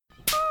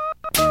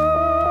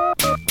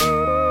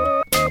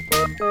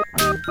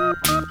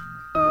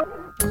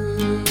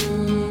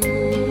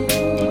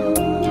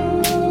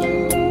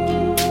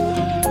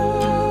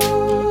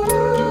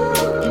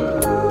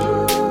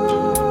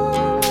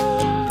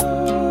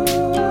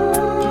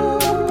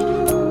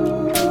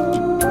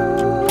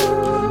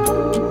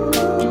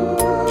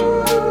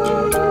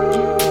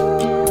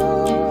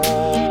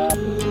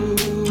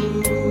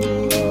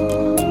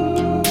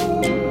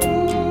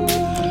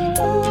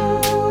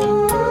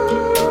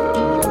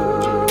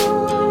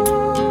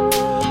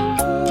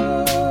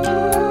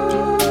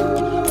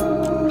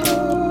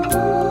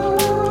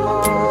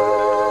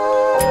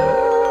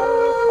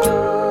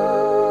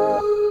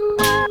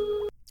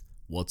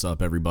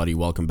everybody.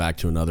 Welcome back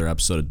to another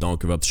episode of Don't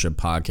Give Up the Ship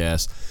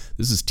podcast.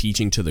 This is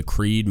Teaching to the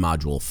Creed,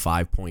 Module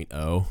 5.0.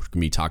 We're going to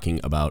be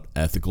talking about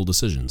ethical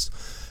decisions.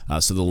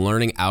 So the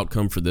learning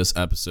outcome for this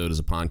episode is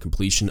upon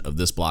completion of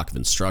this block of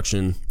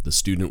instruction, the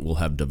student will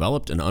have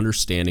developed an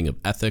understanding of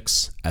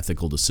ethics,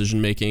 ethical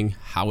decision-making,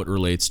 how it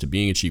relates to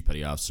being a Chief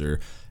Petty Officer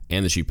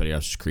and the Chief Petty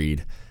Officer's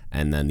Creed,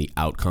 and then the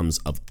outcomes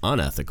of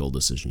unethical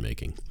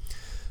decision-making.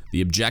 The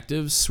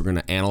objectives, we're going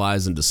to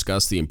analyze and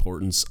discuss the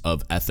importance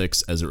of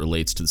ethics as it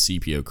relates to the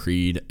CPO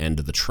Creed and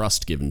to the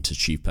trust given to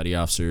Chief Petty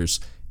Officers,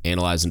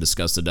 analyze and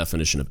discuss the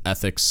definition of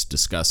ethics,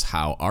 discuss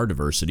how our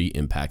diversity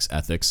impacts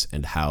ethics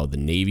and how the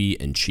Navy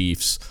and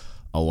Chiefs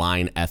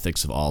align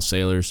ethics of all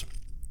sailors,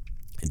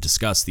 and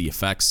discuss the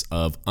effects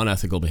of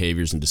unethical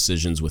behaviors and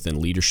decisions within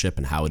leadership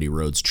and how it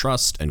erodes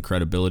trust and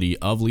credibility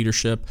of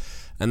leadership,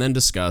 and then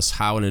discuss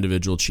how an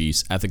individual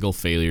chief's ethical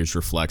failures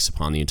reflects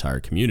upon the entire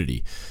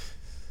community.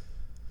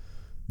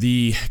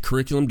 The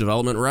curriculum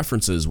development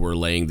references were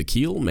Laying the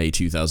Keel, May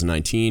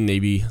 2019,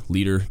 Navy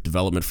Leader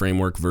Development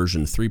Framework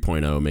version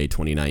 3.0, May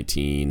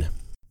 2019,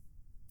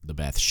 the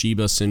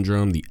Bathsheba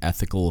Syndrome, the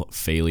Ethical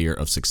Failure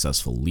of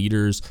Successful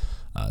Leaders.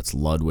 It's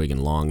Ludwig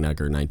and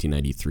Longnecker,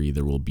 1993.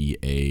 There will be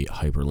a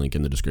hyperlink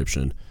in the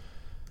description.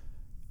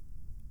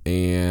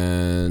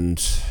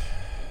 And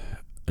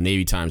a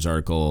Navy Times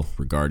article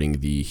regarding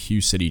the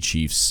Hugh City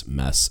Chiefs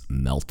mess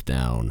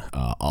meltdown.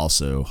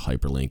 Also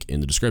hyperlink in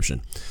the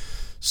description.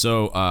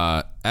 So,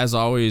 as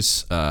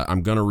always,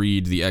 I'm going to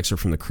read the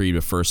excerpt from the Creed,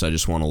 but first I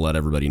just want to let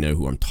everybody know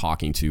who I'm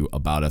talking to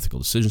about ethical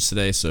decisions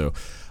today. So,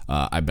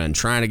 I've been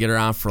trying to get her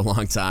on for a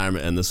long time,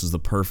 and this was the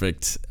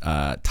perfect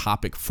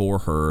topic for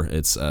her.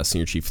 It's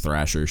Senior Chief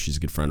Thrasher. She's a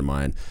good friend of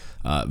mine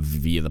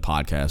via the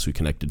podcast. We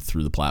connected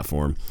through the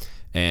platform,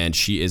 and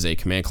she is a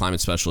command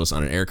climate specialist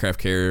on an aircraft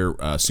carrier.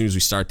 As soon as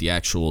we start the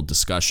actual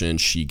discussion,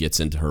 she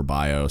gets into her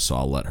bio, so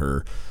I'll let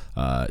her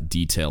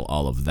detail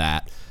all of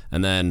that.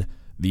 And then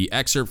the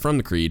excerpt from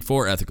the Creed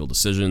for ethical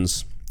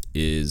decisions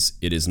is,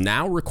 "It is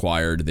now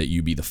required that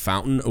you be the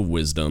fountain of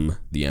wisdom,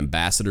 the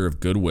ambassador of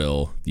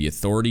goodwill, the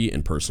authority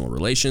in personal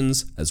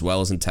relations, as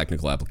well as in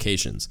technical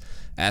applications.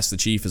 Ask the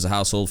chief is a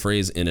household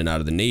phrase in and out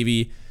of the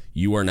Navy.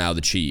 You are now the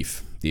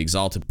chief. The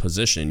exalted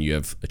position you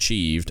have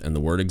achieved," and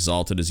the word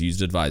exalted is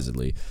used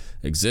advisedly,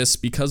 "exists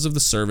because of the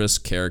service,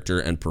 character,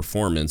 and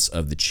performance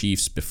of the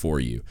chiefs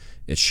before you.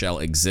 It shall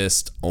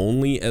exist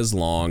only as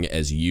long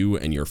as you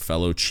and your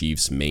fellow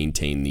chiefs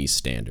maintain these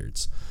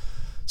standards."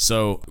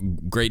 So,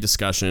 great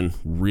discussion.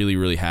 Really,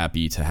 really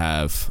happy to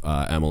have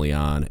Emily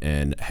on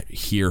and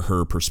hear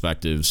her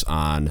perspectives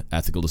on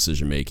ethical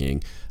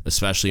decision-making,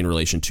 especially in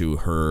relation to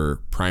her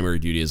primary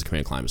duty as a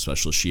command climate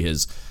specialist. She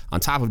has, on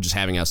top of just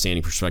having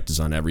outstanding perspectives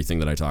on everything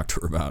that I talked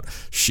to her about,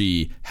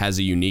 she has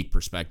a unique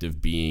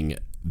perspective being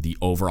the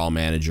overall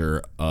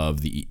manager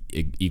of the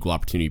Equal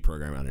Opportunity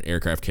Program on an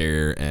aircraft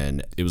carrier,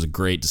 and it was a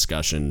great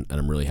discussion, and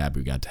I'm really happy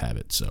we got to have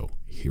it. So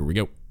here we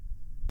go.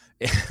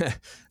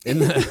 In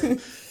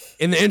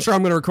the intro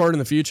I'm going to record in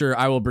the future,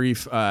 I will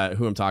brief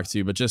who I'm talking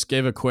to, but just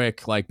give a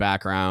quick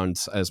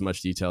background, as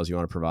much detail as you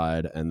want to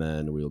provide, and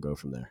then we'll go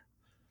from there.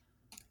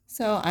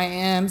 So I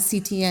am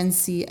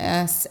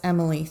CTNCS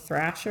Emily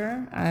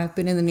Thrasher. I've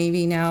been in the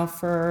Navy now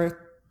for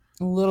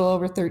a little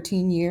over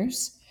 13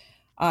 years.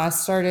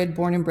 Started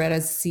born and bred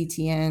as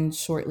CTN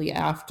shortly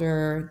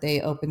after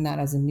they opened that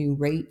as a new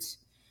rate.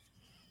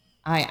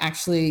 I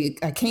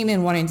came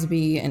in wanting to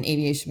be an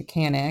aviation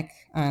mechanic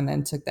and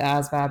then took the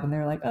ASVAB, and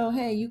they're like, "Oh,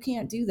 hey, you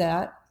can't do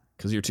that."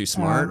 Because you're too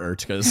smart or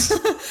because...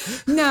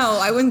 No,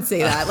 I wouldn't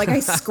say that. I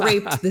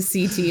scraped the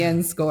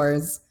CTN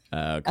scores.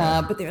 Okay.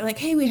 But they were like,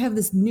 "Hey, we have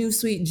this new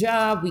sweet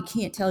job. We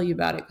can't tell you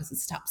about it because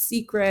it's top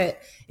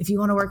secret. If you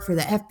want to work for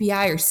the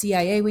FBI or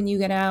CIA when you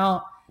get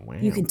out, wow,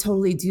 you can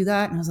totally do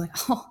that." And I was like,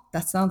 "Oh,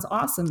 that sounds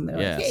awesome." They're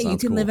like, "Hey, you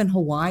can live in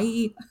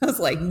Hawaii." I was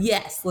like,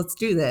 "Yes, let's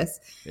do this."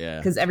 Yeah.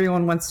 Because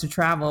everyone wants to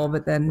travel,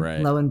 but then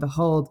lo and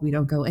behold, we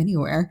don't go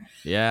anywhere.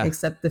 Yeah.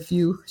 Except the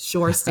few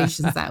shore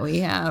stations that we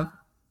have.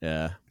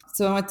 Yeah.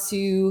 So I went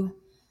to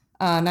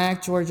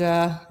Nyack,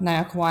 Georgia,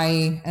 Nyack,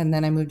 Hawaii, and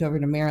then I moved over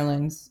to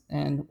Maryland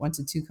and went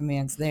to 2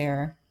 commands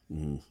there.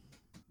 Mm.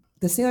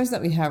 The sailors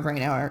that we have right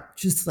now are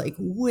just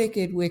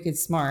wicked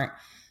smart,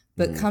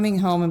 but coming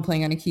home and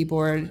playing on a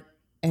keyboard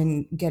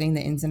and getting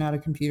the ins and out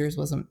of computers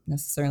wasn't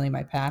necessarily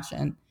my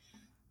passion.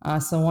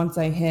 So once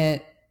I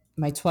hit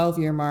my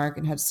 12-year mark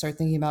and had to start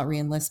thinking about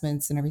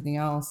re-enlistments and everything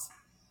else,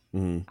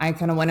 I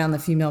kind of went on the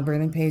female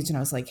birthing page and I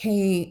was like,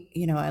 "Hey,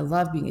 I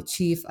love being a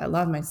chief. I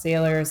love my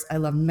sailors. I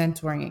love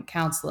mentoring and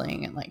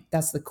counseling. And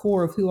that's the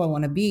core of who I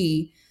want to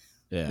be.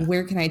 Yeah.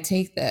 Where can I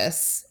take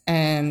this?"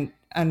 And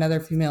another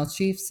female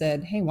chief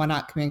said, "Hey, why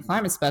not command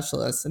climate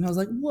specialist?" And I was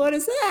like, "What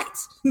is that?"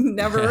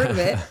 Never heard of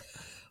it.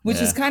 Which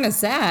is kind of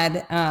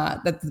sad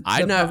that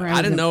I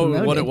didn't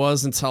know what it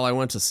was until I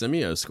went to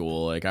Simeo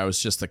school. I was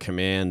just a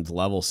command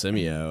level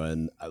Simeo,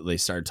 and they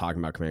started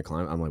talking about command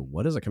climate. I'm like,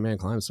 what is a command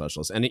climate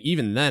specialist? And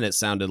even then, it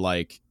sounded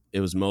like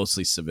it was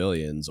mostly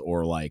civilians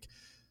or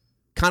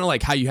kind of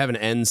like how you have an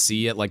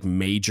NC at like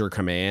major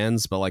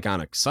commands, but like on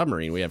a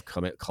submarine, we have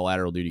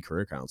collateral duty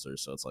career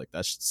counselors. So it's like,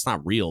 it's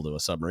not real to a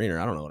submariner.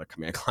 I don't know what a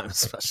command climate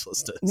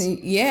specialist is.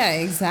 Yeah,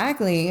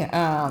 exactly.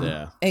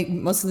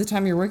 Most of the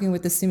time you're working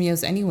with the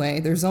Simios anyway.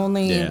 There's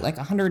only like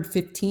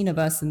 115 of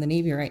us in the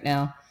Navy right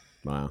now.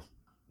 Wow.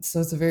 So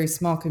it's a very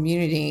small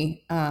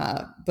community.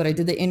 But I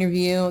did the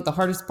interview. The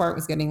hardest part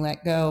was getting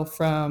let go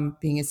from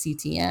being a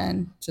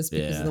CTN, just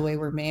because of the way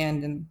we're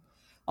manned and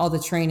all the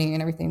training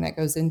and everything that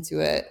goes into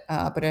it.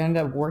 But it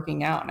ended up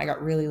working out, and I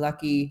got really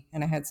lucky,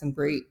 and I had some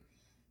great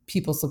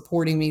people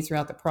supporting me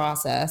throughout the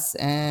process.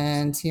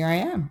 And here I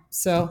am.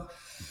 So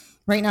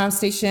right now I'm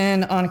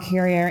stationed on a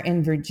carrier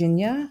in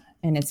Virginia,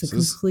 and it's a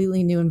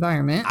completely new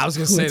environment. I was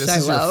going to say, this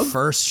is your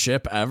first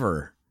ship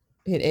ever.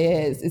 It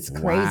is. It's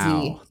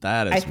crazy. Wow,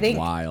 that is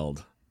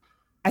wild.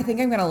 I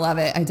think I'm going to love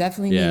it. I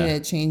definitely needed a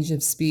change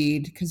of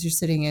speed, because you're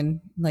sitting in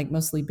like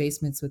mostly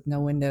basements with no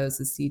windows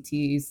as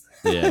CTs.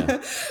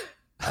 Yeah.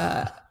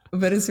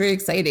 But it's very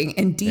exciting.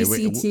 And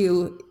DC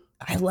too.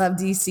 I love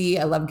DC.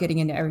 I love getting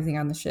into everything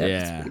on the ship.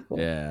 Yeah, it's pretty cool.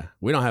 Yeah.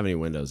 We don't have any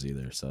windows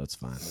either, so it's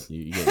fine.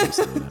 You get used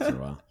to it after a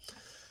while.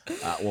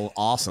 Well,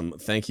 awesome.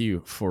 Thank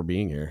you for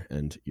being here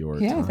and your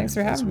time. Thanks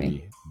for having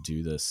me.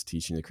 Do this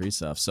teaching the Creed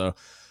stuff.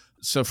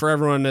 So for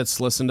everyone that's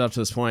listened up to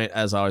this point,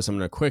 as always, I'm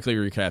going to quickly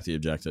recap the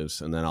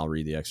objectives, and then I'll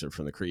read the excerpt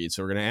from the Creed.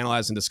 So we're going to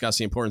analyze and discuss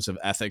the importance of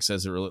ethics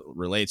as it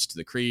relates to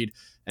the Creed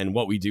and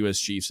what we do as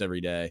chiefs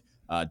every day.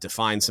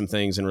 Define some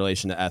things in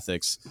relation to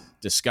ethics,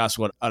 discuss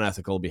what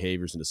unethical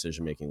behaviors and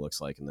decision-making looks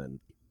like, and then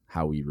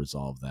how we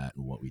resolve that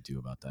and what we do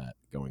about that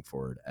going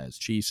forward as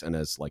chiefs and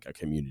as like a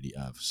community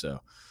of. So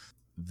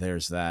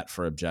there's that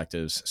for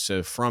objectives.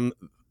 So from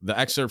the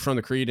excerpt from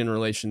the Creed in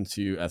relation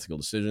to ethical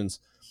decisions,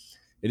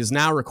 it is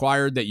now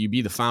required that you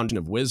be the fountain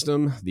of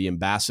wisdom, the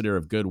ambassador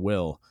of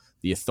goodwill,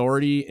 the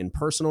authority in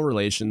personal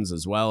relations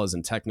as well as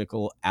in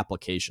technical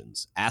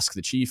applications. Ask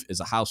the chief is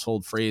a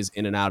household phrase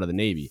in and out of the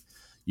Navy.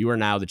 You are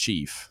now the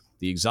chief.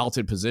 The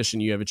exalted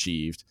position you have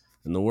achieved,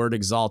 and the word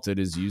exalted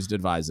is used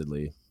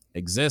advisedly,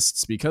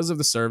 exists because of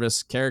the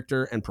service,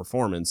 character, and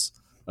performance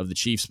of the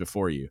chiefs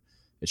before you.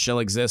 It shall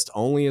exist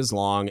only as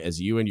long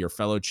as you and your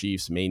fellow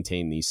chiefs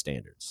maintain these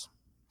standards.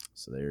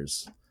 So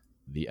there's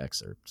the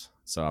excerpt.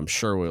 So I'm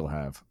sure we'll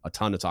have a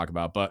ton to talk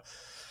about. But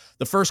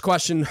the first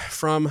question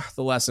from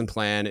the lesson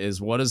plan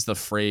is, what does the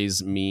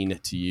phrase mean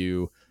to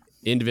you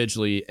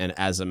individually and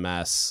as a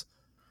mess?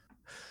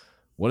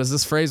 What does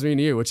this phrase mean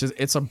to you?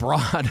 That's a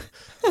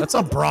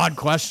broad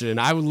question.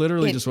 I would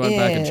literally just went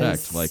back and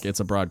checked. Like, it's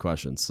a broad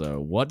question. So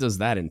what does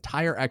that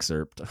entire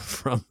excerpt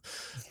from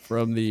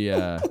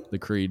the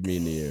Creed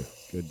mean to you?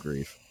 Good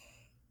grief.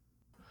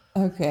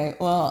 Okay.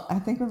 Well, I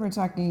think when we're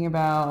talking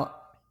about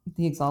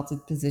the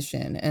exalted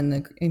position and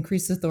the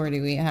increased authority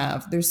we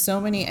have, there's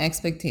so many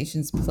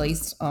expectations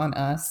placed on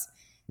us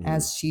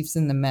as chiefs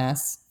in the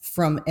mess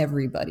from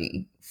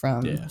everybody,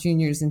 from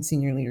juniors and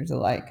senior leaders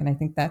alike. And I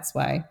think that's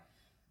why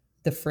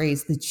the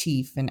phrase "the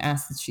chief" and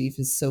 "ask the chief"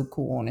 is so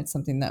cool, and it's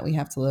something that we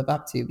have to live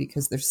up to,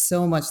 because there's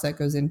so much that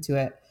goes into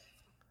it,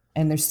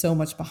 and there's so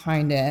much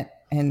behind it.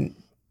 And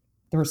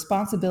the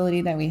responsibility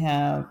that we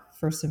have,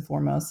 first and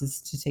foremost, is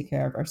to take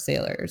care of our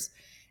sailors,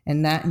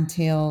 and that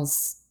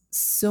entails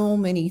so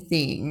many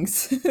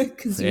things,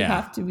 because you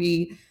have to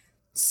be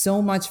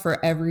so much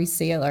for every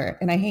sailor.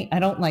 And I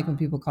don't like when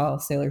people call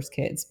sailors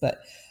kids, but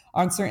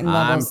on certain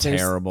levels, I'm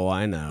terrible.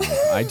 I know.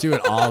 I do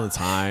it all the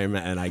time,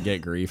 and I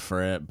get grief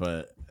for it,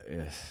 but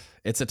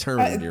it's a term.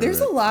 There's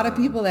a lot of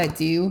people that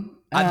do.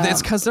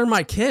 It's because they're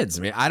my kids.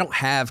 I mean, I don't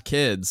have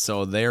kids,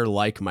 so they're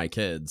like my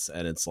kids,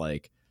 and it's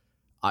like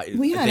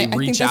they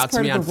reach out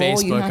to me on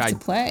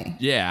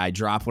Facebook. I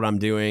drop what I'm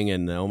doing,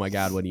 and oh my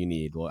God, what do you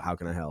need? Well, how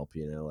can I help?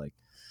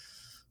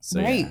 So,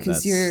 right,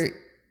 because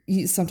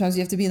sometimes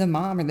you have to be the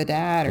mom or the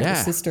dad or the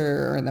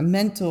sister or the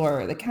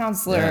mentor or the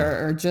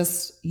counselor or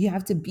just, you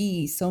have to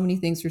be so many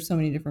things for so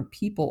many different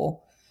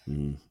people.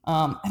 And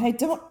I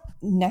don't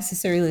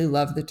necessarily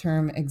love the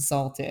term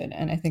exalted,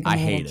 and I think I'm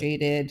a little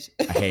jaded.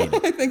 I hate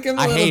it. I think I'm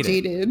a little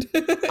jaded.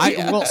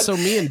 Well, so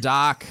me and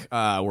Doc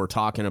were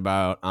talking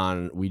about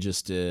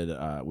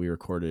we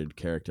recorded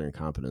Character and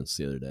Competence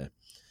the other day.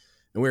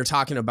 And we were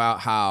talking about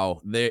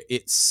how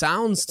it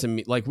sounds to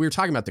me like we were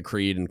talking about the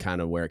Creed and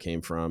kind of where it came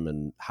from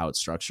and how it's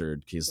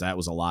structured, because that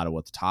was a lot of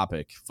what the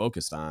topic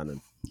focused on. And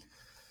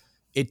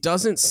it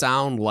doesn't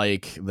sound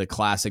like the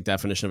classic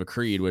definition of a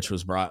Creed, which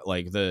was brought,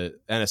 like the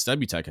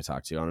NSW tech I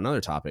talked to on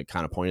another topic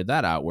kind of pointed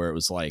that out, where it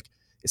was like,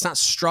 it's not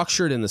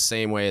structured in the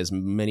same way as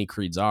many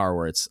creeds are,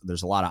 where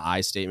there's a lot of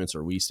I statements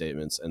or we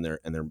statements, and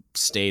they're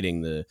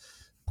stating the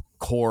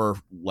core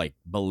like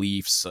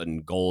beliefs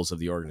and goals of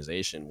the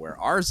organization, where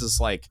ours is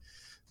like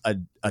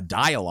a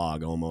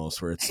dialogue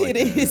almost, where it's like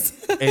it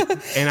is.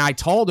 And I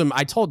told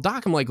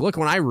Doc, I'm like, look,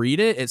 when I read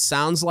it, it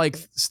sounds like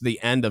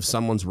the end of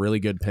someone's really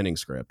good pinning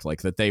script,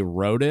 like that they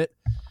wrote it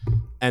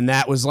and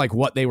that was like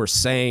what they were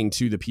saying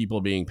to the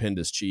people being pinned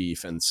as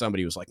chief, and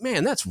somebody was like,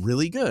 man, that's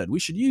really good, we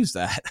should use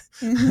that.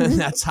 And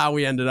that's how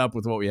we ended up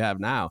with what we have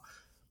now.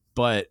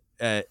 But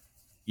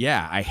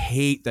yeah, I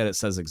hate that it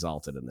says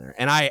exalted in there.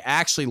 And I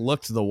actually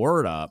looked the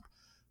word up.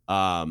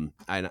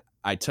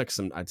 I took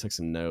some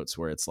notes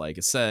where it's like,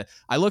 it said,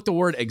 I looked the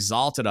word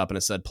exalted up and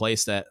it said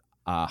placed at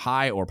a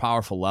high or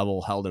powerful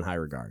level, held in high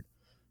regard.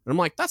 And I'm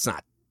like, that's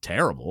not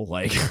terrible.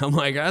 Like, I'm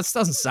like, that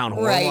doesn't sound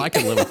horrible. Right. I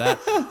can live with that.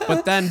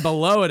 But then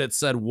below it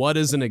said, what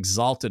is an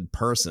exalted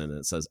person? And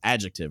it says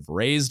adjective,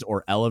 raised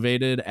or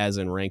elevated as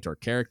in ranked or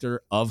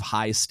character, of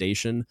high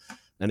station,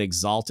 an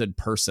exalted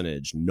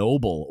personage,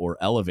 noble or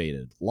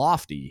elevated,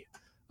 lofty,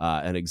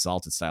 an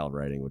exalted style of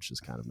writing, which is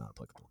kind of not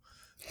applicable.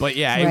 But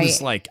yeah, it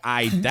was like,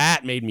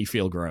 that made me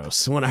feel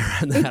gross when I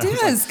read that. It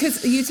does,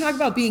 because you talk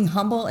about being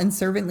humble and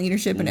servant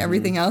leadership and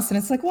everything else, and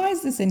it's like, why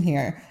is this in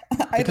here?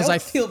 I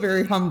don't feel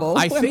very humble.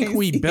 I think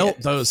we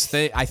built those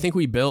things. I think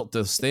we built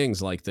those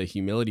things, like the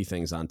humility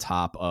things, on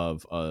top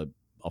of a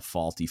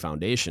faulty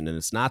foundation. And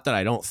it's not that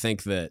I don't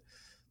think that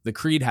the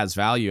creed has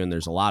value and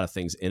there's a lot of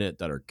things in it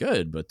that are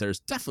good, but there's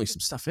definitely some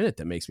stuff in it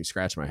that makes me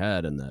scratch my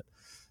head, and that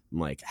I'm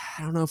like,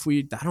 I don't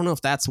know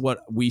if that's what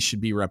we should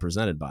be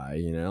represented by,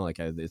 you know, like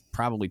it's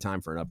probably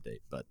time for an update.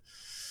 But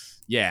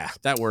yeah,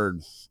 that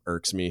word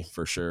irks me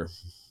for sure.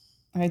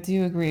 I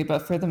do agree,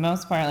 but for the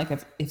most part,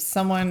 like if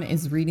someone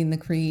is reading the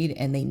creed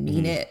and they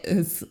mean it,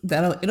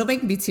 it'll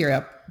make me tear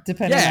up.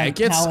 Depending on I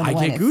get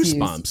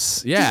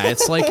goosebumps. Yeah,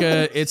 it's like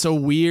it's a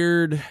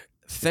weird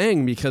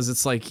thing, because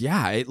it's like,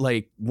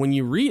 like when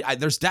you read,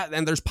 there's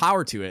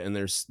power to it, and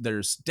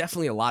there's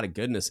definitely a lot of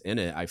goodness in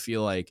it. I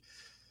feel like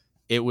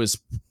it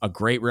was a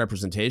great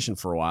representation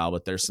for a while,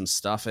 but there's some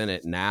stuff in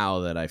it now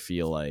that I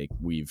feel like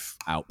we've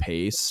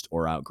outpaced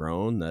or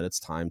outgrown, that it's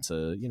time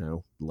to, you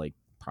know, like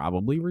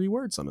probably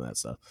reword some of that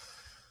stuff.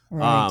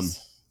 Right.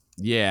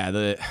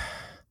 Because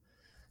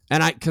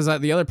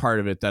the other part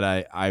of it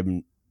that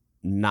I'm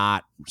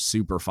not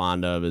super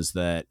fond of is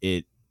that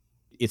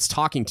it's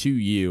talking to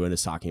you, and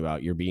it's talking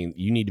about you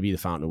need to be the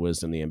fountain of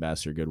wisdom, the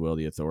ambassador of goodwill,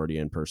 the authority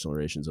in personal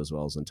relations as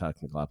well as in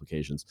technical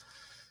applications,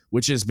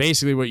 which is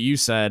basically what you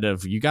said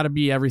of you got to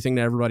be everything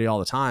to everybody all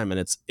the time. And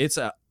it's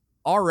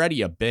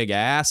already a big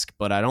ask,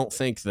 but I don't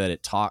think that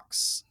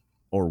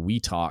we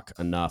talk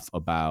enough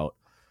about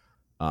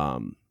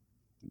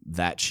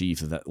that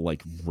chief, that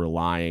like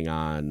relying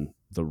on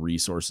the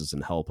resources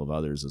and help of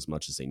others as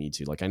much as they need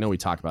to. Like, I know we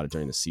talk about it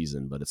during the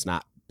season, but it's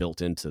not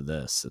built into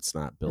this. It's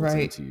not built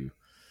into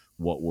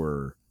what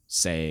we're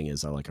saying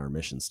is our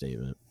mission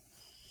statement.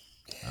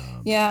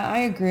 Yeah, I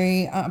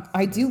agree.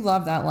 I do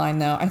love that line,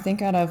 though. I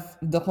think out of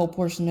the whole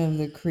portion of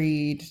the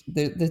creed,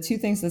 the two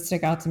things that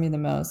stick out to me the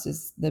most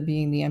is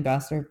being the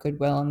ambassador of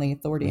goodwill and the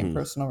authority in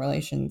personal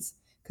relations.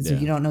 Because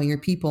if you don't know your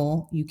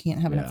people, you can't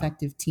have an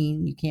effective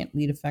team, you can't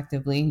lead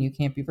effectively, and you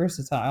can't be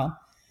versatile.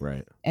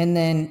 Right. And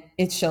then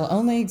it shall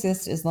only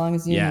exist as long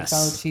as you and your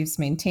fellow chiefs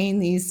maintain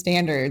these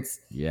standards.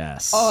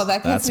 Yes. Oh,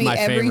 that gets me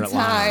every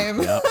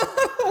time. Yep.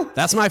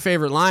 That's my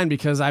favorite line,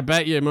 because I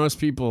bet you most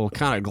people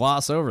kind of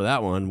gloss over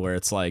that one, where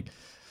it's like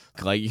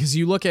because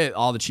you look at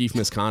all the chief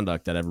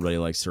misconduct that everybody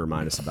likes to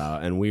remind us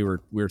about, and we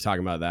were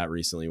talking about that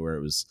recently, where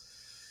it was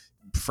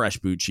fresh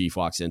boot chief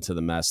walks into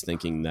the mess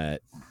thinking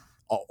that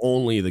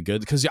only the good,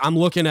 because I'm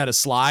looking at a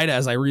slide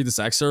as I read this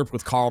excerpt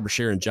with Carl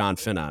Bashir and John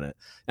Finn on it,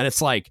 and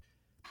it's like,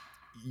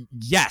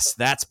 yes,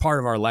 that's part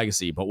of our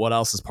legacy, but what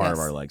else is part of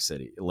our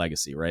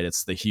legacy, right?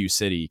 It's the Hugh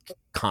City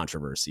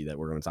controversy that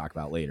we're going to talk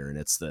about later, and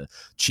it's the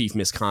chief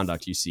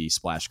misconduct you see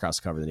splashed across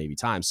the cover of the Navy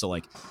Times. So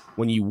like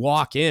when you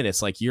walk in,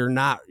 it's like your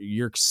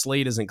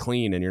slate isn't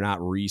clean, and you're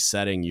not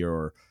resetting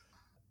your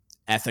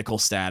ethical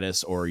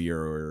status or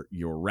your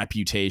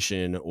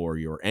reputation or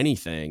your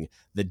anything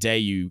the day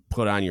you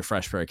put on your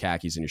fresh pair of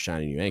khakis and your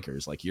shiny new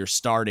anchors. Like, you're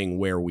starting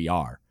where we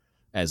are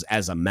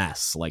as a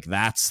mess. Like,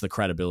 that's the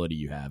credibility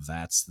you have.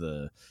 That's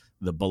the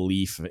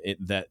belief,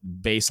 that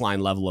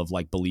baseline level of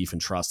like belief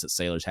and trust that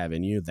sailors have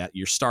in you, that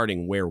you're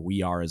starting where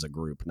we are as a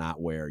group,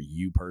 not where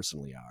you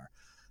personally are.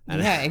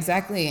 And yeah,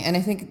 exactly. And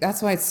I think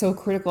that's why it's so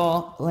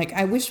critical. Like,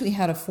 I wish we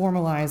had a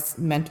formalized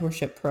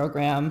mentorship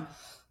program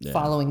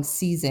following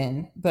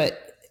season,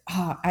 but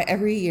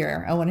every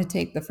year I want to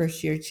take the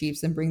first year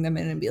chiefs and bring them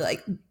in and be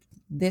like,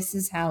 this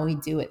is how we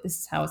do it. This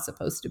is how it's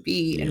supposed to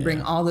be. And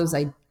bring all those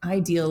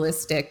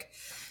idealistic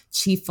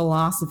chief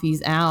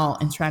philosophies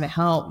out and try to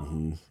help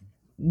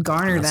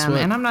garner them.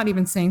 And I'm not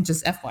even saying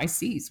just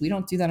FYCs. We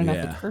don't do that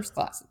enough with first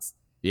classes.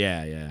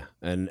 Yeah.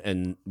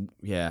 And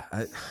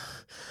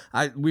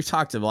we've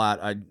talked a lot.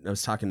 I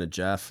was talking to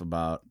Jeff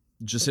about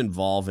just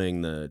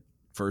involving the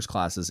first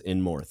classes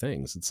in more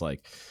things. It's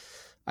like,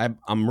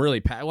 I'm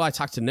really, I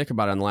talked to Nick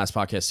about it on the last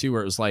podcast too,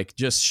 where it was like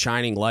just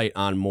shining light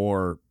on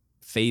more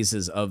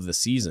phases of the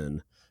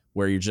season,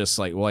 where you're just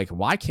like,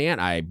 why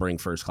can't I bring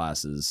first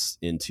classes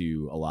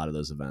into a lot of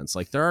those events?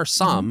 Like, there are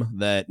some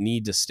that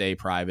need to stay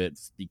private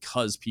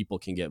because people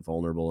can get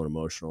vulnerable and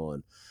emotional,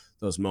 and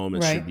those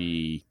moments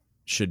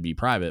should be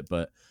private.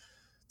 But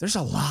there's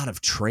a lot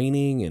of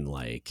training and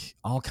like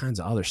all kinds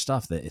of other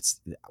stuff that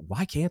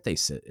why can't they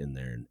sit in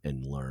there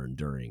and learn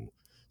during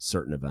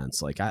certain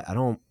events? Like, I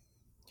don't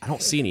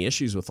see any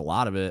issues with a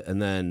lot of it.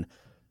 And then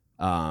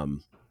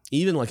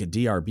even like a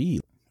DRB,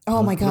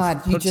 Oh my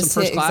God, you Put some just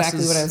first hit exactly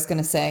classes- what I was going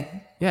to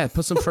say. Yeah,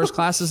 put some first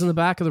classes in the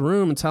back of the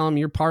room and tell them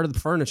you're part of the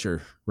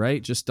furniture,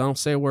 right? Just don't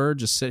say a word.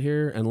 Just sit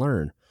here and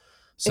learn.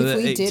 So If that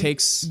we it did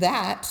takes.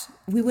 that,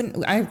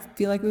 I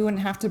feel like we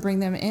wouldn't have to bring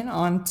them in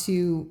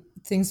onto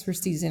things for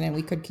season, and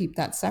we could keep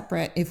that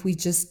separate if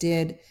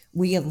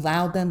we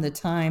allowed them the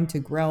time to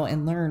grow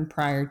and learn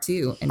prior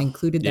to and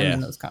included them Yeah.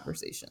 in those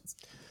conversations.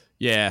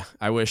 Yeah,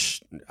 I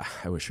wish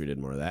we did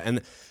more of that.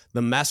 And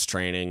the mess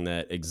training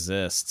that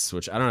exists,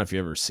 which I don't know if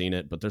you've ever seen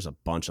it, but there's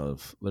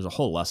a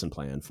whole lesson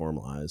plan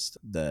formalized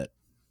that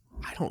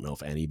I don't know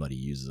if anybody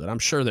uses it. I'm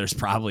sure there's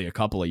probably a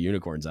couple of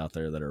unicorns out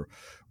there that are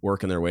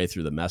working their way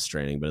through the mess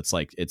training, but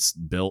it's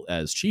built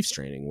as Chiefs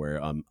training where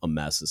a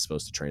mess is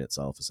supposed to train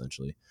itself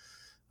essentially.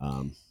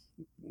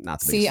 Not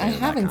the See, I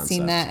haven't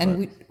seen that, but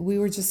and we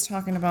were just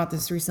talking about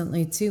this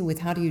recently too, with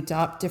how do you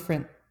adopt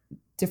different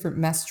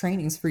mess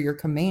trainings for your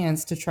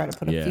commands to try to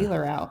put a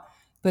feeler out.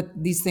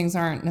 But these things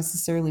aren't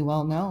necessarily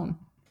well known.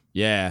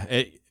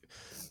 Yeah,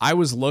 I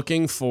was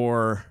looking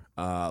for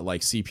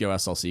like CPO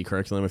SLC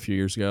curriculum a few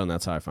years ago, and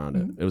that's how I found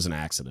it. It was an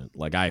accident.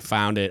 Like I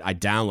found it, I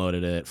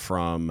downloaded it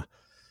from,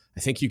 I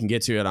think you can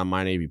get to it on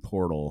My Navy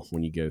portal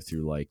when you go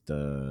through like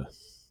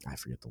I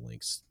forget the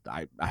links.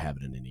 I have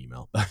it in an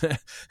email.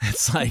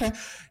 It's like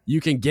you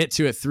can get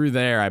to it through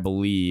there, I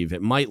believe.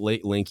 It might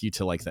link you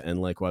to like the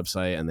NLIC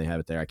website, and they have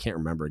it there. I can't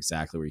remember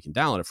exactly where you can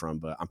download it from,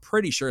 but I'm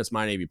pretty sure it's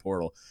My Navy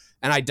portal.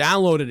 And I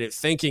downloaded it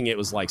thinking it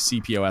was like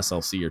CPO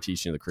SLC or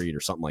Teaching of the Creed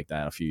or something like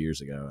that a few years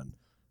ago. And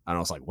I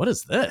was like, what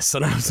is this?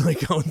 And I was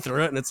like going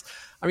through it,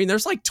 and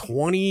there's like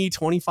 20,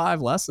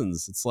 25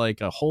 lessons. It's like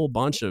a whole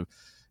bunch of,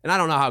 and I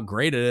don't know how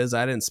great it is.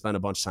 I didn't spend a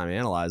bunch of time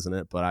analyzing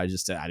it, but I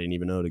didn't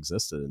even know it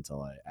existed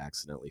until I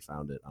accidentally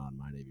found it on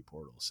My Navy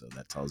portal. So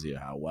that tells you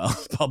how well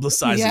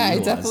publicized. Yeah, I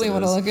definitely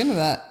want to look into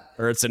that.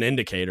 Or it's an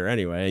indicator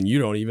anyway, and you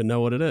don't even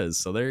know what it is.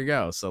 So there you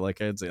go. So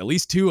like I'd say, at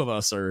least two of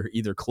us are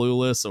either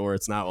clueless or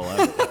it's not well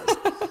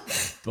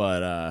advertised.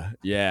 But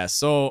yeah,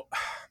 so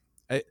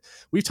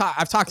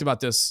I've talked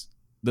about this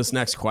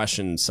next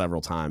question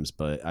several times,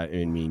 but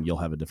I mean you'll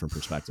have a different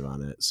perspective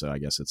on it. So I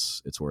guess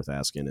it's worth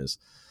asking is,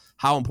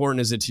 how important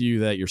is it to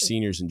you that your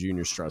seniors and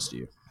juniors trust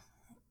you?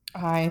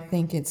 I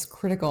think it's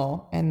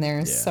critical, and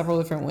there's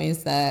several different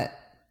ways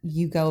that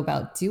you go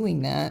about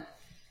doing that.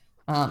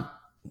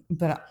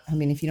 But I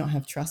mean, if you don't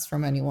have trust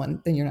from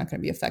anyone, then you're not going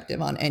to be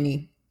effective on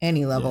any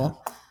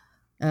level.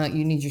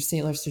 You need your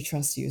sailors to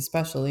trust you,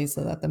 especially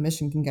so that the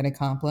mission can get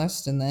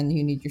accomplished. And then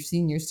you need your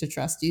seniors to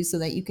trust you so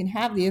that you can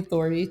have the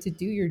authority to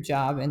do your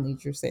job and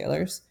lead your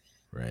sailors.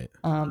 Right.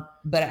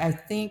 But I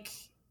think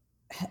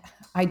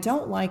I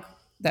don't like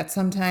that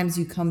sometimes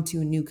you come to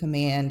a new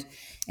command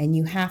and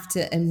you have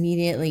to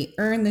immediately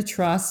earn the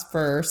trust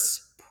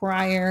first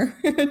prior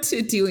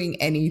to doing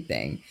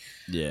anything.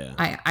 Yeah.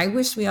 I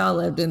wish we all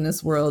lived in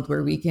this world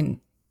where we can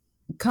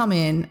come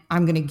in,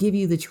 I'm going to give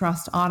you the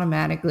trust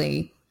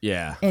automatically.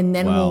 Yeah. And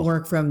then we'll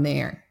work from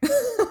there.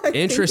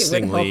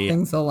 Interestingly,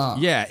 things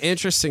along. Yeah.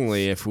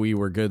 Interestingly, if we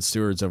were good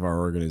stewards of our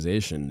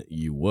organization,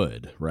 you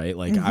would, right?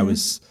 Like I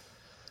was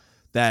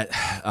that,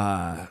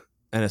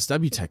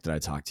 NSW tech that I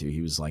talked to,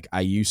 he was like,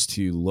 I used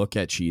to look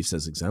at Chiefs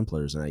as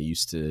exemplars, and I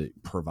used to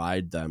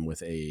provide them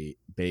with a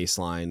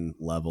baseline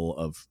level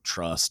of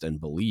trust and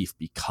belief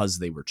because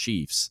they were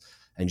Chiefs,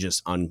 and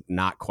just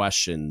not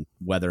question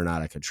whether or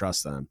not I could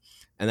trust them.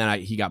 And then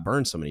he got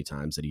burned so many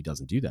times that he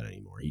doesn't do that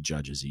anymore. He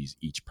judges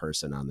each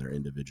person on their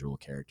individual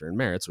character and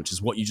merits, which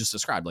is what you just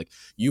described. Like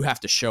you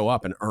have to show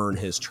up and earn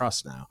his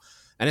trust now.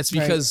 And it's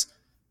because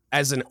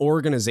as an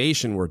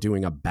organization, we're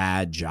doing a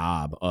bad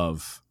job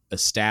of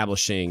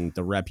establishing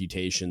the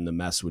reputation the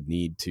mess would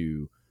need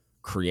to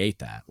create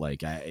that.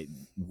 Like,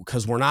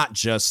 because we're not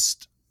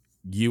just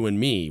you and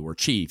me, we're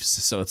Chiefs.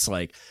 So it's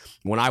like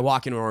when I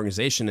walk into an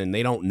organization and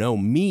they don't know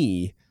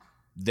me,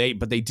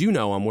 but they do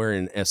know I'm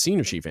wearing a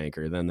senior chief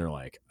anchor, then they're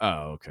like,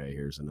 oh, okay,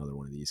 here's another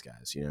one of these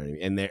guys. You know what I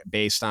mean? And they're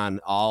based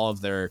on all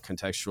of their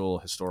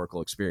contextual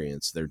historical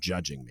experience, they're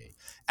judging me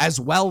as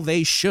well.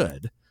 They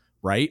should,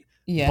 right?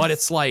 Yes. But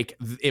it's like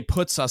it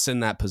puts us in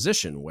that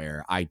position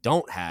where I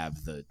don't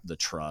have the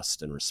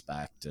trust and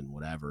respect and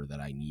whatever that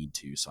I need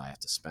to. So I have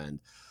to spend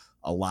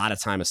a lot of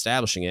time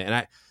establishing it. And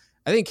I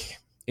think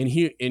in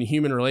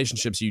human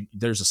relationships,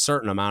 there's a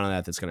certain amount of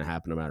that that's going to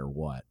happen no matter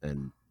what.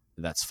 And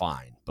that's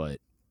fine. But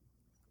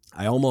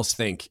I almost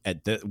think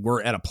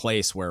we're at a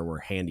place where we're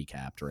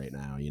handicapped right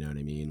now. You know what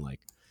I mean? Like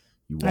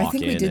you walk in. I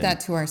think we did that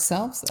to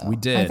ourselves, though. We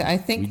did. I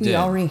think we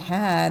already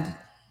had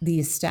the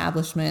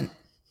establishment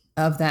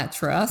of that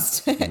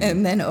trust,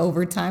 and then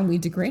over time we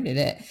degraded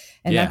it.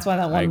 And that's why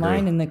that one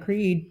line in the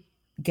creed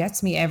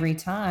gets me every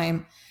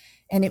time.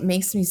 And it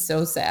makes me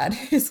so sad.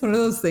 It's one of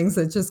those things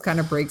that just kind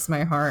of breaks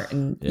my heart.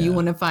 And you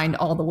want to find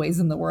all the ways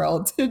in the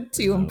world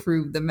to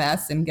improve the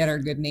mess and get our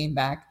good name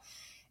back.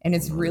 And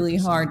it's 100%. Really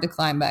hard to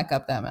climb back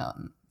up that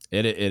mountain.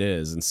 It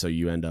is. And so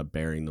you end up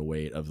bearing the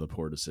weight of the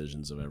poor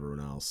decisions of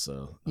everyone else.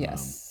 So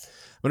yes.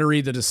 I'm going to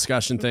read the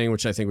discussion thing,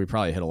 which I think we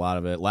probably hit a lot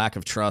of it. Lack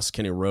of trust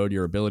can erode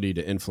your ability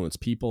to influence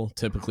people.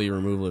 Typically,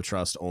 removal of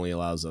trust only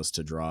allows us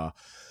to draw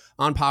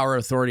on power,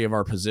 authority of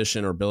our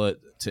position or ability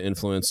to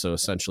influence. So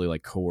essentially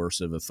like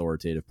coercive,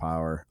 authoritative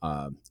power,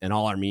 and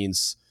all our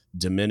means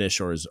diminish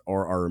or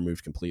are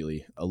removed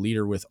completely. A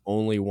leader with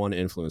only one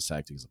influence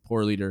tactic is a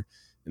poor leader.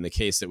 In the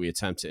case that we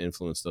attempt to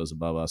influence those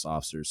above us,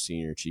 officers,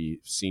 senior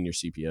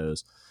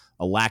CPOs,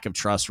 a lack of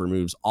trust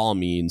removes all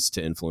means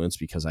to influence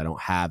because I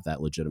don't have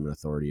that legitimate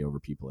authority over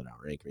people that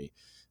outrank me.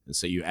 And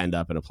so you end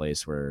up in a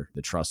place where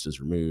the trust is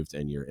removed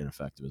and you're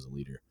ineffective as a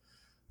leader.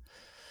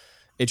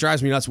 It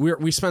drives me nuts.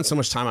 We spent so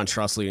much time on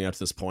trust leading up to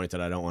this point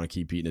that I don't want to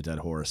keep beating a dead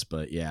horse.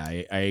 But yeah,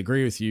 I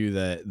agree with you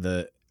that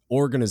the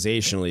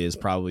organizationally is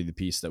probably the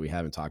piece that we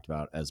haven't talked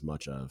about as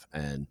much of.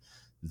 And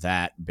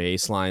that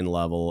baseline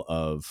level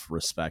of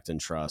respect and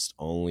trust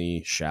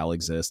only shall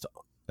exist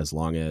as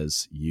long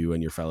as you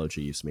and your fellow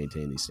chiefs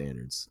maintain these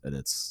standards. And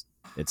it's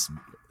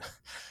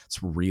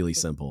really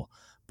simple,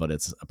 but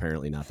it's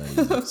apparently not that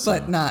easy. So.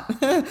 But not.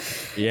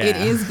 Yeah. It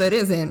is, but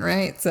isn't,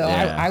 right? So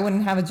Yeah. I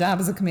wouldn't have a job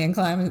as a command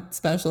climate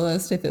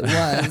specialist if it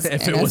was.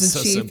 If and it as was a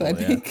so chief, simple, I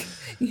think,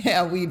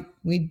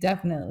 we'd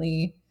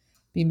definitely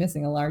be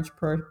missing a large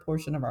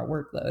portion of our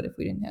workload if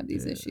we didn't have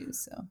these issues.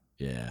 So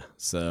yeah.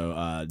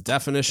 So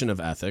definition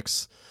of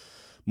ethics: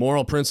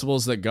 moral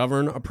principles that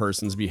govern a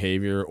person's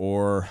behavior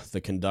or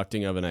the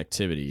conducting of an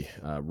activity.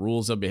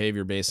 Rules of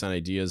behavior based on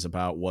ideas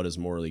about what is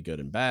morally good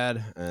and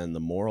bad, and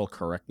the moral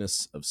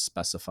correctness of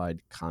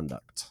specified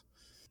conduct.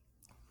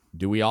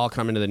 Do we all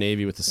come into the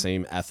Navy with the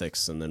same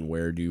ethics? And then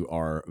where do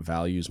our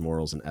values,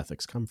 morals, and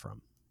ethics come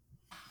from?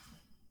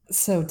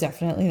 So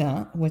definitely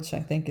not, which I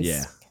think is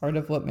Yeah. part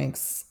of what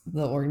makes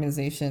the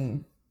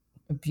organization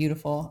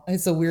beautiful.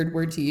 It's a weird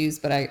word to use,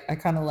 but I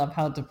kind of love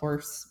how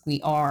diverse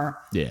we are.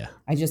 Yeah.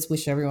 I just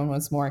wish everyone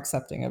was more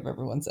accepting of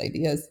everyone's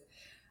ideas.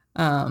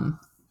 But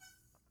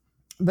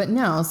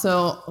no,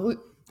 so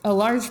a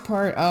large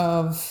part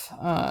of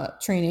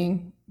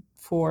training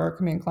for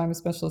command climate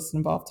specialists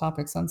involve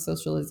topics on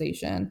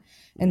socialization.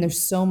 And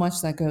there's so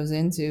much that goes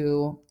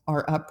into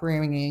our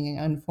upbringing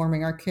and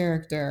forming our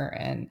character.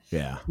 And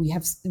Yeah. we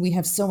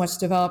have so much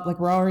developed. Like,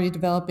 we're already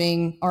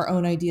developing our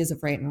own ideas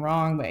of right and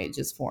wrong by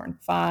ages 4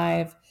 and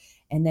 5.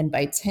 And then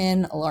by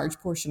 10, a large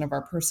portion of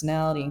our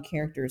personality and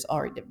character is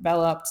already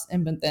developed.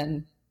 But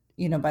then,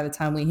 by the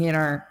time we hit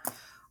our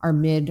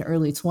mid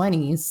early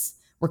 20s,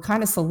 we're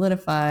kind of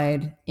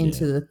solidified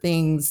into the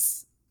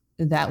things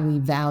that we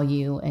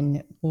value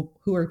and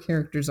who our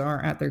characters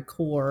are at their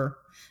core,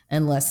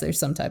 unless there's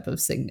some type of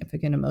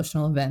significant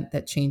emotional event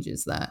that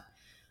changes that.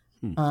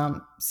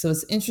 So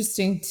it's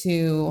interesting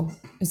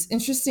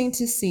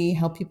to see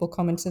how people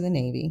come into the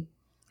Navy.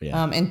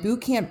 And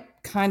boot camp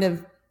kind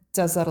of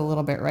does that a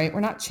little bit, right?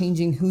 We're not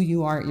changing who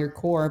you are at your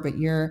core, but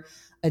you're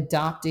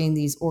adopting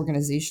these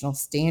organizational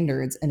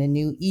standards and a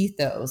new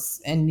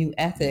ethos and new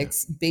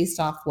ethics based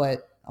off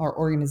what our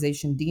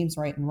organization deems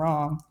right and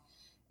wrong.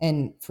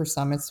 And for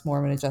some, it's more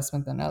of an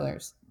adjustment than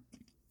others.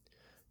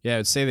 Yeah, I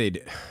would say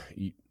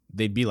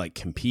they'd be like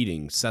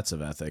competing sets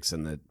of ethics,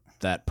 and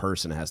that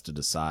person has to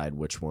decide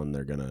which one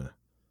they're gonna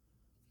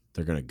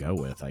go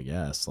with, I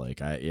guess.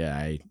 Like,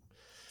 I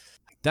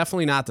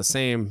definitely not the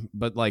same,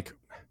 but like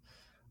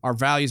our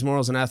values,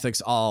 morals, and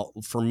ethics all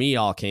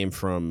came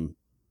from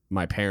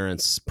my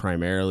parents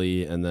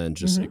primarily, and then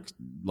just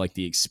like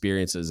the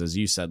experiences, as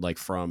you said, like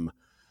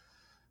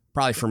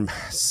probably from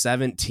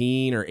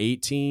 17 or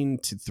 18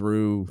 to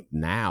through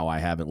now. I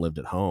haven't lived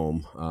at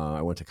home.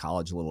 I went to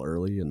college a little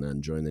early and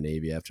then joined the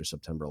Navy after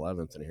September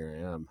 11th, and here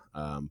I am.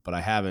 But I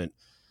haven't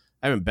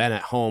been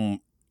at home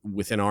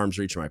within arm's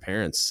reach of my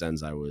parents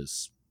since I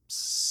was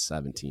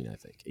 17, I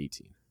think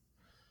 18.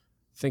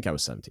 I think I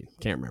was 17.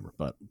 Can't remember,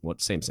 but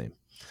same.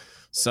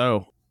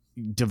 So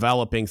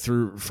developing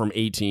from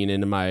 18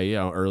 into my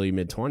early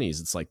mid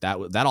 20s, it's like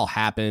that all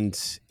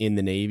happened in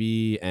the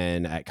Navy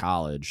and at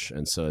college,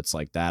 and so it's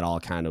like that all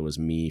kind of was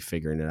me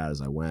figuring it out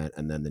as I went,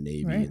 and then the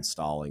Navy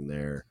installing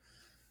their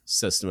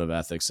system of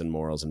ethics and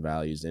morals and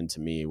values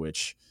into me,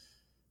 which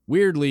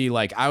weirdly,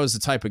 like, I was the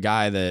type of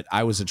guy that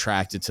I was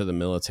attracted to the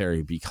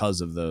military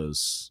because of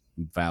those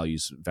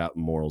values,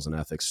 morals, and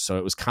ethics. So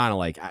it was kind of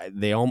like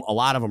a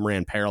lot of them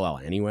ran parallel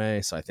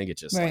anyway, so I think it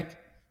just like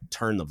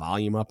turn the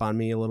volume up on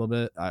me a little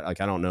bit. I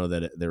don't know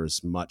that there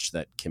was much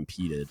that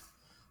competed,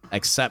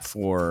 except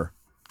for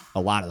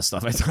a lot of the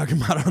stuff I talk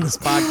about on this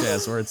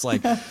podcast, where it's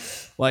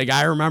like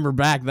I remember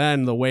back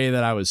then the way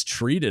that I was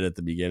treated at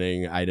the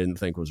beginning, I didn't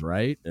think was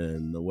right,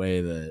 and the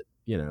way that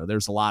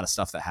there's a lot of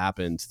stuff that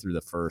happened through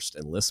the first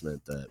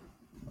enlistment that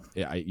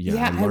I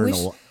learned a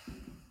lot.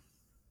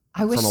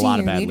 I wish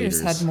senior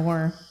leaders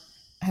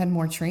had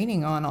more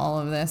training on all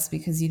of this,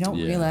 because you don't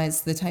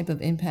realize the type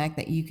of impact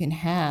that you can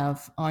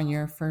have on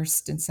your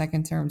first and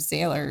second term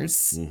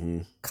sailors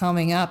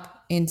coming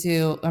up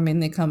into,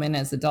 they come in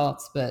as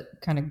adults,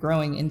 but kind of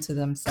growing into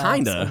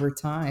themselves over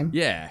time.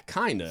 Yeah,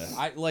 kind of.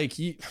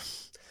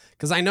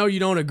 Because I know you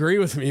don't agree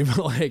with me, but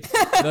like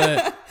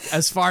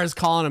as far as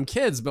calling them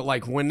kids, but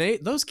like when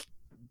those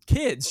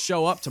kids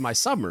show up to my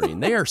submarine,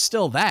 they are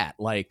still that.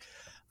 Like,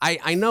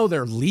 I know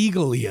they're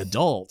legally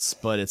adults,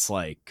 but it's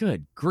like,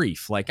 good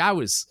grief. Like, I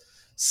was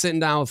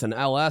sitting down with an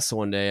LS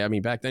one day. I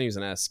mean, back then he was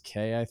an SK,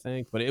 I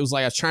think, but it was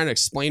like I was trying to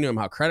explain to him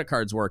how credit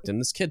cards worked, and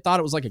this kid thought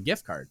it was like a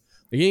gift card.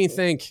 Like, he didn't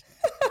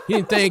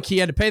think he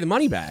had to pay the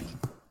money back.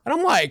 And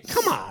I'm like,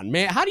 come on,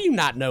 man, how do you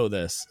not know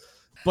this?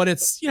 But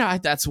it's,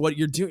 that's what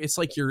you're doing. It's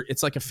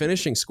like a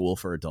finishing school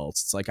for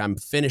adults. It's like I'm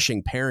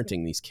finishing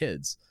parenting these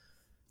kids.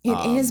 It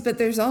is, but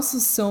there's also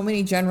so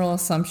many general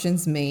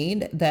assumptions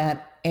made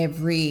that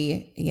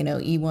every,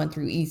 E1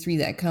 through E3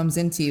 that comes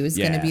into you is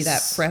going to be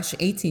that fresh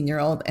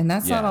 18-year-old. And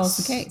that's not always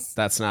the case.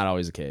 That's not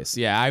always the case.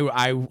 Yeah,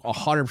 I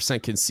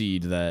 100%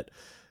 concede that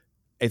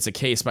it's a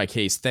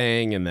case-by-case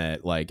thing. And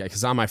that, like,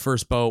 because on my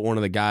first boat, one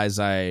of the guys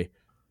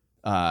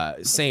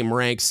same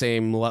rank,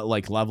 same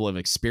level of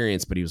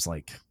experience, but he was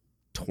like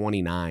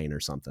 29 or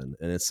something.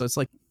 And it's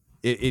like,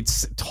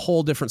 it's a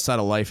whole different set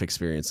of life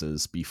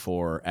experiences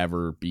before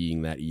ever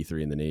being that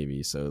E3 in the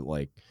Navy. So,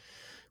 like,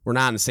 we're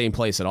not in the same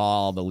place at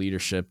all. The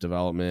leadership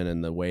development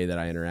and the way that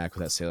I interact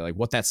with that sailor, like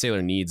what that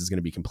sailor needs is going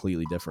to be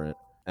completely different.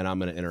 And I'm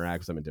going to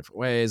interact with them in different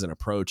ways and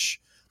approach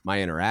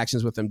my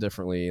interactions with them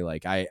differently.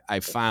 Like I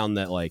found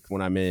that, like,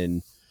 when I'm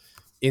in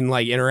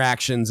like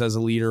interactions as a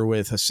leader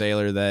with a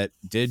sailor that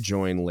did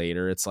join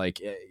later, it's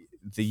like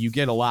you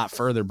get a lot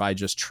further by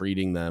just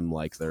treating them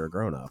like they're a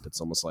grown up.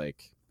 It's almost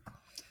like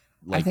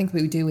I think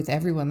we do with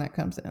everyone that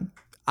comes in.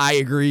 I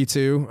agree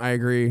too. I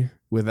agree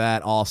with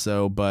that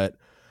also, but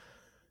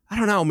I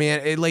don't know,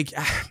 man.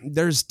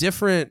 There's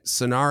different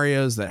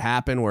scenarios that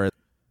happen where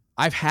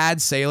I've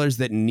had sailors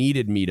that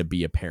needed me to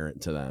be a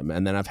parent to them.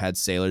 And then I've had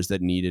sailors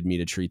that needed me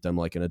to treat them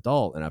like an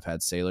adult. And I've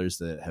had sailors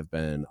that have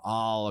been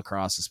all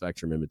across the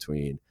spectrum in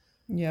between.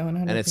 Yeah.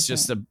 100%. And it's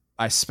just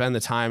I spend the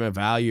time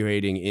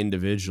evaluating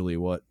individually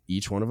what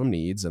each one of them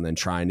needs and then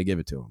trying to give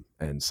it to them.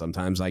 And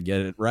sometimes I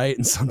get it right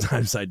and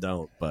sometimes I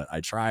don't, but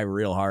I try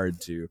real hard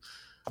to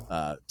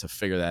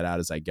figure that out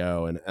as I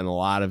go. And a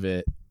lot of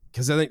it,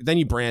 because then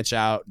you branch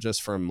out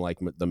just from like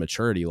the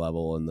maturity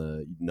level and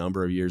the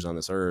number of years on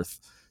this earth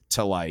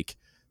to like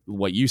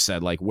what you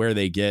said, like where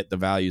they get the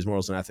values,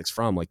 morals, and ethics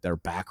from, like their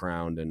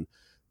background and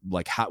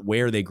like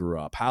where they grew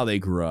up, how they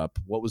grew up,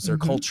 what was their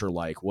culture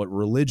like, what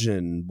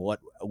religion,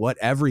 what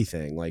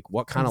everything, like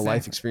what kind of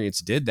life experience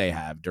did they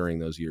have during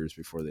those years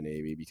before the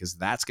Navy, because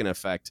that's going to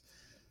affect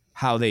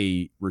how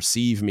they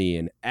receive me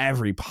in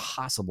every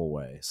possible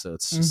way. So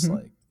it's just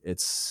like,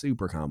 it's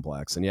super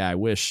complex. And yeah, I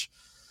wish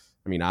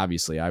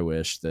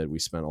that we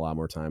spent a lot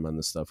more time on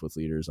this stuff with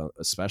leaders,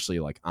 especially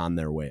like on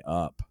their way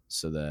up,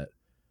 so that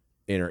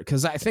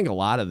because I think a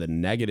lot of the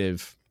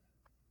negative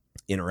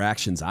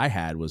interactions I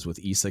had was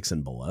with E6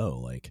 and below.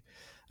 Like,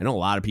 I know a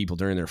lot of people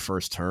during their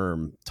first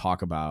term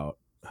talk about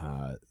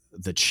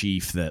the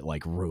chief that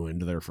like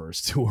ruined their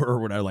first tour or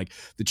whatever, like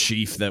the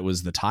chief that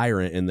was the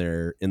tyrant in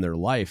their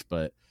life.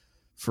 But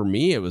for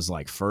me, it was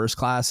like first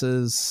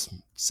classes,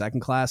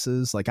 second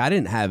classes. Like, I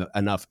didn't have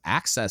enough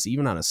access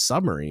even on a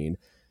submarine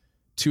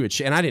to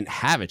and I didn't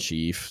have a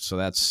chief, so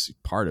that's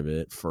part of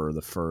it for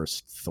the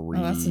first 3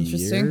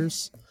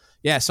 years.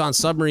 Yeah, so on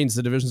submarines,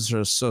 the divisions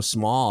are so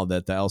small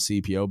that the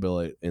LCPO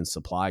billet in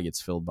supply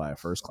gets filled by a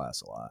first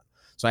class a lot.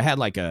 So I had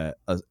like an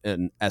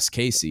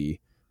SKC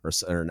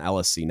or an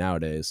LSC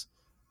nowadays,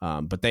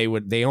 but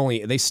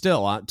they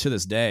still to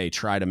this day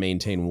try to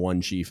maintain one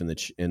chief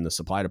in the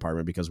supply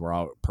department because we're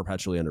all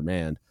perpetually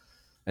undermanned.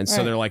 And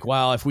so they're like,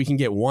 well, if we can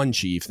get one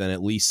chief, then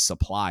at least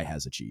supply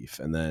has a chief.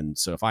 And then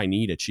so if I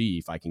need a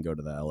chief, I can go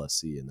to the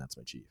LSC and that's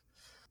my chief.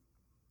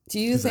 Do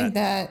you think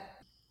that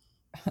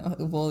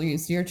we'll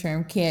use your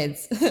term,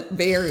 kids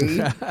vary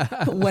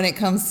when it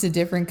comes to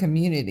different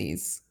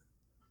communities?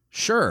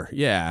 Sure.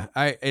 Yeah.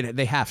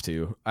 They have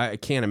to. I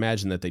can't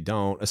imagine that they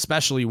don't,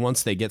 especially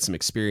once they get some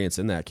experience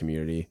in that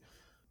community.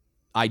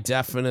 I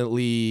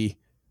definitely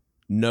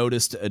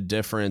noticed a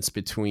difference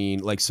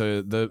between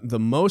so the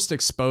most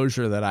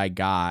exposure that I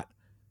got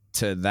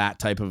to that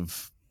type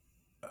of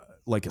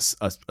like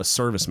a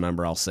service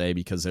member, I'll say,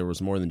 because there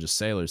was more than just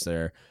sailors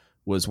there,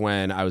 was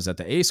when I was at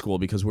the A school,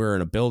 because we were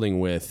in a building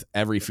with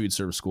every food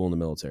service school in the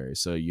military.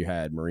 So you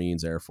had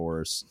Marines, Air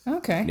Force,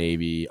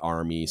 Navy,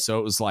 Army. So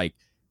it was like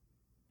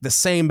the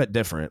same but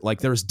different. Like,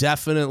 there was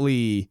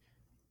definitely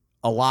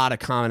a lot of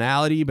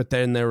commonality, but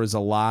then there was a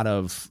lot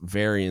of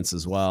variance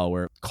as well,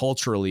 where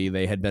culturally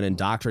they had been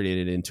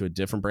indoctrinated into a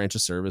different branch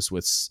of service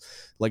with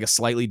like a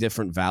slightly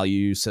different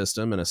value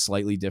system and a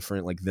slightly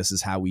different, like, this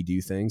is how we do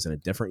things, and a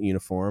different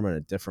uniform and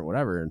a different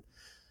whatever. And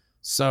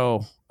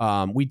so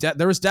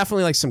there was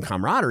definitely like some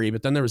camaraderie,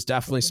 but then there was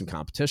definitely some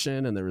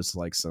competition, and there was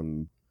like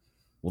some,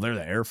 well, they're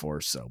the Air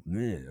Force, so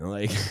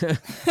like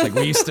like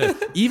we used to,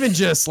 even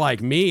just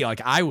like me,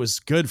 like I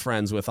was good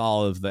friends with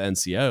all of the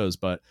NCOs,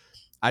 but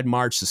I'd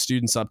march the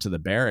students up to the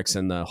barracks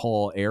and the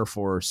whole Air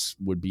Force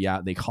would be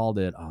out. They called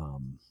it,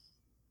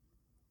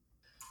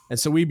 and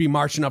so we'd be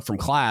marching up from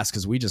class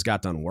because we just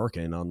got done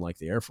working on like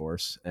the Air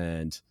Force,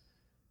 and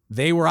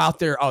they were out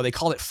there. Oh, they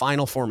called it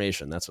final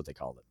formation. That's what they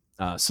called it.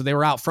 So they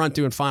were out front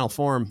doing final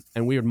form,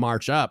 and we would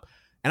march up,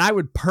 And I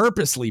would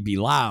purposely be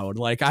loud.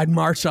 Like I'd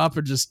march up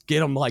and just get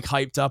them like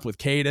hyped up with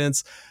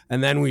cadence.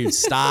 And then we'd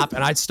stop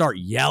and I'd start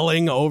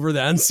yelling over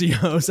the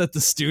NCOs at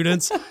the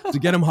students to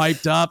get them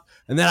hyped up.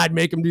 And then I'd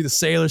make them do the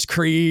Sailor's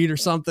Creed or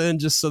something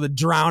just so to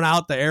drown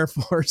out the Air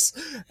Force.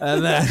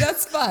 And then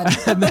That's fun.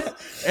 and then,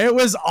 it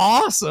was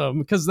awesome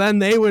because then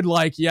they would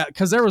like, yeah,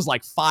 because there was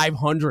like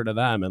 500 of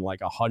them and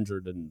like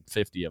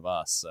 150 of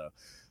us. So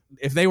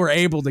if they were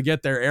able to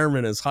get their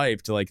airmen as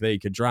hyped, like they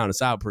could drown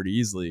us out pretty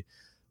easily.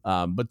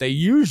 But they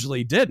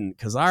usually didn't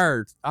because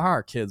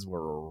our kids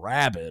were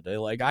rabid.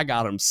 I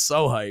got them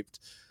so hyped.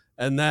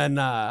 And then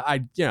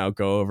I'd,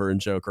 go over and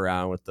joke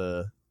around with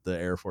the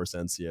Air Force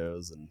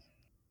NCOs, and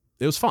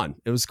it was fun.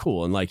 It was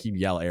cool. And like you'd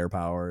yell air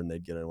power and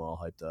they'd get them all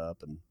hyped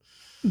up. And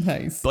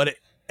Nice. But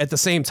at the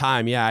same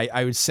time, yeah,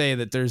 I would say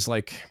that there's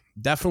like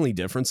definitely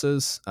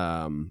differences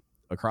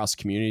across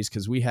communities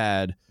because we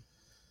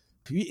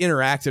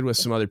interacted with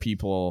some other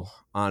people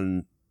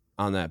on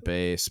that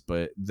base,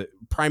 but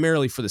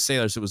primarily for the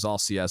sailors, it was all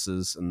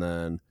CSs, and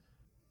then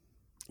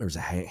there was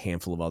a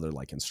handful of other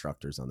like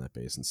instructors on that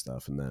base and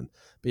stuff. And then,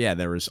 but yeah,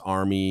 there was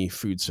Army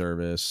food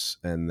service,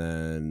 and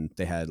then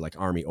they had like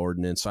Army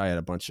ordnance. So I had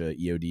a bunch of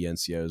EOD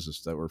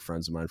NCOs that were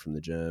friends of mine from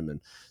the gym, and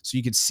so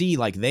you could see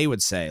like they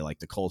would say like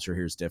the culture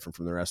here is different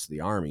from the rest of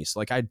the Army. So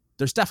like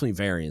there's definitely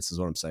variance, is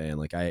what I'm saying.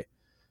 Like I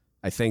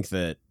think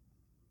that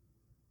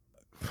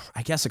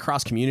I guess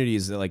across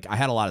communities, like I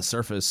had a lot of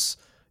surface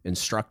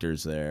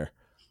instructors there,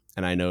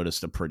 and I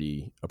noticed a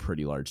pretty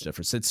large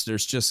difference.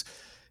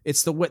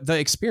 It's the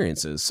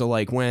experiences. So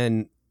like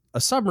when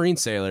a submarine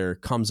sailor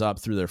comes up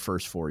through their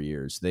first 4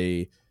 years,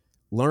 they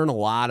learn a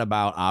lot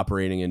about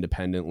operating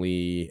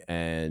independently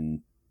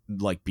and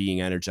like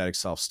being energetic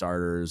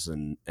self-starters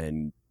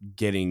and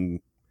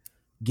getting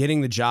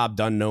the job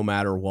done no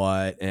matter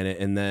what.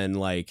 And then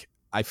like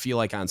I feel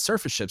like on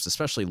surface ships,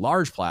 especially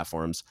large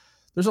platforms,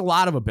 there's a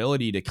lot of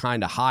ability to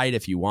kind of hide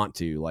if you want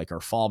to, like, or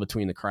fall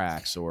between the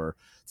cracks or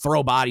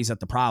throw bodies at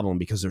the problem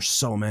because there's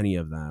so many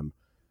of them.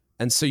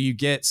 And so you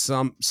get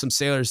some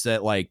sailors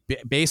that like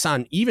based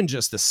on even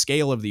just the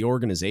scale of the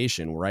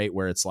organization, right?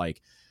 Where it's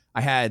like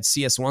I had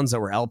CS1s that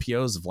were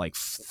LPOs of like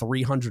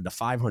 300 to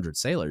 500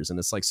 sailors. And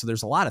it's like, so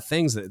there's a lot of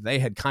things that they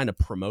had kind of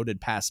promoted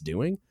past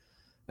doing.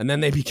 And then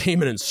they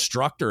became an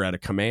instructor at a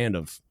command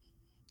of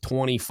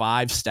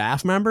 25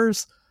 staff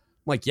members.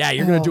 Like, yeah,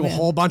 you're going to do a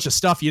whole bunch of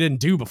stuff you didn't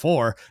do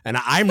before. And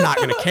I'm not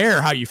going to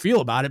care how you feel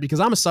about it because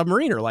I'm a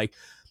submariner. Like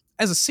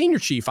as a senior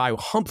chief, I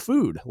hump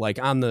food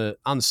like on the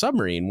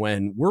submarine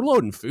when we're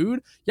loading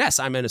food. Yes,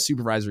 I'm in a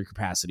supervisory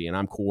capacity and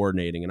I'm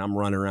coordinating and I'm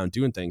running around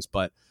doing things.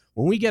 But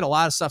when we get a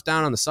lot of stuff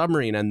down on the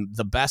submarine and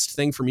the best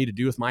thing for me to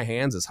do with my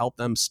hands is help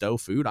them stow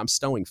food, I'm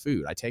stowing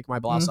food. I take my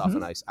blouse off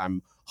and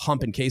I'm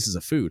humping cases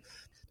of food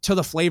to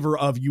the flavor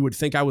of you would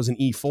think I was an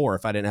E4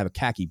 if I didn't have a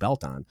khaki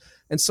belt on.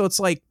 And so it's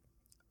like,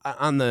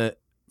 on the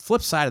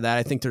flip side of that,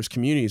 I think there's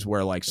communities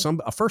where like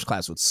a first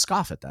class would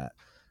scoff at that.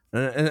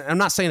 And I'm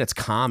not saying it's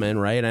common,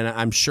 right? And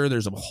I'm sure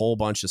there's a whole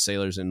bunch of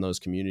sailors in those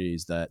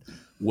communities that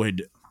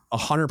would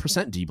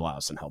 100%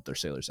 deblouse and help their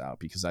sailors out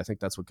because I think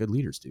that's what good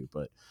leaders do.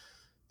 But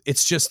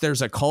it's just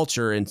there's a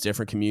culture in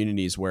different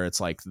communities where it's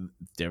like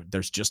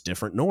there's just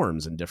different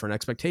norms and different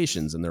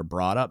expectations and they're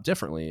brought up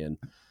differently. And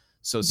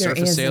so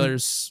surface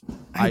sailors,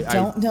 I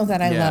don't know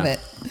that I love it.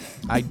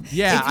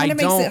 It kind of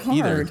makes it hard.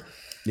 Either.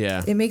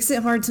 Yeah. It makes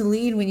it hard to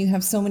lead when you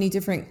have so many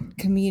different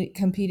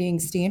competing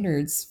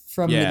standards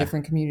from the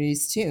different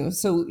communities too.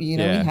 So, we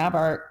have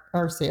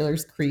our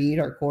sailors' creed,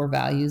 our core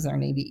values, our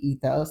Navy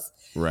ethos.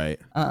 Right.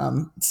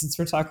 Since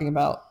we're talking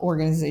about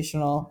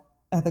organizational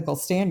ethical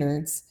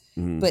standards,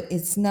 but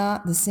it's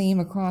not the same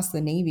across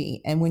the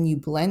Navy. And when you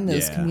blend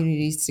those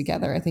communities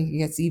together, I think it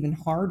gets even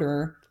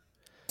harder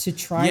to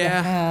try to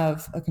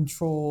have a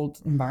controlled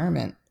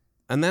environment.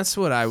 And that's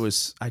what I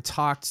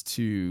talked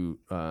to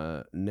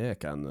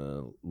Nick on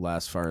the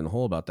last Fire in the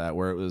Hole about that,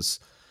 where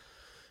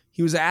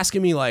he was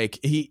asking me like,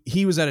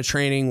 he was at a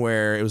training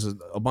where it was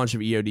a bunch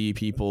of EOD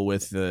people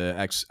with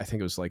I think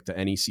it was like the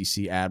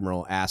NECC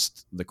admiral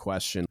asked the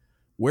question,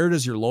 where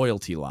does your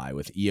loyalty lie,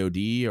 with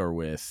EOD or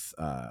with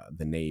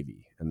the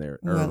Navy? And they're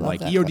like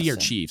EOD question. Or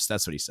chiefs.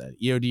 That's what he said.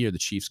 EOD or the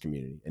chiefs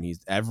community. And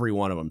every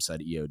one of them said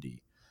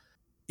EOD.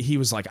 He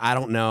was like, I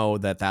don't know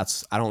that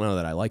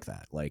I like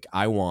that. Like,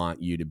 I want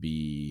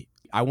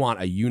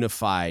a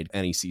unified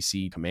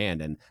NECC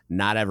command, and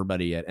not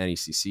everybody at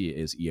NECC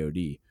is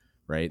EOD,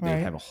 right?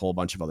 They have a whole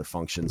bunch of other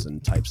functions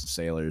and types of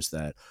sailors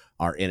that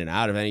are in and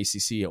out of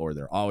NECC, or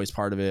they're always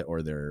part of it,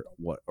 or they're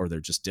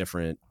just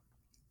different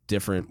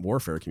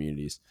warfare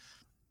communities.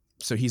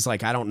 So he's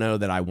like, I don't know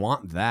that I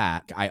want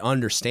that. I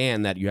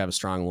understand that you have a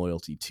strong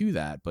loyalty to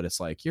that, but it's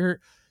like, you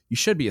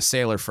should be a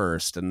sailor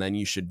first, and then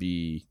you should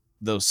be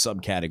those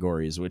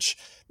subcategories, which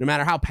no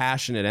matter how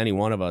passionate any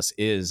one of us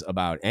is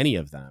about any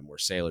of them, we're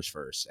sailors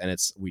first. And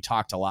we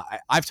talked a lot.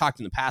 I've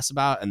talked in the past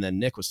about, and then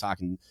Nick was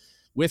talking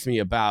with me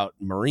about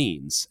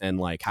Marines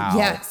and like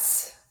how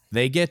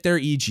they get their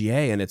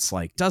EGA, and it's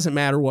like, doesn't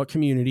matter what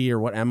community or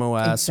what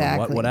MOS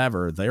or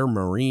whatever, they're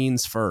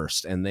Marines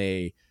first. And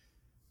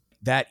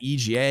that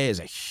EGA is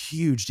a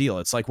huge deal.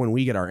 It's like when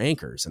we get our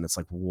anchors and it's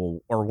like, well,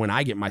 or when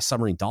I get my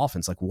submarine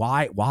dolphins, like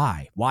why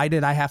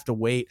did I have to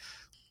wait?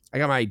 I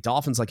got my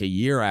dolphins like a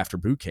year after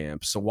boot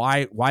camp. So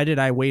why did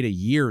I wait a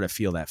year to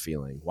feel that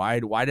feeling? Why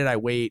did I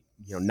wait,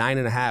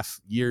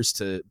 9.5 years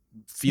to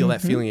feel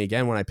that feeling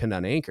again when I pinned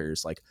on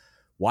anchors? Like,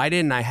 why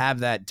didn't I have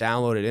that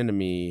downloaded into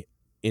me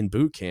in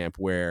boot camp,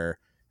 where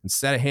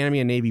instead of handing me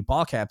a Navy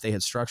ball cap, they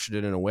had structured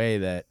it in a way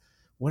that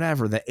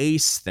whatever the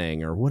ACE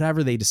thing or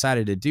whatever they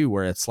decided to do,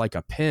 where it's like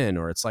a pin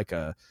or it's like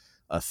a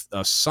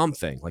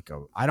something like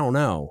I don't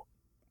know.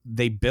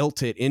 They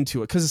built it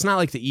into it, because it's not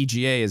like the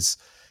EGA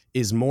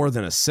is more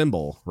than a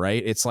symbol,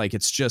 right? It's like,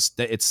 it's just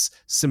that it's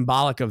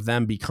symbolic of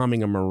them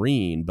becoming a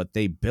Marine, but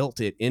they built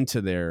it into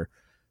their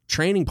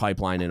training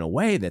pipeline in a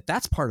way that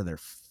that's part of their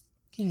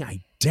fucking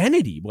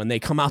identity when they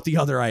come out the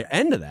other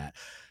end of that.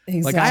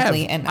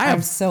 Exactly. Like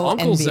I'm so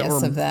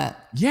envious of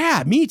that.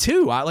 Yeah, me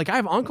too. I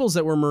have uncles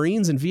that were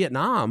Marines in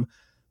Vietnam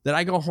that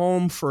I go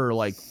home for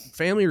like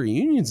family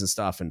reunions and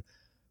stuff. And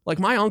like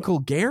my uncle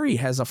Gary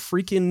has a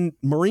freaking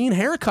Marine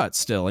haircut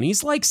still, and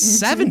he's like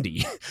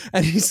 70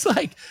 and he's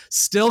like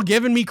still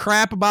giving me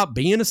crap about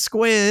being a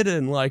squid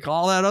and like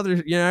all that other,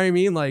 you know what I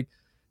mean? Like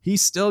he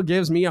still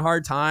gives me a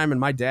hard time,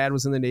 and my dad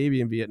was in the Navy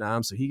in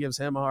Vietnam, so he gives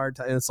him a hard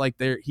time. And it's like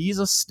he's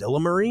still a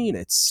Marine.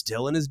 It's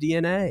still in his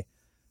DNA.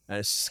 And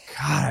it's just,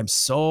 God, I'm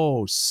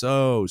so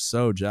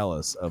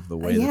jealous of the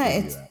way that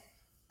they do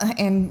that.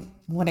 And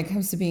when it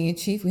comes to being a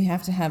chief, we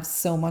have to have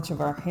so much of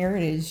our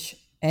heritage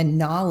and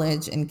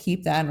knowledge and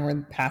keep that, and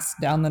we're passed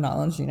down the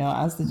knowledge,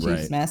 as the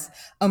chief's mess.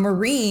 A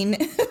Marine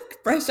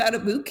fresh out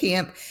of boot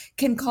camp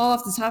can call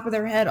off the top of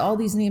their head all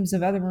these names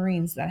of other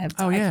Marines that have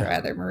died for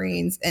other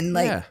Marines. And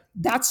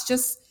that's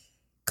just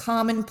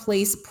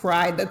commonplace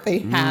pride that they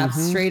have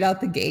straight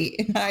out the gate.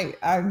 And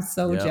I'm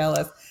so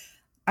jealous.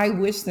 I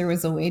wish there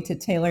was a way to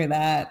tailor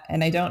that,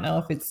 and I don't know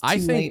if it's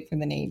too late for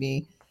the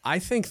Navy. I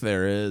think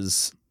there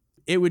is.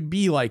 It would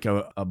be like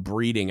a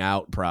breeding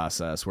out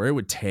process where it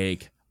would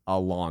take a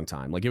long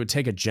time. Like it would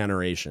take a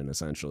generation,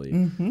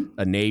 essentially,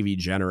 a Navy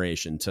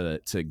generation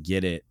to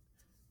get it.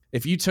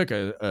 If you took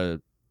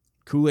a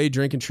Kool-Aid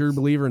drinking true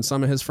believer and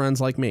some of his friends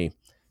like me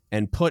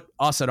and put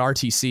us at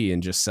RTC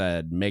and just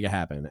said, make it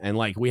happen. And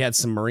like we had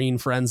some Marine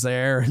friends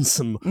there and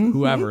some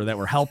whoever that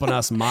were helping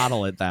us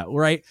model it that,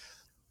 right?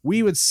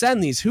 We would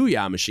send these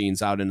Huya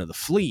machines out into the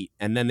fleet,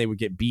 and then they would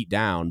get beat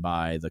down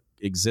by the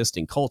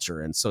existing culture.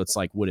 And so it's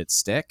like, would it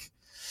stick?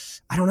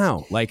 I don't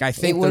know. Like, I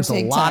think there's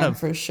a lot of,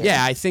 for sure.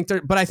 I think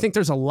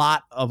there's a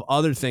lot of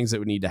other things that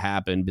would need to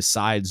happen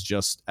besides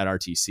just at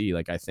RTC.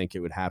 Like, I think it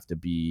would have to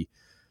be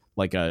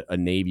like a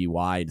Navy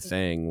wide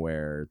thing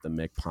where the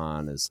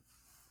MCPON is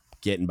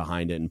getting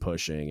behind it and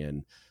pushing,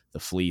 and the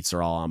fleets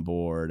are all on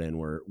board, and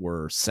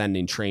we're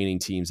sending training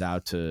teams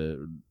out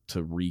to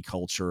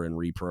reculture and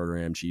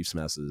reprogram chiefs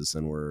messes,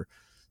 and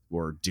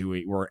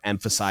we're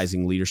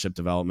emphasizing leadership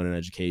development and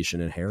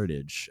education and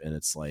heritage. And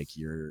it's like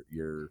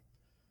you're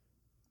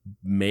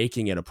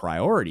making it a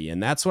priority.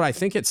 And that's what I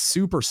think. It's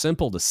super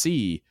simple to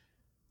see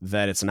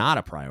that it's not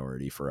a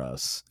priority for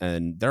us.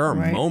 And there are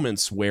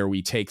moments where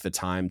we take the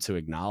time to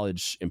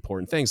acknowledge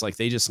important things. Like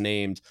they just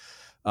named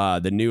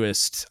the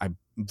newest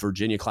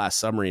Virginia class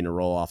submarine to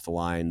roll off the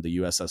line, the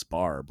USS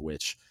Barb,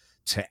 which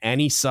to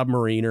any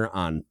submariner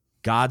on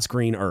God's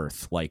green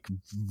earth, like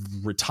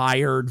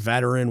retired,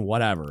 veteran,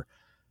 whatever,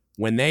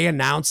 when they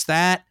announced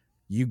that,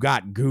 you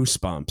got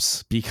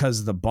goosebumps,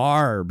 because the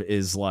Barb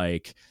is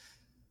like,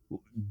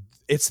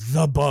 it's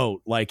the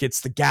boat. Like it's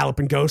the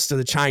Galloping Ghost of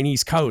the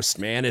Chinese coast,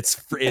 man. It's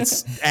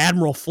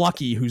Admiral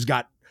Flucky, who's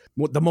got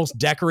the most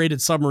decorated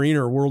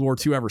submariner World War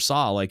II ever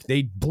saw. Like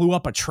they blew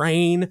up a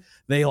train.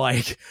 They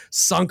like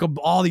sunk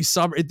all these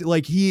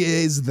like he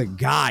is the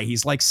guy.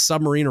 He's like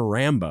Submariner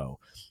Rambo,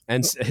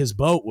 and his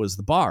boat was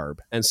the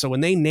Barb. And so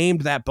when they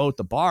named that boat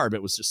the Barb,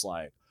 it was just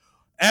like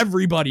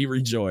everybody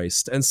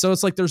rejoiced. And so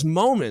it's like there's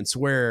moments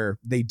where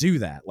they do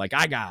that. Like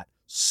I got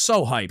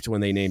so hyped when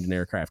they named an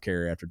aircraft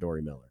carrier after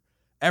Dory Miller.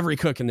 Every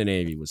cook in the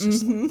Navy was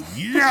just like,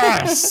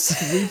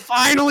 yes, we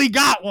finally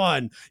got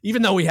one.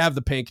 Even though we have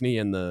the Pinckney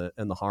and the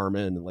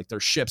Harmon, and like their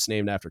ships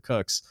named after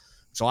cooks,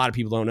 which a lot of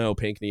people don't know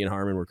Pinckney and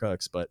Harmon were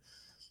cooks. But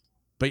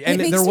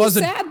and it there makes was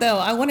me sad though.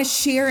 I want to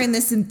share in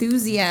this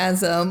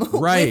enthusiasm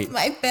with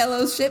my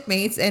fellow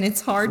shipmates, and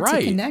it's hard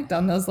to connect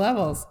on those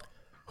levels.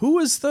 Who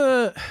is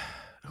the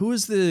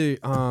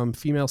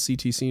female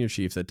CT senior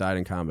chief that died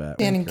in combat?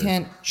 Shannon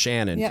Kent.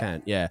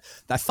 Kent. Yeah,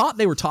 I thought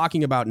they were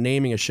talking about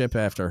naming a ship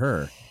after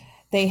her.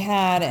 They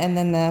had, and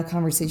then the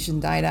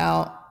conversation died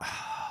out.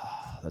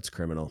 That's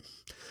criminal.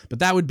 But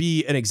that would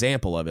be an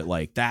example of it.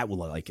 Like that would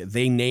like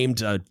they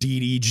named a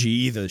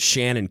DDG the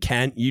Shannon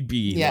Kent. You'd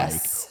be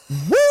like,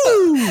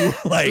 woo!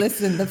 Like,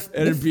 listen,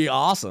 it'd be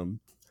awesome.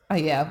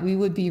 Yeah, we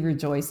would be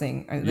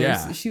rejoicing.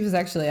 She was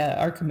actually at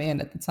our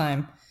command at the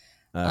time.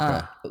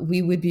 Okay.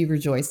 We would be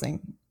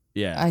rejoicing.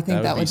 Yeah, I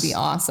think that would be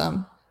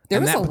awesome.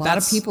 There was a lot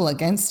of people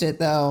against it,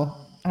 though.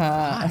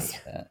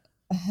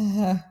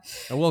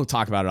 We'll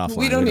talk about it offline.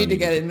 We don't need to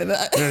get into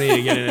that. We don't need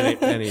to get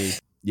into any.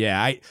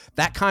 Yeah,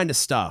 that kind of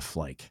stuff.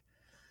 Like,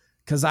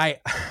 because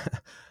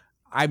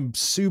I'm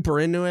super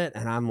into it,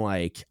 and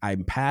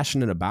I'm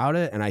passionate about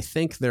it, and I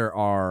think there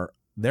are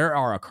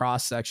a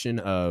cross section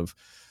of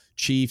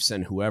chiefs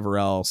and whoever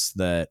else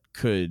that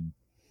could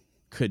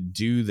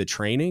do the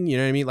training. You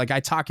know what I mean? Like, I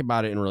talk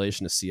about it in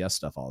relation to CS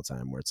stuff all the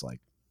time, where it's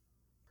like,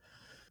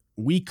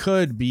 we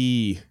could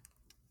be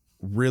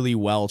really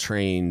well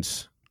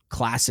trained,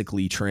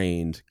 classically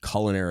trained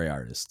culinary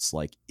artists.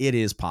 Like, it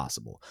is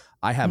possible.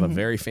 I have a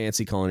very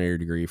fancy culinary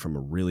degree from a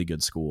really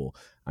good school.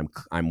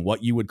 I'm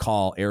what you would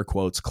call, air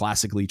quotes,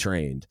 classically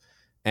trained.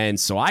 And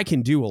so I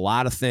can do a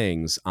lot of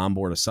things on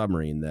board a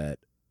submarine that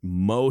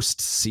most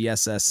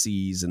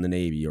CSSCs in the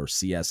Navy or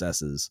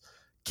CSSs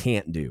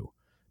can't do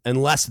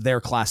unless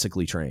they're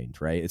classically trained,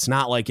 right? It's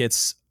not like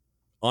it's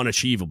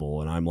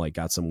unachievable and I'm like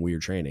got some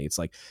weird training. It's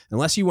like,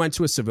 unless you went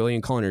to a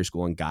civilian culinary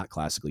school and got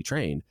classically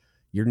trained,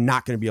 you're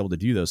not going to be able to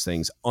do those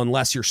things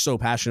unless you're so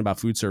passionate about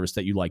food service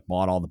that you like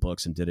bought all the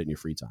books and did it in your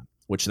free time,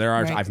 which there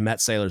are. Right. I've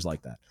met sailors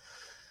like that.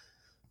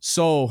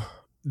 So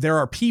there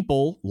are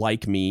people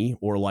like me,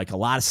 or like a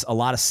lot of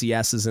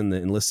CSs in the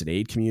enlisted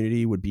aid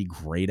community would be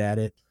great at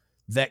it,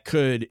 that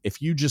could,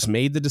 if you just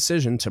made the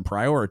decision to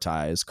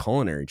prioritize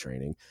culinary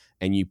training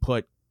and you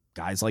put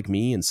guys like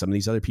me and some of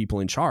these other people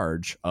in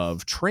charge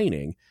of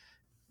training,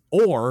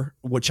 or,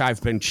 which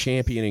I've been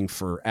championing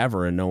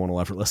forever and no one will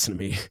ever listen to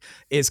me,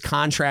 is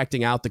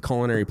contracting out the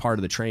culinary part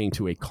of the training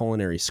to a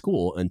culinary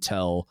school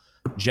until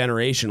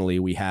generationally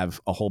we have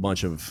a whole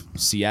bunch of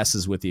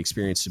CSs with the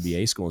experience to be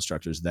A school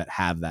instructors that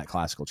have that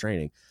classical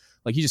training.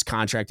 Like, you just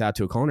contract out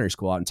to a culinary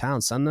school out in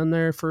town, send them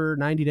there for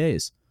 90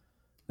 days.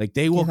 Like,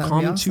 they will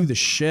come to the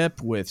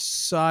ship with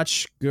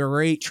such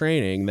great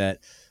training that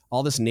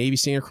all this Navy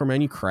Standard Core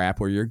menu crap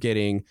where you're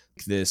getting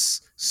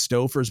this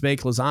Stouffer's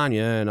baked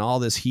lasagna and all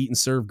this heat and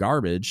serve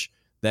garbage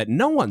that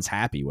no one's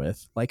happy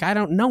with. Like,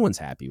 no one's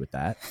happy with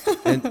that.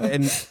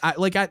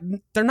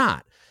 And they're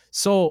not.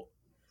 So,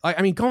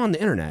 I mean, go on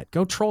the internet,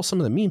 go troll some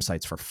of the meme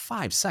sites for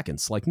 5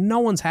 seconds. Like, no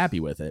one's happy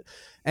with it.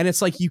 And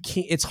it's like,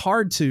 it's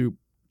hard to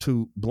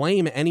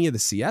blame any of the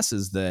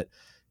CSs that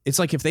it's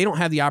like, if they don't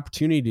have the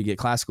opportunity to get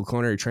classical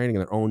culinary training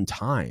in their own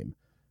time,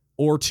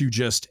 or to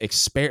just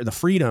the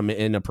freedom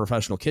in a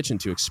professional kitchen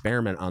to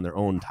experiment on their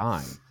own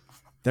time,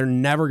 they're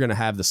never going to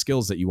have the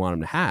skills that you want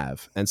them to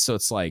have. And so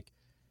it's like,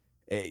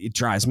 it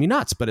drives me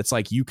nuts, but it's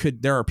like,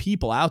 there are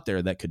people out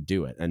there that could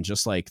do it. And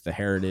just like the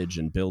heritage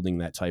and building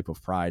that type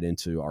of pride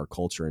into our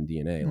culture and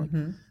DNA,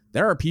 like,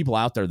 there are people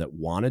out there that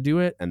want to do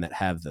it and that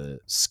have the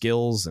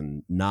skills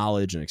and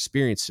knowledge and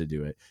experience to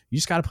do it. You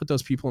just got to put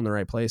those people in the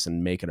right place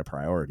and make it a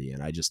priority.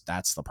 And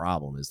that's the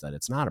problem, is that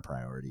it's not a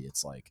priority.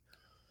 It's like,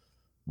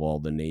 well,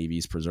 the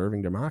Navy's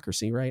preserving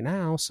democracy right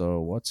now,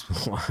 so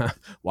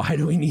why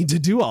do we need to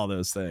do all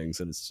those things?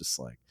 And it's just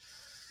like,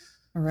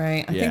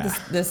 right. I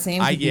think the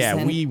same.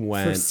 We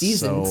went for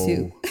season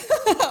 2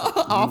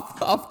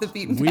 off the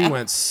beaten path. We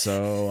went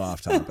so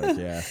off topic,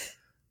 yeah,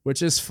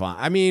 which is fine.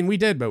 I mean, we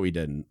did, but we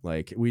didn't.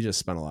 Like, we just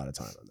spent a lot of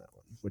time on that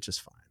one, which is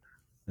fine.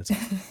 It's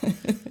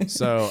fine.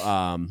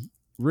 So,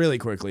 really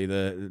quickly,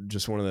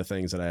 just one of the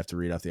things that I have to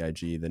read off the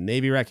IG, the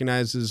Navy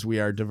recognizes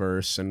we are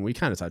diverse, and we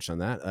kind of touched on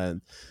that.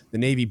 The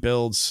Navy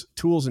builds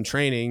tools and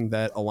training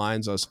that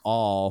aligns us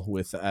all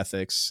with the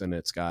ethics, and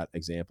it's got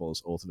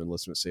examples: Oath of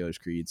Enlistment, Sailor's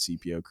Creed,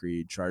 CPO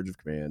Creed, Charge of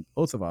Command,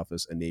 Oath of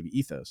Office, and Navy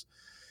Ethos.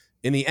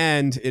 In the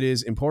end, it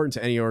is important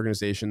to any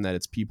organization that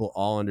its people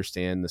all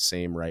understand the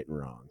same right and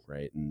wrong,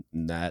 right? And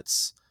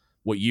that's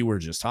what you were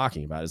just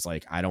talking about, is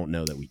like, I don't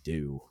know that we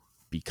do,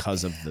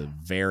 because of the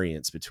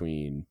variance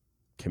between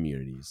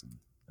communities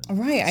and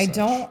right. such. I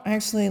don't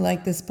actually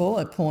like this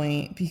bullet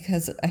point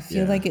because I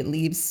feel like it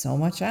leaves so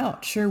much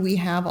out. Sure, we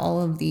have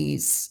all of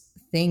these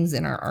things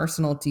in our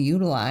arsenal to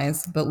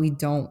utilize, but we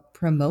don't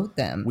promote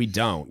them. We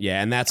don't.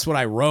 Yeah. And that's what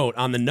I wrote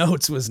on the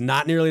notes, was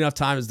not nearly enough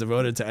time is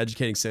devoted to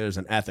educating sailors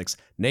on ethics.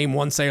 Name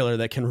one sailor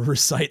that can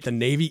recite the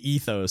Navy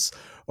ethos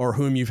or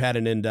whom you've had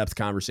an in-depth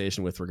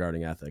conversation with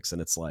regarding ethics.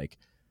 And it's like,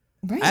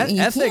 right,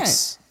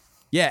 ethics.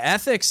 Yeah.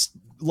 Ethics,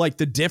 like,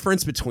 the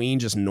difference between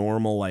just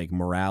normal, like,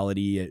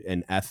 morality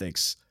and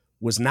ethics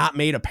was not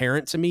made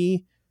apparent to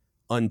me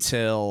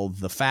until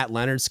the Fat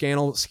Leonard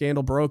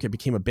scandal broke. It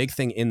became a big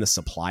thing in the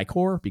Supply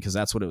Corps, because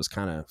that's what it was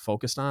kind of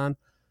focused on,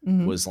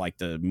 was like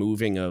the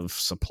moving of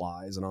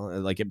supplies and all.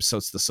 Like, so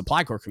it's the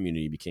Supply Corps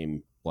community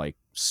became like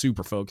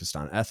super focused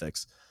on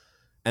ethics.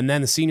 And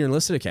then the Senior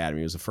Enlisted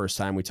Academy was the first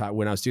time we talked.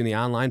 When I was doing the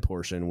online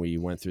portion, we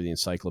went through the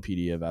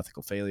Encyclopedia of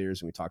Ethical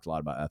Failures and we talked a lot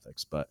about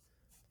ethics. But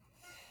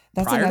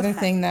that's another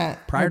thing that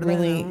I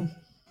really,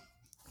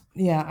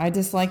 I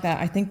dislike that.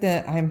 I think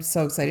that I'm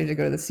so excited to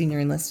go to the Senior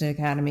Enlisted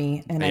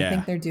Academy, and I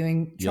think they're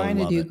trying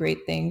to do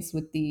great things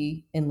with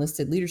the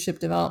enlisted leadership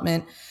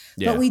development,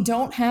 but we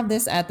don't have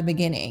this at the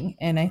beginning.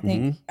 And I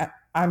think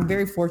I'm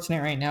very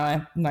fortunate right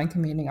now. My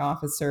commanding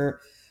officer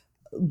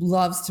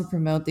loves to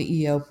promote the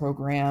EO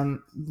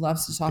program,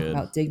 loves to talk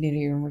about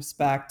dignity and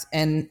respect,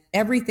 and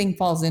everything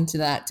falls into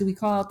that. Do we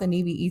call out the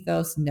Navy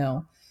ethos?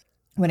 No.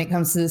 When it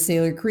comes to the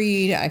Sailor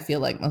Creed, I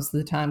feel like most of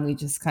the time we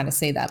just kind of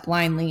say that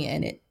blindly,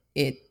 and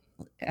it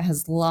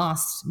has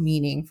lost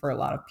meaning for a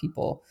lot of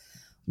people.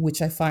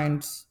 which I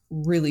find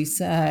really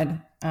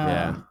sad.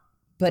 Yeah.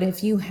 But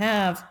if you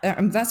have,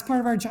 that's part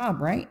of our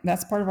job, right?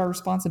 That's part of our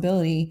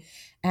responsibility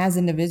as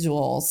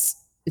individuals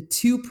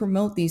to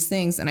promote these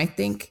things. And I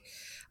think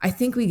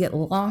we get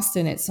lost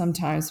in it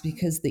sometimes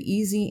because the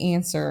easy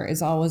answer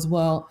is always,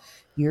 well,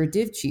 you're a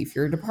div chief,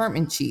 you're a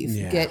department chief.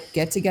 Yeah.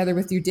 Get together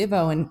with your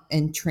divo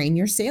and train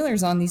your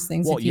sailors on these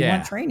things if you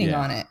want training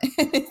on it.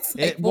 It's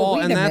like,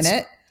 wait a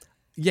minute.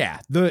 Yeah.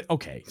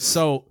 Okay.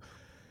 So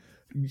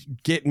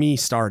get me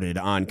started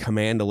on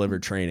command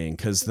delivered training,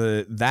 because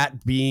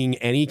that being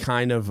any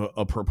kind of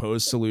a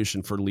proposed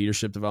solution for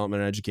leadership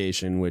development and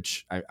education,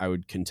 which I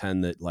would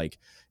contend that like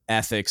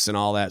ethics and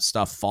all that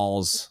stuff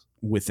falls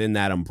within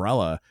that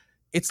umbrella.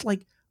 It's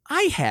like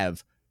I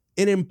have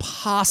an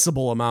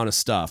impossible amount of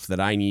stuff that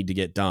I need to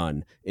get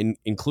done,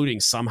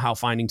 including somehow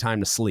finding time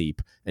to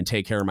sleep and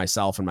take care of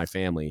myself and my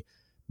family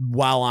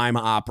while I'm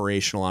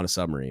operational on a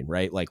submarine,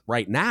 right? Like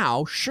right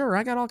now, sure,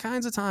 I got all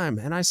kinds of time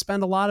and I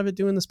spend a lot of it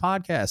doing this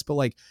podcast. But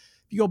like,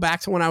 if you go back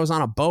to when I was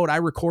on a boat, I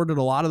recorded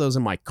a lot of those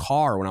in my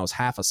car when I was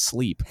half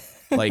asleep.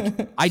 Like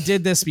I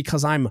did this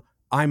because I'm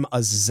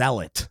a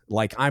zealot.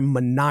 Like I'm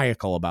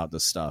maniacal about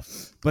this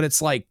stuff, but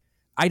it's like,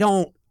 I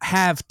don't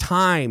have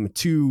time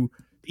to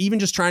even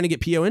just trying to get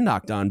PO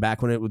Indoc done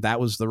back when that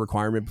was the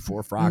requirement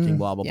before frocking,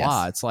 blah, blah,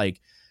 blah. It's like,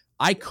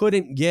 I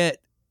couldn't get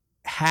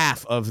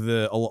half of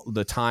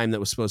the time that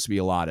was supposed to be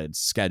allotted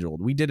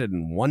scheduled. We did it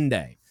in one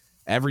day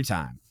every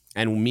time.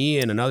 And me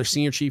and another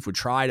senior chief would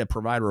try to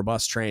provide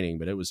robust training,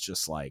 but it was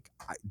just like,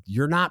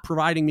 you're not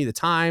providing me the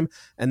time.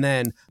 And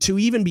then to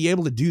even be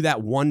able to do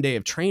that one day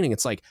of training,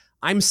 it's like,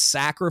 I'm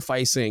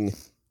sacrificing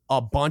a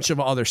bunch of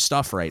other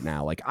stuff right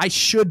now. Like I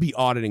should be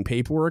auditing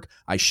paperwork.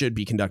 I should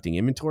be conducting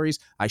inventories.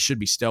 I should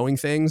be stowing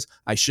things.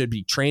 I should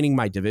be training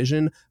my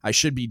division. I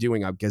should be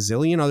doing a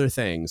gazillion other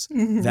things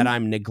that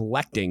I'm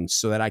neglecting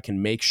so that I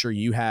can make sure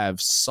you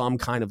have some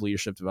kind of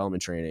leadership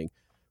development training,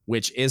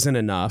 which isn't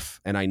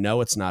enough. And I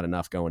know it's not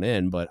enough going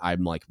in, but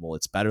I'm like, well,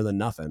 it's better than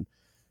nothing.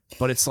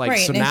 But it's like,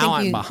 so now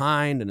I'm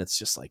behind, and it's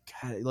just like,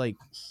 I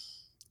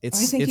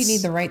think you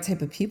need the right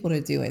type of people to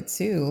do it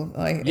too.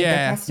 Like yeah,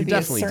 there has to be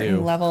a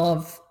certain level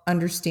of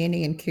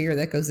understanding and care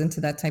that goes into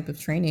that type of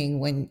training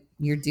when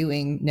you're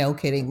doing, no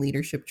kidding,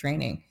 leadership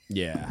training.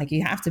 Yeah. Like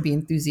you have to be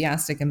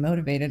enthusiastic and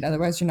motivated.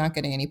 Otherwise you're not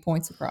getting any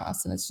points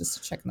across, and it's just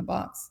a check in the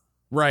box.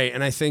 Right.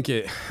 And I think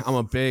I'm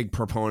a big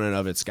proponent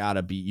of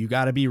you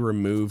got to be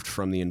removed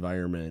from the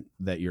environment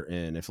that you're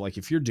in.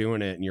 If you're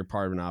doing it and you're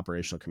part of an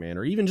operational command,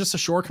 or even just a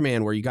shore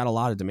command where you got a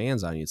lot of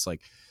demands on you, it's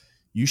like,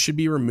 you should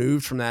be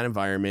removed from that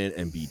environment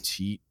and be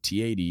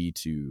TAD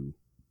to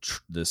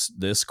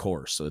this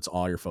course. So it's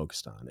all you're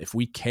focused on. If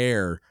we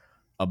care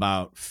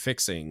about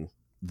fixing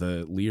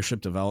the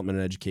leadership development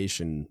and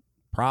education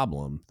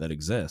problem that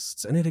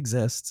exists, and it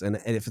exists,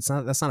 and if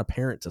that's not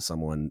apparent to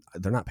someone,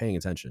 they're not paying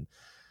attention,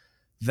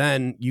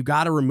 then you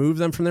got to remove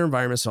them from their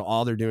environment. So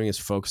all they're doing is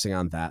focusing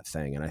on that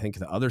thing. And I think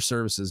the other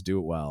services do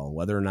it well.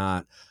 Whether or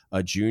not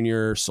a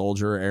junior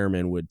soldier or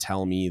airman would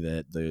tell me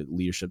that the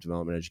leadership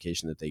development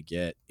education that they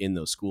get in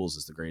those schools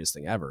is the greatest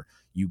thing ever.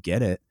 You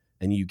get it,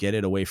 and you get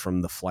it away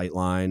from the flight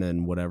line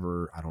and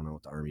whatever. I don't know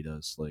what the Army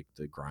does, like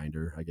the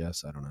grinder, I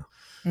guess. I don't know.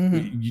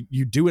 Mm-hmm.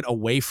 You do it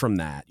away from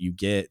that. You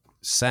get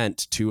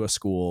sent to a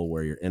school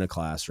where you're in a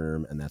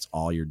classroom and that's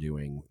all you're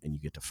doing, and you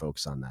get to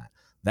focus on that.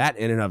 That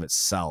in and of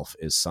itself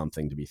is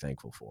something to be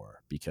thankful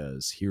for,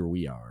 because here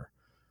we are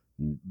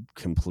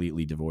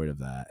completely devoid of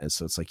that. And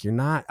so it's like,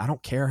 I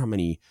don't care how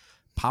many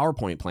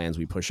PowerPoint plans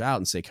we push out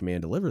and say,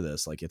 command deliver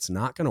this. Like, it's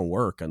not going to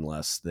work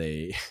unless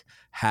they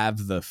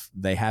have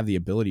the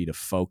ability to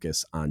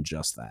focus on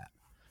just that.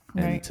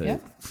 And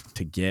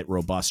to get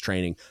robust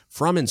training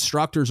from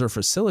instructors or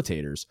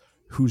facilitators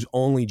whose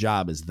only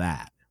job is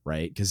that.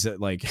 Right. Because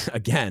like,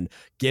 again,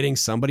 getting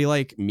somebody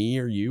like me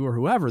or you or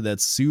whoever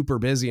that's super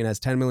busy and has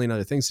 10 million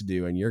other things to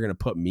do, and you're going to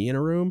put me in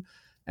a room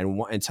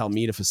and tell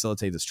me to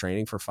facilitate this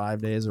training for 5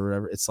 days or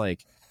whatever. It's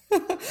like,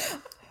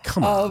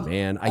 come on,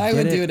 man. I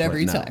would do it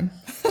every time.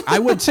 I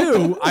would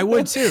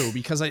too,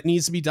 because it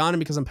needs to be done and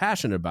because I'm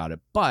passionate about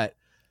it. But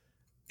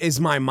is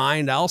my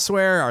mind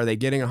elsewhere? Are they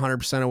getting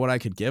 100% of what I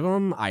could give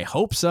them? I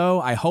hope so.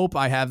 I hope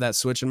I have that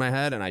switch in my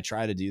head, and I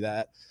try to do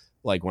that.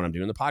 Like when I'm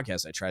doing the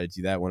podcast, I try to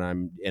do that when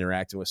I'm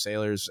interacting with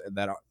sailors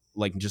that are,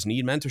 like, just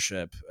need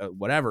mentorship,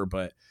 whatever.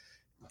 But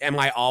am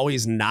I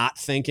always not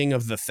thinking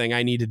of the thing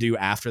I need to do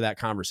after that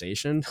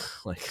conversation?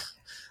 Like,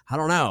 I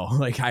don't know.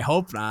 Like, I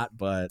hope not,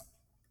 but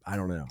I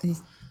don't know.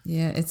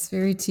 Yeah, it's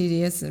very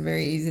tedious and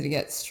very easy to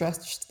get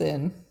stretched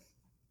thin.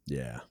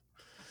 Yeah.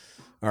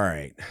 All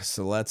right.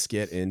 So let's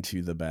get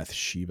into the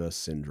Bathsheba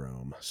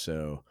syndrome.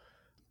 So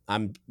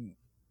I'm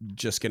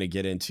just going to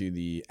get into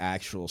the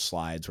actual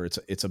slides where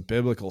it's a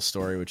biblical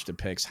story which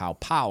depicts how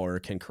power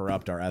can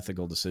corrupt our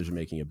ethical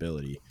decision-making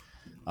ability.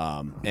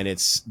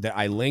 And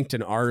I linked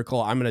an article.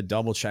 I'm going to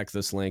double check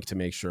this link to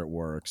make sure it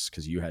works,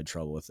 because you had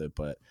trouble with it.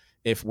 But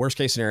if worst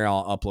case scenario,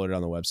 I'll upload it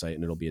on the website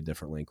and it'll be a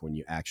different link when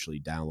you actually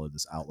download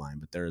this outline.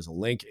 But there is a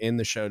link in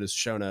the show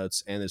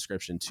notes and the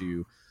description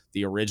to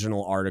the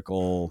original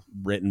article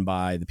written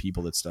by the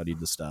people that studied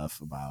the stuff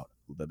about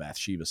the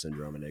Bathsheba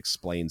syndrome, and it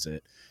explains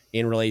it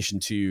in relation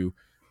to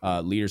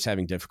leaders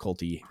having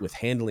difficulty with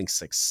handling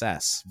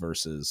success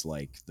versus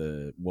like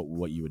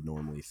what you would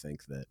normally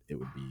think that it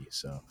would be.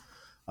 So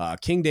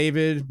King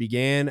David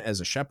began as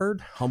a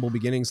shepherd, humble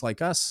beginnings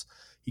like us.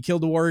 He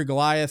killed the warrior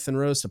Goliath and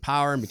rose to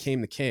power and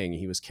became the king.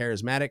 He was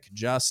charismatic,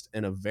 just,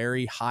 and a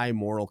very high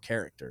moral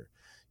character.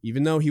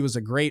 Even though he was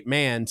a great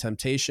man,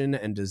 temptation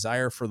and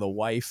desire for the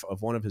wife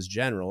of one of his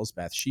generals,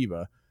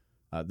 Bathsheba,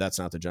 that's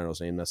not the general's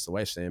name, that's the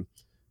wife's name,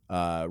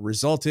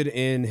 resulted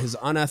in his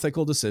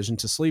unethical decision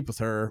to sleep with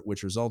her,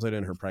 which resulted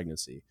in her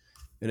pregnancy.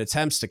 In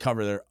attempts to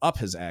cover up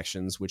his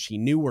actions, which he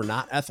knew were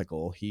not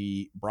ethical,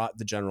 he brought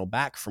the general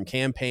back from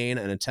campaign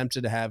and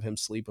attempted to have him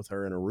sleep with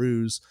her in a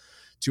ruse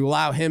to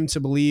allow him to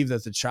believe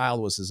that the child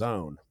was his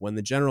own. When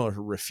the general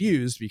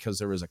refused, because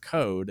there was a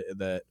code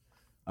that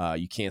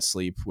you can't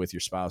sleep with your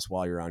spouse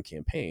while you're on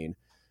campaign,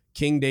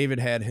 King David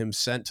had him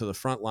sent to the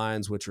front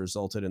lines, which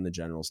resulted in the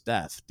general's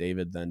death.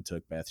 David then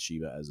took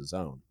Bathsheba as his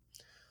own.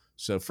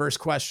 So first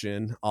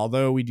question,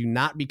 although we do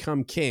not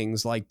become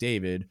kings like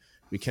David,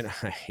 we can,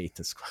 I hate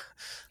this.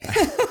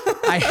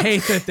 I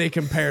hate that they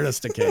compared us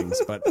to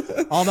kings, but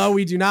although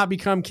we do not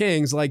become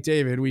kings like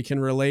David, we can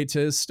relate to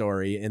his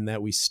story in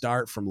that we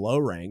start from low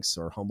ranks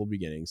or humble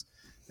beginnings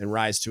and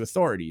rise to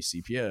authority,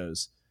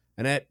 CPOs.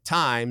 And at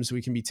times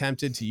we can be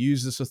tempted to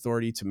use this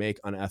authority to make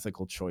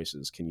unethical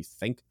choices. Can you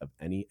think of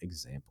any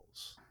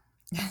examples?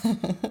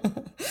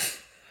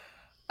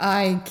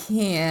 I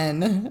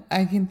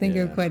can think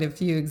of quite a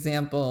few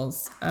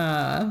examples.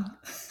 Let's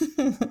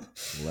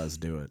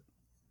do it.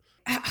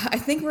 I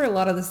think where a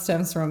lot of this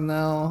stems from,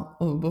 though,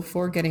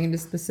 before getting into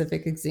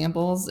specific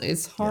examples,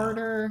 it's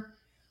harder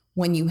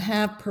when you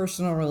have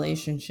personal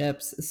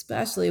relationships,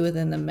 especially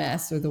within the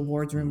mess or the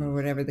wardroom or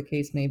whatever the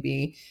case may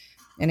be.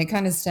 And it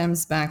kind of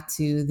stems back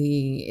to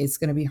it's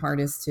going to be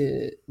hardest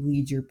to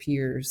lead your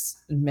peers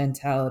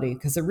mentality,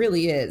 because it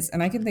really is.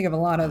 And I can think of a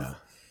lot of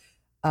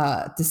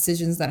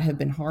decisions that have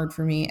been hard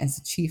for me as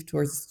a chief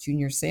towards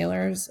junior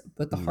sailors,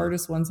 but the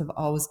hardest ones have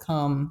always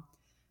come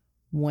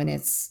when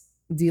it's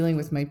dealing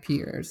with my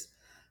peers.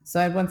 So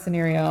I had one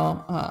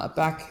scenario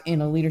back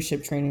in a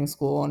leadership training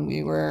school, and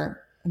we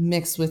were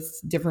mixed with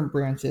different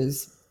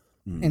branches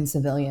and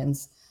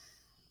civilians.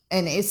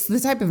 And it's the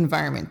type of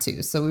environment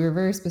too. So we were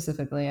very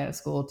specifically at a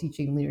school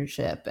teaching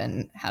leadership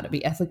and how to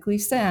be ethically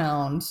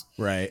sound,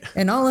 right,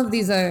 and all of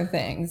these other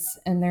things.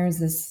 And there's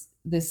this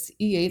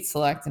E8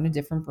 select in a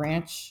different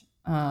branch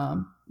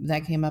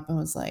that came up and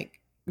was like,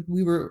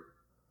 we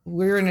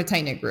were in a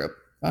tight knit group.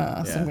 So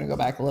I'm going to go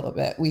back a little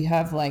bit. We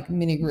have like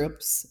mini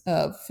groups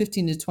of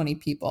 15 to 20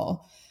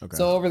 people. Okay.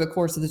 So over the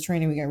course of the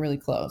training, we got really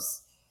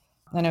close.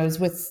 And I was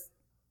with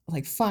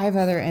like 5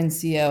 other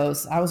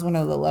NCOs. I was one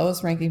of the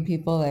lowest ranking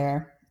people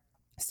there,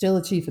 still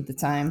a chief at the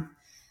time.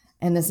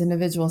 And this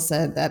individual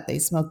said that they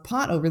smoked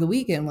pot over the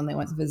weekend when they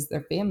went to visit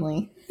their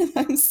family.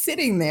 I'm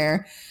sitting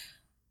there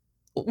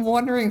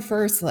wondering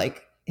first,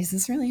 like, is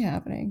this really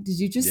happening? Did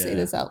you just say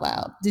this out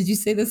loud? Did you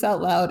say this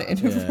out loud in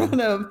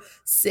front of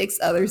 6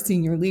 other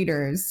senior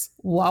leaders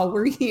while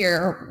we're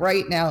here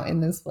right now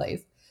in this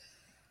place?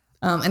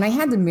 And I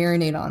had to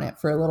marinate on it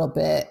for a little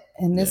bit.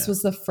 And this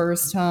was the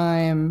first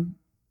time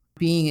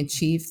being a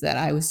chief that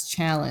I was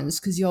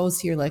challenged, because you always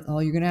hear like, oh,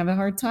 you're going to have a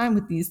hard time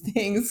with these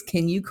things.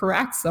 Can you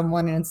correct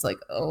someone? And it's like,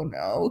 oh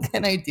no,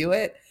 can I do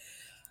it?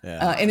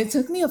 And it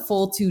took me a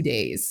full 2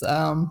 days.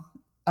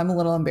 I'm a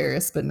little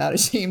embarrassed, but not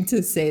ashamed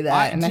to say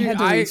that. I had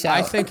to reach out.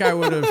 I think I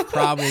would have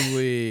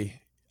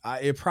probably,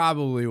 it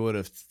probably would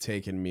have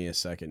taken me a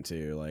second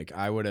too. Like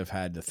I would have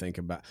had to think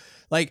about,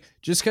 like,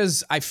 just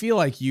because I feel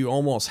like you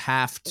almost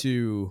have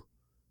to,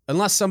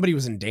 unless somebody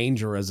was in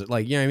danger, as it,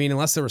 like, you know what I mean?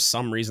 Unless there was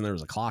some reason there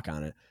was a clock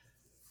on it.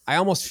 I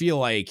almost feel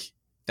like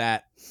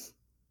that,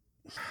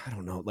 I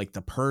don't know, like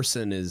the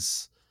person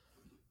is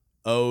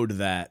owed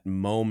that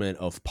moment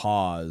of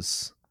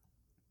pause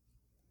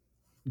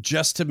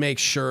just to make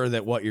sure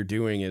that what you're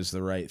doing is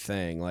the right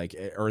thing. Like,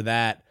 or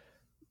that,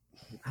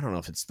 I don't know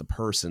if it's the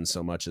person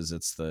so much as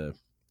it's the,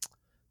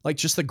 like,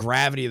 just the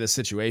gravity of the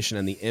situation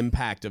and the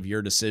impact of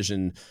your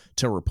decision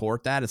to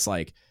report that. It's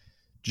like,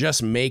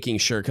 just making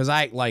sure, because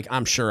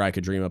I'm sure I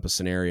could dream up a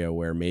scenario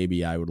where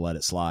maybe I would let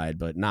it slide,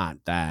 but not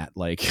that,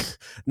 like,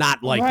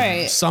 not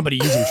like somebody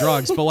using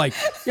drugs, but like,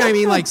 you know what I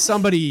mean? Like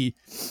somebody,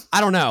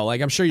 I don't know. Like,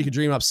 I'm sure you could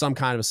dream up some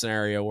kind of a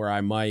scenario where I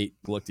might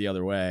look the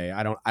other way.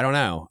 I don't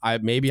know.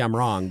 Maybe I'm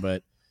wrong,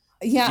 but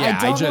I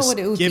don't know what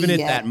it would be giving it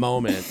that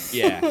moment.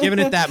 Giving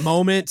it that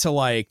moment to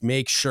like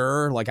make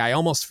sure, like, I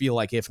almost feel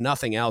like if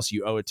nothing else,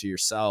 you owe it to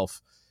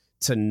yourself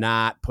to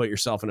not put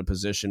yourself in a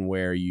position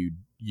where you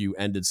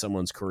ended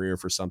someone's career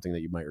for something that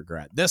you might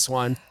regret. This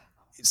one,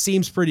 it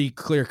seems pretty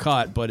clear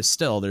cut, but it's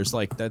still, there's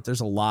like that.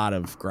 There's a lot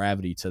of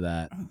gravity to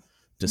that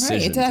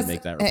decision to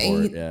make that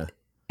report.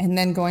 And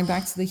then going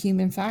back to the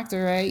human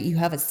factor, right? You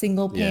have a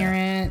single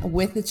parent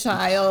with a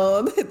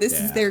child. This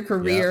is their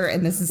career,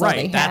 and this is all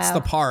they have.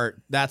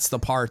 That's the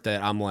part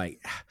that I'm like,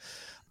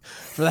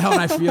 for that one,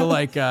 I feel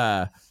like,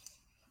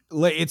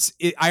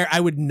 I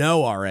would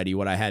know already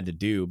what I had to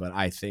do, but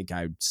I think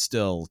I'd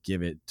still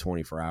give it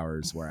 24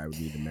 hours where I would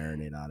need to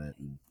marinate on it.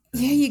 And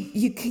Yeah,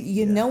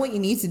 you know what you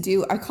need to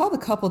do. I called a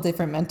couple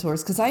different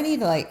mentors because I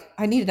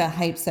needed a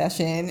hype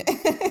session,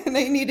 and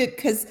I needed,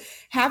 because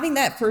having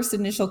that first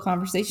initial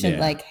conversation,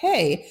 like,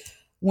 hey,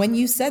 when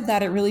you said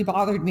that, it really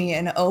bothered me,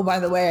 and oh, by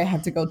the way, I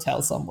have to go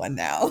tell someone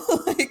now.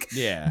 Like,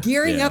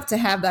 gearing up to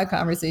have that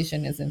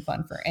conversation isn't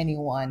fun for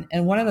anyone.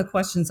 And one of the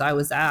questions I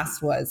was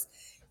asked was,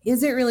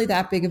 is it really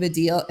that big of a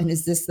deal? And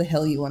is this the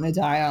hill you want to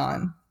die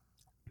on?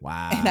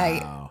 Wow.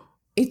 And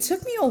it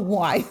took me a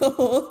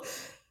while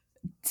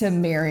to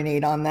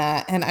marinate on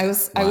that, and I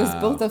was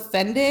both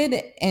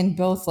offended and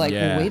both like,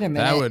 well, wait a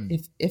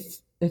minute,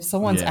 if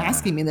someone's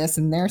asking me this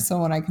and they're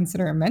someone I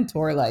consider a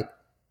mentor, like,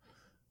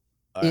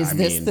 is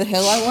this the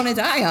hill I want to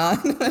die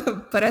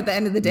on? But at the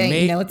end of the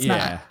day,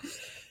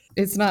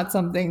 it's not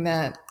something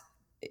that,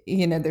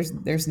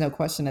 there's no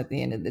question at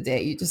the end of the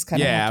day. You just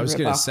kind of have to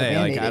rip off the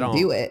Band-Aid and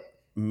do it.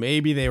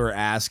 Maybe they were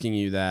asking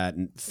you that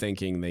and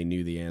thinking they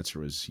knew the answer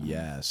was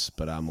yes,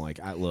 but I'm like,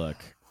 at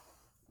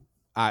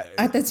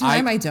the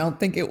time, I don't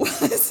think it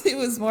was. It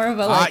was more of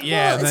a like,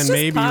 then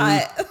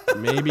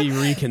maybe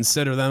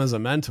reconsider them as a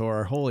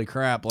mentor. Holy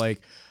crap!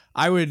 Like,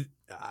 I would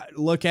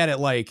look at it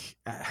like,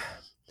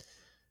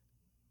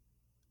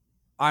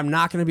 I'm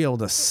not going to be able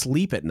to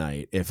sleep at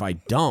night if I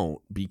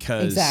don't,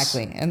 because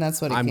exactly, and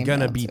that's what I'm going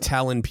to be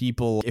telling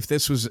people. If the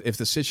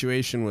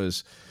situation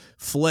was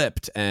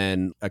flipped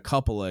and a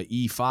couple of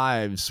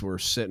E5s were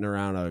sitting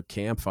around a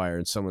campfire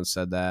and someone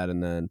said that,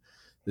 and then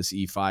this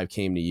E5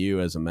 came to you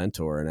as a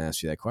mentor and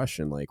asked you that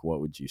question, like, what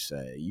would you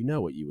say? You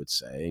know what you would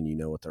say, and you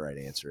know what the right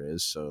answer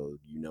is, so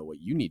you know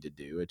what you need to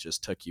do. It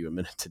just took you a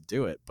minute to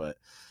do it. But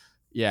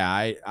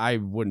yeah, I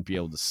wouldn't be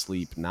able to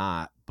sleep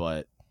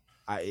but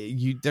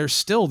there's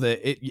still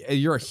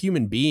you're a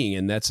human being,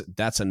 and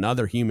that's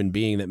another human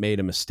being that made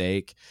a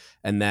mistake,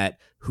 and that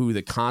who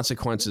the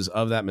consequences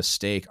of that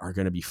mistake are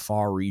going to be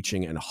far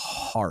reaching and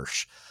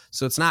harsh.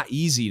 So it's not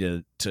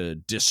easy to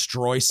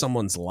destroy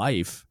someone's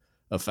life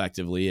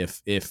effectively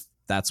if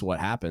that's what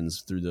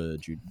happens through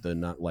the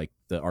not like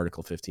the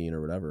Article 15 or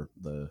whatever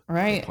the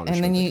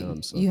and then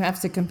you have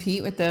to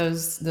compete with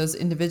those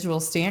individual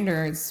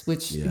standards,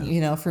 which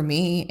for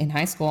me in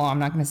high school, I'm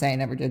not going to say I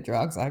never did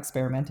drugs. I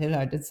experimented,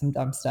 I did some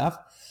dumb stuff,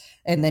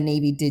 and the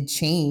Navy did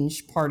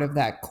change part of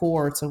that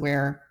core to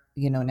where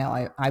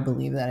now I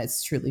believe that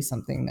it's truly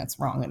something that's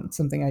wrong and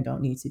something I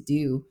don't need to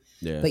do.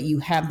 But you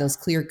have those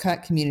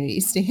clear-cut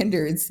community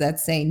standards that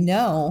say,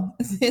 no,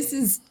 this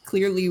is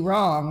clearly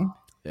wrong.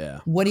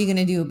 Yeah. What are you going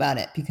to do about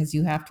it? Because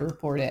you have to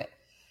report it.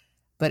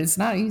 But it's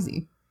not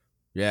easy.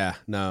 Yeah,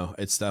 no,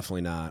 it's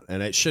definitely not.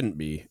 And it shouldn't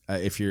be.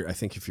 I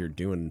think if you're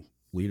doing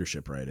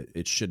leadership right,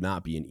 it should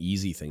not be an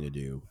easy thing to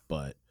do.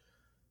 But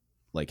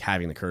like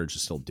having the courage to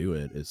still do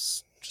it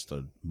is just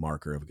a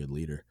marker of a good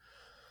leader.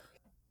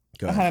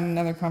 Go ahead. I had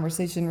another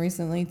conversation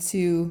recently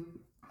too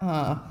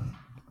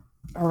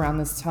around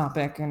this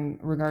topic and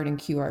regarding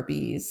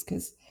QRBs,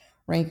 because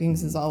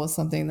rankings is always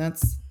something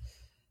that's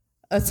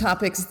a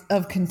topic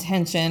of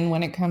contention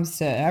when it comes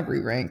to every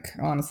rank,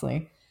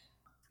 honestly.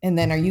 And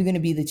then are you going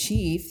to be the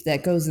chief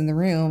that goes in the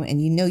room and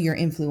you're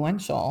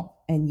influential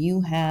and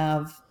you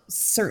have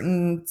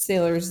certain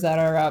sailors that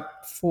are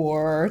up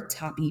for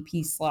top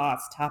EP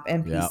slots, top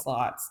MP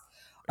slots?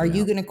 Are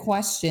you going to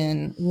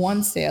question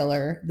one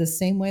sailor the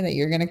same way that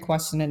you're going to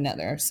question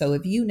another? So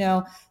if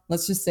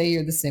let's just say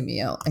you're the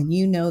Simio and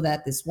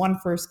that this one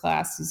first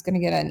class is going to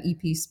get an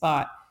EP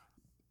spot,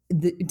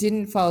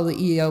 didn't follow the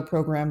EO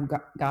program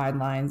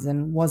guidelines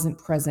and wasn't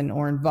present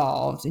or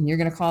involved, and you're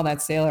going to call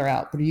that sailor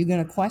out, but are you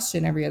going to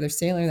question every other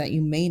sailor that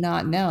you may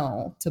not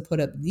know to put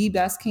up the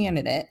best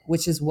candidate,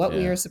 which is what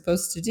we are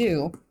supposed to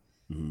do,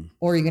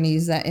 or are you going to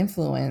use that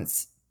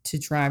influence to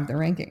drive the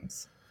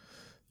rankings?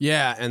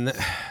 Yeah, and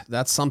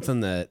that's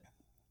something that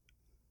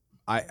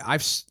I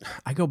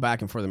go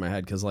back and forth in my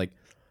head, because like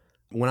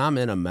when I'm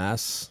in a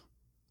mess,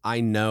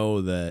 I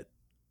know that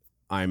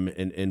I'm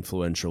an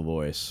influential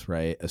voice,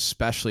 right?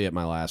 Especially at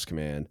my last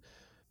command,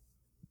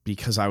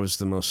 because I was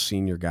the most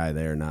senior guy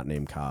there, not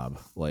named Cobb.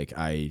 Like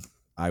I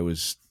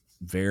was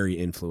very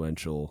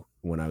influential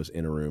when I was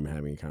in a room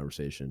having a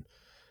conversation.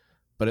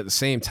 But at the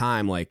same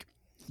time, like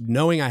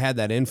knowing I had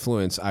that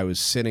influence, I was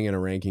sitting in a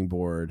ranking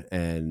board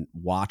and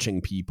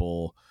watching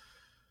people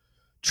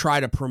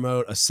try to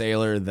promote a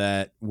sailor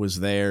that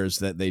was theirs,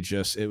 that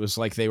it was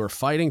like they were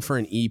fighting for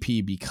an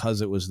EP because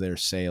it was their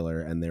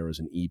sailor and there was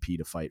an EP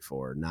to fight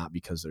for, not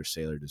because their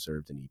sailor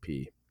deserved an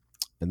EP.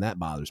 And that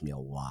bothers me a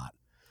lot,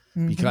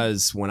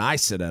 because when I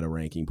sit at a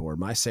ranking board,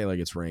 my sailor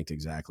gets ranked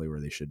exactly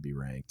where they should be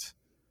ranked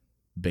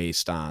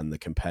based on the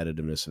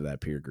competitiveness of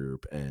that peer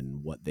group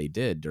and what they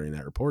did during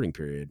that reporting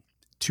period,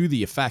 to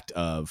the effect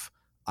of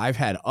I've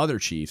had other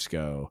chiefs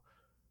go,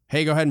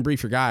 hey, go ahead and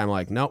brief your guy. I'm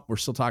like, nope, we're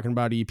still talking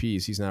about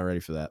EPs. He's not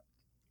ready for that.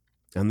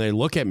 And they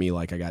look at me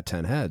like I got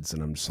 10 heads.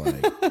 And I'm just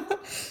like,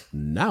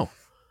 no,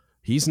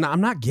 he's not.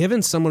 I'm not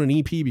giving someone an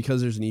EP because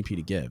there's an EP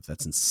to give.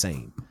 That's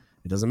insane.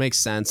 It doesn't make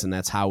sense. And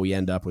that's how we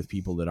end up with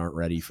people that aren't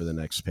ready for the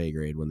next pay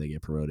grade when they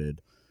get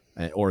promoted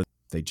or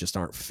they just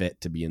aren't fit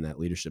to be in that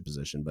leadership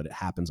position, but it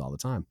happens all the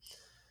time.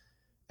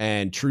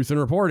 And truth in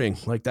reporting,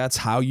 like that's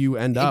how you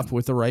end up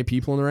with the right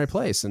people in the right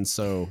place. And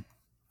so,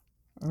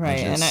 right.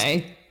 And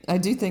I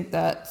do think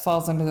that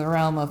falls under the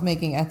realm of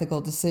making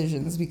ethical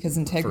decisions, because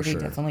integrity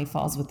definitely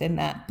falls within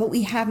that. But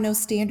we have no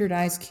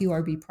standardized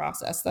QRB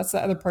process. That's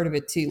the other part of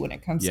it too. When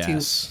it comes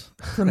to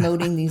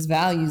promoting these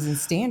values and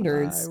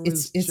standards,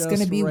 it's going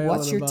to be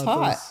what you're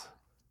taught.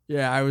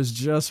 Yeah, I was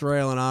just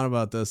railing on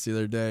about this the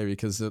other day,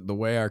 because the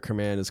way our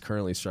command is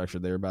currently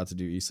structured, they're about to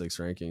do E6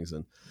 rankings,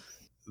 and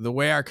the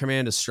way our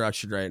command is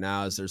structured right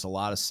now is there's a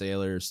lot of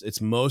sailors.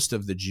 It's most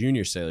of the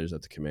junior sailors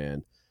at the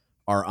command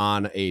are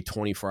on a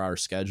 24-hour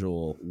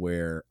schedule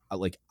where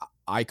like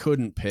I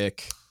couldn't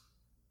pick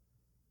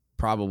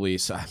probably,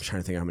 so I'm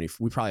trying to think how many,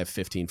 we probably have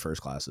 15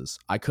 first classes.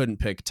 I couldn't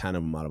pick 10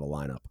 of them out of a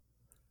lineup.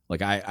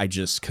 Like I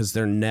just, cause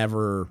I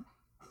never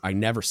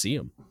see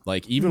them.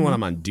 Like even when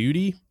I'm on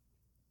duty,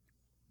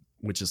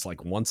 which is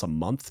like once a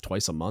month,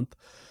 twice a month,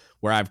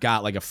 where I've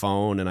got like a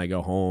phone and I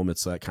go home,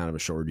 it's like kind of a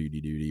short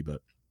duty,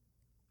 but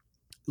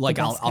like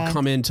I'll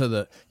come into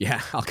the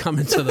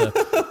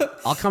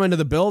I'll come into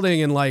the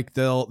building, and like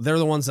they're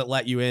the ones that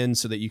let you in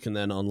so that you can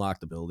then unlock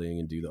the building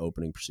and do the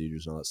opening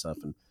procedures and all that stuff.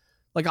 And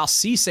like I'll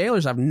see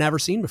sailors I've never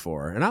seen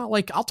before, and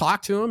I'll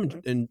talk to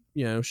them and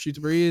you know, shoot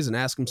the breeze and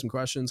ask them some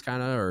questions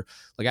kind of, or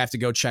like I have to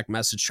go check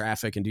message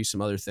traffic and do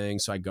some other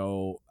things. So I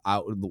go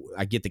out,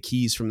 I get the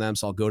keys from them,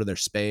 so I'll go to their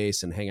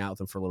space and hang out with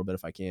them for a little bit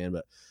if I can.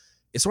 But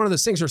it's one of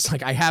those things where it's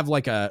like I have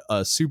like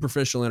a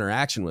superficial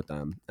interaction with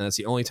them, and that's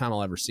the only time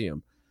I'll ever see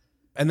them.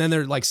 And then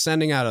they're like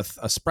sending out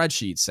a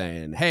spreadsheet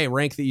saying, hey,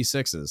 rank the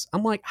E6s.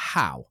 I'm like,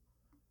 how?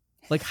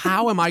 Like,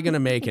 how am I going to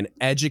make an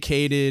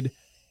educated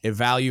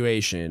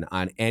evaluation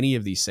on any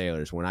of these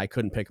sailors when I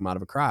couldn't pick them out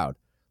of a crowd,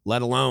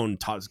 let alone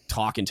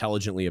talk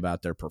intelligently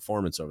about their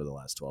performance over the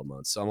last 12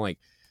 months? So I'm like,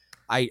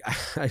 I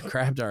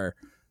grabbed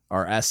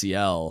our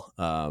SEL,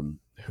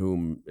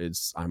 whom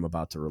I'm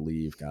about to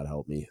relieve, God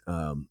help me.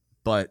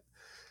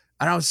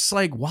 And I was just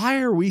like, why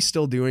are we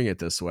still doing it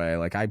this way?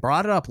 Like I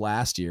brought it up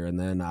last year, and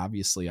then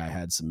obviously I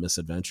had some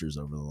misadventures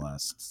over the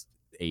last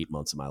 8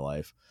 months of my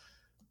life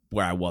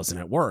where I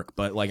wasn't at work.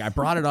 But like I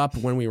brought it up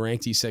when we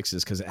ranked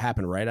E6s because it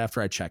happened right after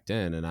I checked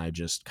in, and I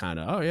just kind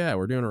of, oh yeah,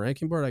 we're doing a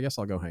ranking board. I guess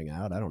I'll go hang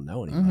out. I don't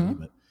know anybody,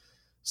 but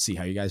see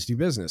how you guys do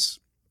business.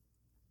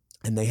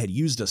 And they had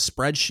used a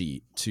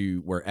spreadsheet to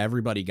where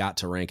everybody got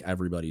to rank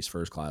everybody's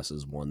first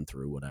classes 1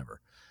 through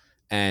whatever.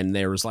 And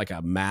there was like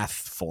a math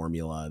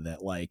formula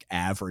that like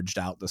averaged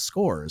out the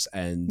scores,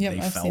 and they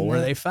fell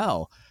where they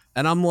fell.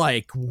 And I'm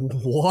like,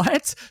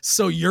 what?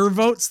 So your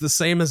vote's the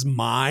same as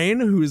mine,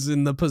 who's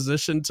in the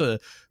position to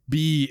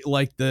be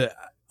like the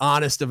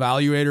honest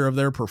evaluator of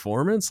their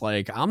performance?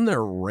 Like I'm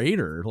their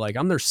rater, like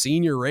I'm their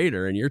senior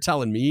rater. And you're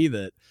telling me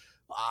that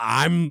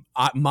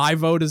my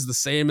vote is the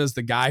same as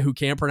the guy who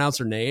can't pronounce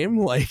her name?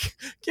 Like,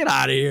 get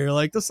out of here.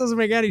 Like, this doesn't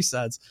make any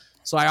sense.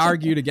 So I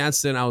argued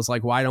against it, and I was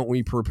like, why don't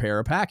we prepare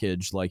a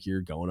package like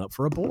you're going up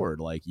for a board?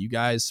 Like you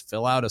guys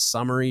fill out a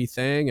summary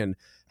thing and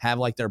have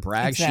like their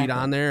brag sheet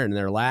on there and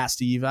their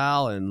last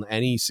eval and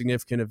any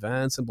significant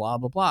events and blah,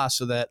 blah, blah,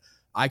 so that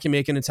I can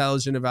make an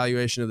intelligent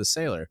evaluation of the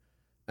sailor.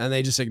 And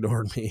they just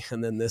ignored me.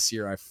 And then this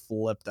year I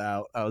flipped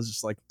out. I was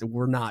just like,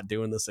 we're not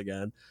doing this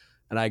again.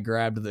 And I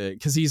grabbed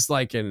because he's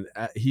like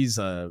he's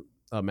a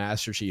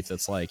master chief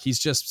that's like, he's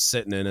just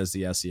sitting in as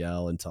the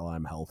SEL until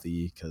I'm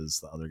healthy because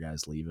the other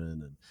guy's leaving,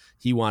 and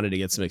he wanted to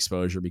get some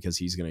exposure because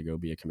he's going to go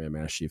be a command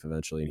master chief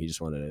eventually, and he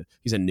just wanted to,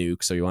 he's a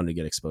nuke, so he wanted to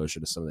get exposure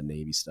to some of the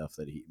Navy stuff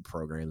that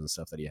programs and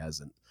stuff that he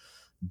hasn't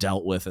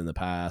dealt with in the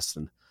past.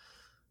 And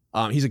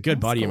he's a good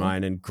buddy of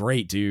mine and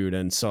great dude.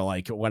 And so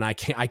like when I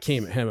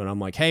came at him and I'm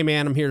like, hey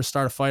man, I'm here to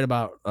start a fight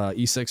about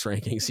E6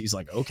 rankings. He's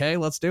like, okay,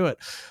 let's do it.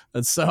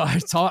 And so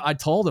I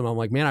told him, I'm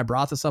like, man, I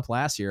brought this up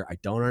last year. I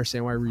don't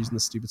understand why we're using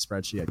this stupid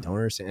spreadsheet. I don't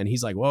understand. And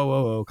he's like,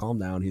 whoa, calm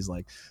down. He's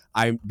like,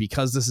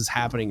 because this is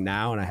happening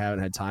now and I haven't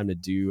had time to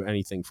do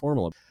anything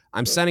formal,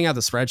 I'm sending out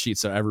the spreadsheet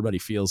so everybody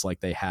feels like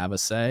they have a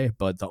say,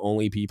 but the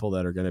only people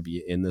that are going to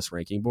be in this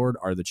ranking board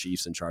are the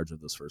chiefs in charge of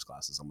those first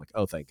classes. I'm like,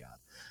 oh, thank God.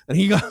 And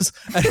he goes,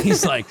 and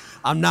he's like,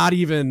 I'm not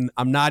even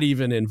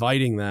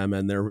inviting them.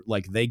 And they're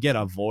like, they get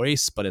a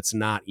voice, but it's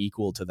not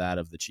equal to that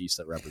of the chiefs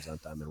that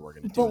represent them. And we're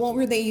going to do But what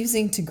were they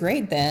using to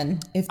grade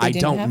then? If they I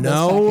didn't don't have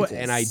know. those packages?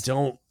 And I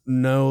don't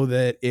know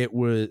that it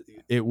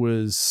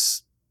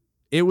was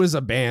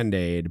a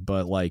Band-Aid,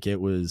 but like it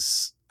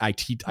was, I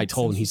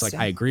told him, he's like,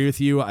 I agree with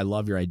you. I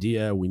love your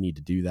idea. We need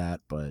to do that,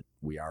 but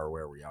we are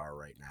where we are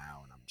right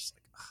now. And I'm just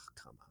like,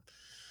 oh, come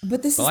on.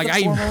 But this is like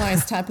the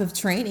formalized type of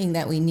training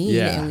that we need,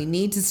 and we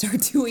need to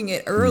start doing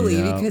it early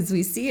because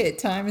we see it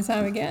time and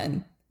time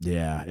again.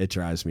 Yeah, it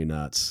drives me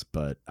nuts.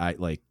 But I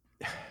like,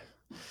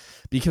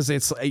 because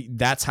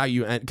that's how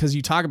you end, because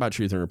you talk about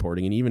truth in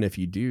reporting, and even if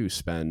you do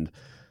spend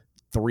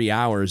 3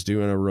 hours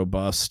doing a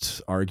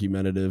robust,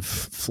 argumentative,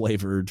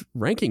 flavored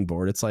ranking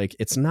board, it's like,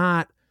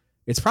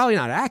 it's probably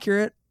not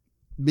accurate,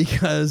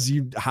 because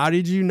how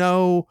did you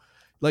know,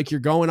 like you're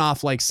going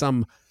off like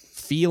some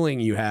feeling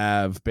you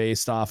have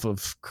based off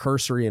of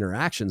cursory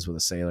interactions with a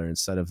sailor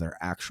instead of their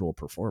actual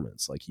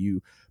performance. Like,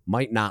 you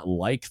might not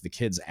like the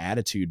kid's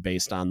attitude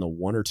based on the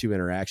one or two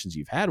interactions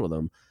you've had with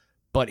him,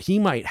 but he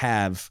might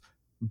have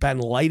been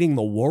lighting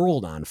the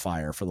world on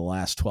fire for the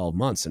last 12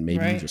 months, and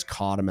maybe you just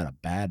caught him at a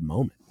bad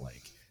moment.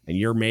 Like, and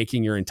you're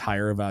making your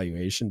entire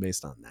evaluation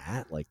based on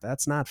that. Like,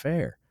 that's not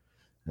fair.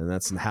 And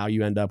that's how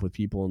you end up with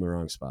people in the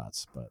wrong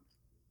spots. But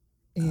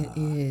it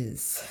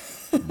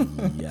is.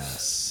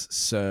 yes.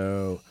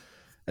 So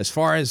as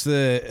far as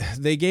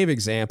they gave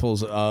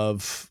examples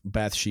of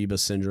Bathsheba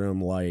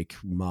syndrome, like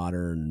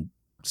modern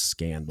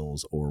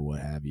scandals or what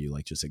have you,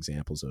 like just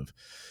examples of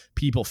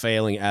people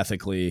failing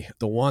ethically.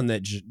 The one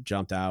that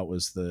jumped out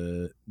was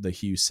the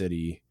Hugh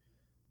City.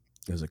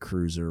 It was a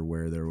cruiser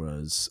where there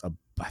was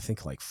I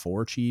think like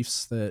 4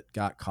 chiefs that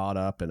got caught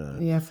up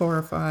in 4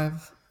 or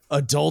 5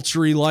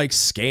 adultery like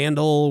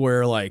scandal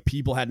where like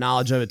people had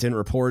knowledge of it, didn't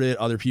report it.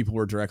 Other people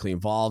were directly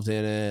involved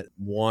in it.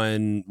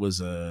 One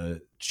was a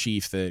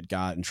chief that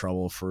got in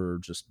trouble for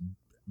just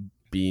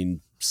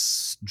being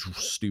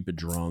stupid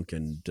drunk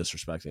and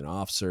disrespecting an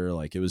officer.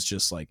 Like, it was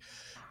just like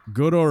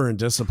good order and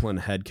discipline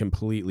had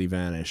completely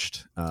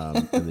vanished.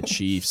 And the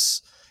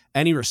chiefs,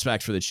 any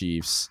respect for the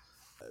chiefs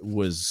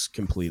was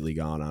completely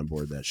gone on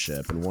board that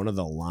ship. And one of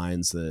the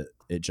lines that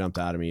it jumped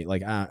out at me,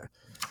 like, I'm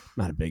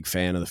not a big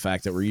fan of the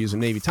fact that we're using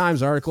Navy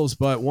Times articles,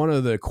 but one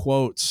of the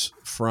quotes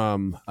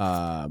from,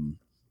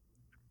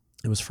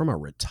 it was from a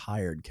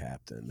retired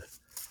captain.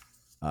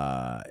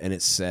 And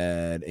it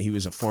said, he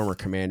was a former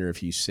commander of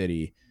Hugh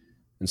City,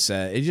 and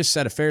it just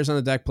said affairs on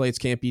the deck plates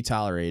can't be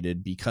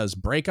tolerated because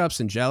breakups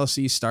and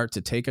jealousy start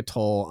to take a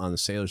toll on the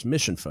sailor's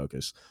mission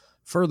focus.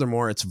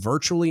 Furthermore, it's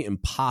virtually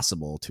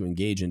impossible to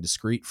engage in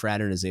discreet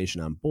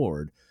fraternization on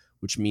board,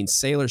 which means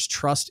sailors'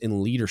 trust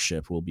in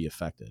leadership will be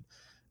affected.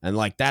 And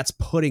like, that's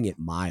putting it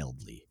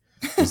mildly.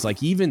 It's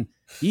like even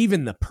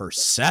the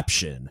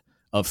perception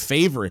of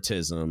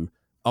favoritism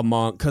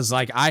among, because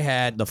like I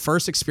had the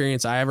first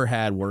experience I ever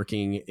had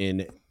working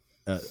in,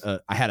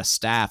 I had a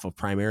staff of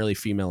primarily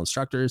female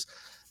instructors.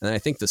 And I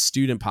think the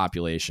student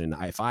population,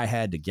 if I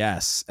had to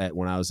guess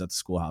when I was at the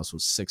schoolhouse,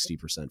 was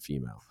 60%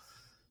 female.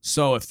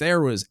 So if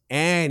there was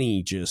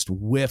any just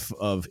whiff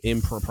of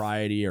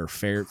impropriety or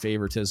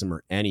favoritism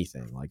or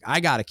anything, like I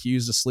got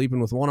accused of sleeping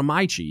with one of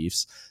my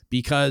chiefs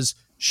because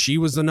she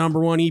was the number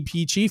 1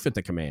 EP chief at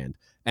the command.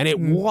 And it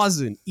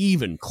wasn't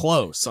even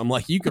close. I'm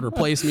like, you could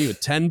replace me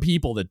with 10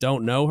 people that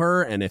don't know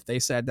her. And if they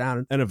sat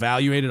down and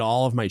evaluated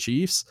all of my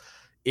chiefs,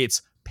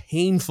 it's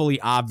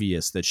painfully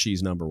obvious that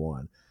she's number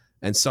 1.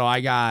 And so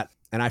and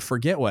I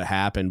forget what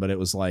happened, but it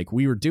was like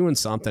we were doing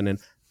something and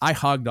I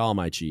hugged all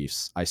my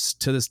chiefs.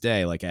 To this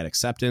day, like at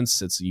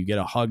acceptance, you get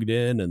a hugged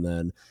in. And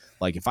then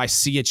like, if I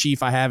see a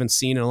chief I haven't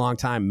seen in a long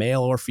time,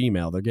 male or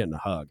female, they're getting a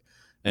hug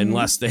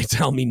unless they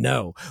tell me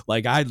no.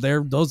 Like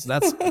those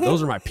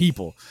are my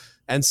people.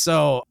 And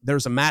so there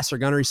was a master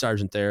gunnery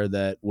sergeant there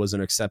that was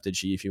an accepted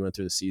chief. He went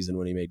through the season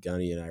when he made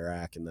gunny in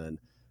Iraq. And then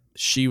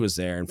she was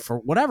there. And for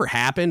whatever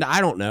happened, I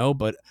don't know,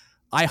 but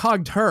I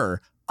hugged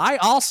her. I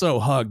also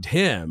hugged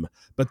him,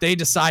 but they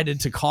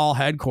decided to call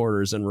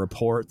headquarters and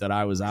report that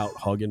I was out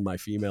hugging my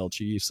female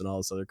chiefs and all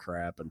this other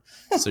crap. And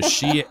so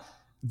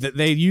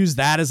they used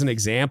that as an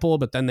example,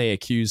 but then they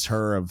accused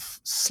her of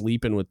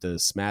sleeping with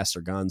this master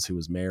guns who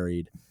was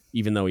married,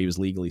 even though he was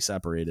legally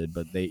separated,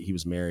 but he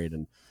was married.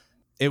 And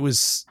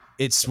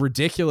it's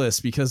ridiculous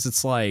because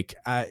it's like,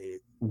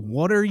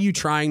 what are you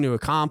trying to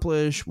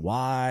accomplish?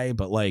 Why?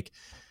 But like,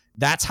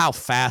 that's how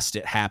fast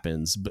it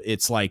happens. But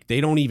it's like, they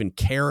don't even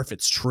care if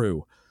it's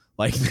true.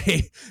 Like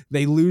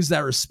they lose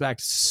that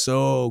respect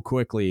so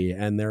quickly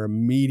and they're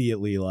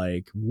immediately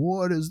like,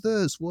 what is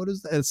this? What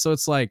is that? So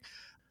it's like,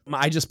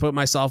 I just put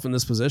myself in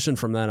this position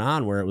from then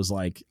on where it was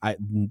like,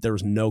 there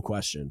was no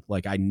question.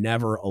 Like I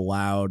never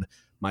allowed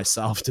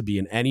myself to be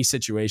in any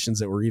situations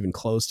that were even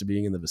close to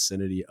being in the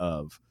vicinity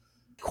of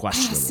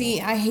questionable.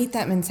 See, I hate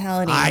that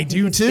mentality. I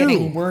do it's too.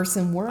 Getting worse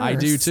and worse. I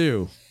do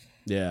too.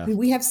 Yeah.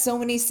 We have so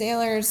many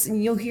sailors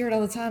and you'll hear it all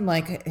the time.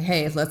 Like,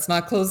 hey, let's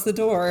not close the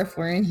door if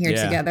we're in here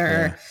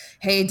together. Yeah.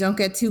 Hey, don't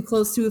get too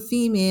close to a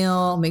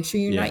female. Make sure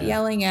you're not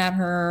yelling at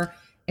her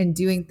and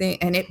doing things.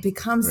 And it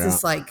becomes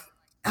this like,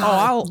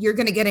 you're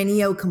going to get an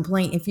EO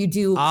complaint if you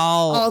do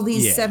all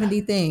these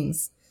 70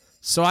 things.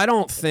 So I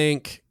don't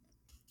think,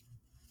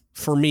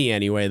 for me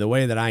anyway, the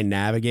way that I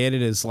navigate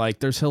it is like,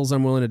 there's hills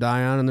I'm willing to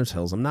die on and there's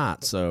hills I'm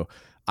not. So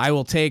I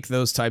will take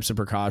those types of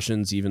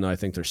precautions, even though I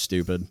think they're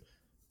stupid.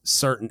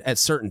 At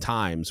certain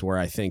times where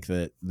I think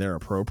that they're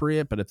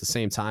appropriate, but at the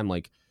same time,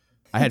 like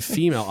I had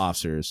female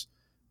officers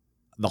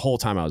the whole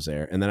time I was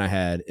there, and then I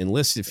had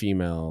enlisted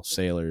female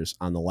sailors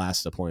on the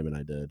last deployment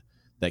I did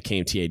that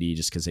came TAD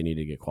just because they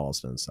needed to get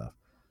quals done and stuff,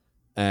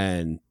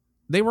 and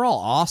they were all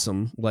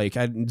awesome. Like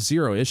I had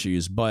zero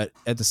issues, but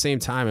at the same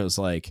time, it was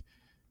like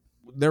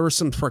there were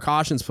some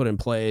precautions put in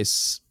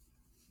place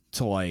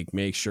to like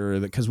make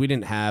sure that, because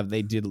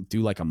they did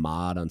do like a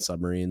mod on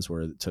submarines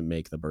to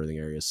make the berthing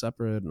areas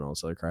separate and all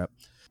this other crap.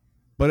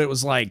 But it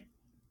was like,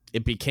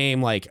 it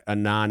became like a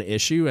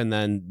non-issue. And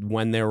then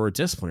when there were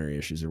disciplinary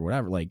issues or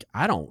whatever, like,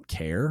 I don't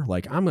care.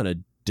 Like, I'm going to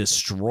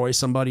destroy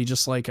somebody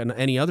just like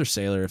any other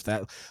sailor. If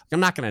that, like, I'm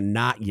not going to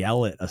not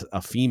yell at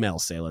a female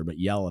sailor, but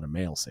yell at a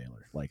male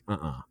sailor. Like,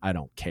 I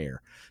don't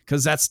care.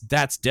 Cause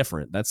that's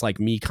different. That's like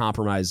me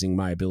compromising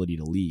my ability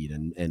to lead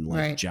and like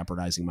Right.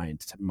 jeopardizing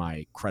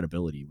my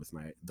credibility with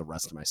the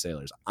rest of my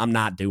sailors. I'm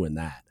not doing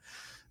that.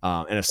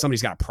 And if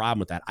somebody's got a problem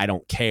with that, I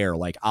don't care.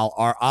 Like,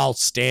 I'll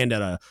stand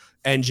at a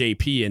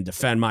NJP and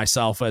defend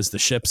myself as the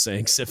ship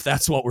sinks if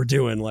that's what we're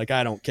doing. Like,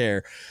 I don't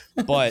care.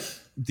 But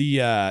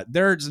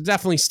there's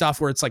definitely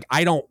stuff where it's like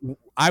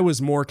I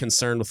was more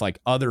concerned with like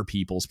other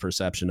people's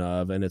perception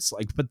of, and it's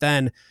like, but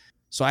then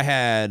so I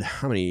had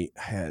I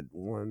had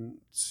 1,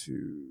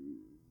 2,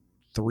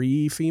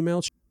 3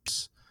 female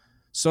chiefs.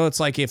 So it's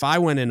like if I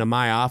went into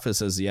my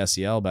office as the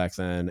SEL back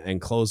then and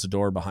closed the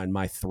door behind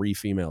my 3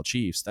 female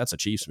chiefs, that's a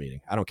chiefs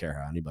meeting. I don't care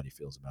how anybody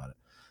feels about it.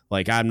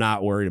 Like, I'm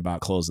not worried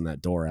about closing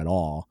that door at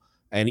all.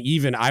 And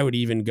even I would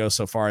even go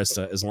so far as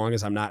to, as long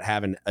as I'm not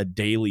having a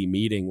daily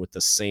meeting with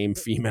the same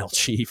female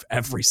chief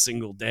every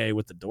single day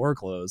with the door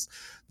closed,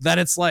 that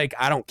it's like,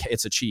 I don't care.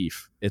 It's a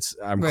chief.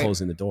 I'm Right.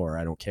 closing the door.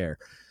 I don't care.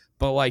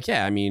 But like,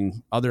 yeah, I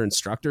mean, other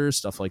instructors,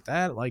 stuff like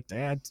that,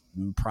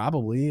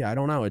 probably, I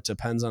don't know. It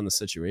depends on the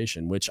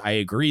situation, which I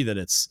agree that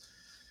it's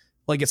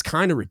like, it's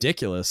kind of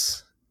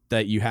ridiculous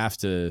that you have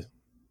to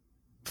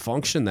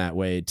function that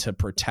way to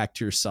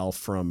protect yourself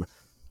from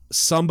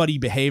somebody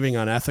behaving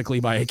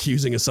unethically by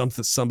accusing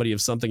somebody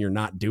of something you're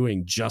not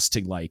doing just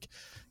to like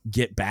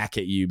get back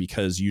at you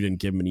because you didn't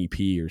give them an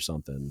EP or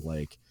something.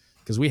 Like,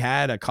 because we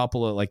had a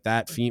couple of like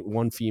that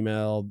one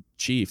female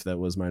chief that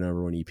was my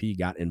number 1 EP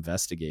got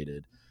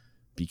investigated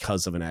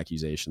because of an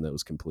accusation that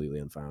was completely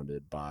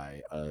unfounded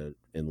by a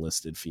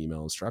enlisted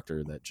female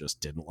instructor that just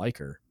didn't like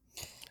her.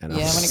 And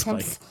Yeah,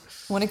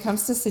 when it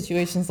comes to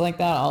situations like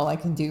that, all I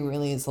can do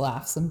really is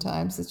laugh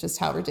sometimes. It's just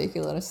how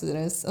ridiculous it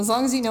is. As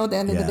long as you know at the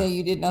end of the day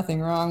you did nothing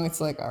wrong, it's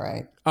like, all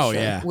right. Oh,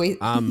 sure, yeah. Wait,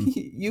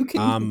 you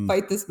can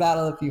fight this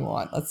battle if you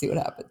want. Let's see what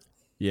happens.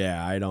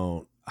 Yeah,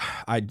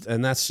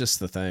 and that's just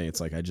the thing. It's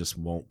like, I just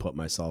won't put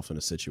myself in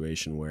a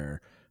situation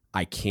where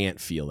I can't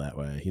feel that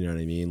way. You know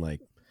what I mean?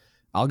 Like,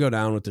 I'll go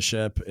down with the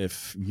ship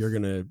if you're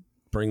going to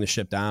bring the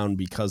ship down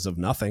because of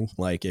nothing.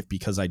 Like,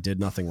 because I did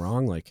nothing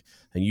wrong, like,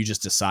 and you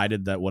just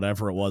decided that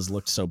whatever it was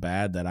looked so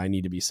bad that I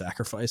need to be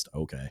sacrificed.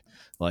 Okay.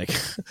 Like,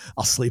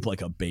 I'll sleep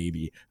like a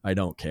baby. I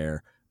don't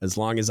care. As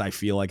long as I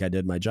feel like I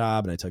did my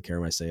job and I took care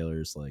of my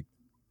sailors, like,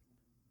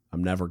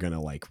 I'm never going to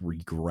like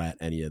regret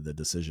any of the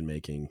decision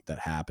making that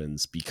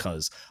happens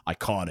because I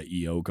caught an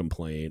EO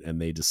complaint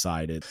and they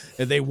decided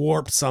and they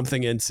warped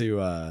something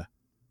into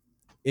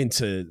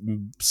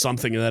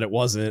something that it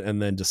wasn't,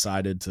 and then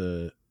decided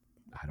to,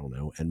 I don't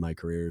know, end my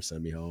career,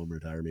 send me home,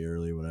 retire me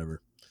early,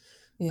 whatever.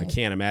 Yeah. I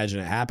can't imagine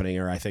it happening,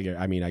 or I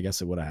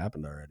guess it would have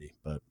happened already,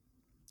 but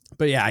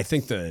yeah, I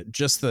think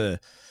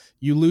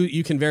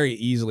you can very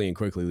easily and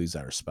quickly lose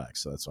that respect.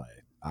 So that's why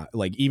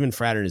like even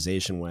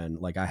fraternization, when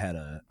like I had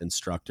a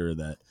instructor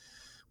that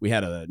we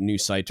had a new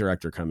site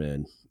director come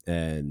in,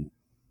 and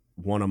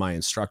one of my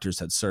instructors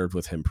had served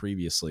with him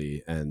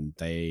previously and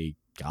they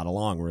got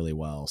along really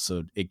well.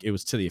 So it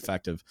was to the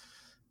effect of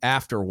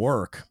after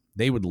work,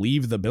 they would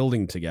leave the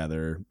building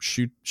together,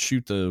 shoot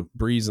the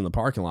breeze in the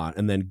parking lot,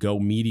 and then go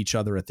meet each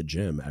other at the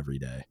gym every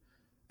day.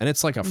 And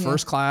it's like a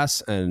first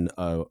class and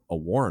a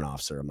warrant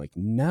officer. I'm like,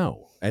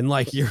 no. And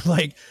like,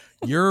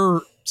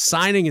 you're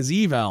signing his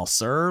eval,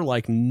 sir.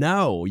 Like,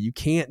 no, you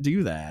can't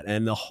do that.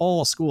 And the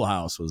whole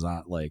schoolhouse was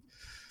not like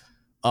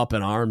up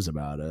in arms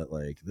about it.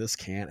 Like, this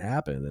can't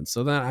happen. And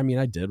so then, I mean,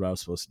 I did what I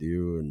was supposed to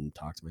do and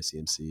talked to my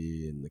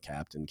CMC, and the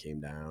captain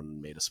came down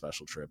and made a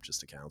special trip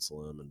just to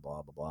counsel him and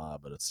blah, blah, blah.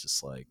 But it's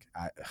just like,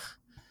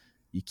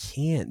 you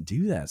can't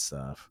do that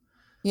stuff.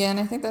 Yeah.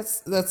 And I think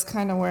that's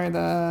kind of where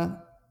the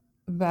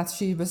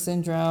Bathsheba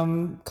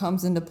syndrome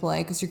comes into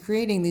play, because you're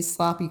creating these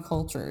sloppy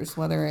cultures,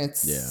 whether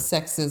it's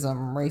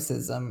sexism,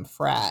 racism,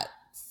 frat,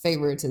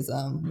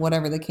 favoritism,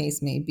 whatever the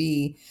case may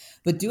be.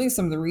 But doing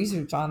some of the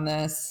research on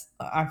this,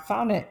 I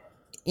found it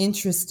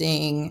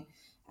interesting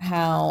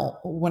how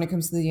when it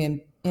comes to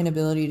the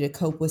inability to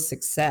cope with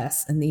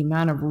success and the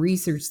amount of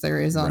research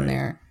there is on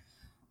there,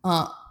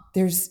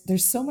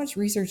 there's so much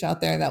research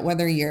out there that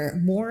whether you're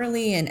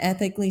morally and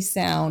ethically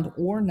sound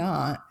or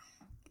not,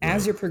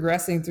 as you're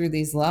progressing through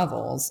these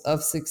levels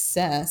of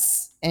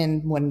success,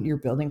 and when you're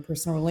building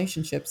personal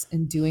relationships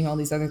and doing all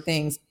these other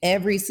things,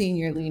 every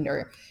senior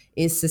leader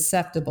is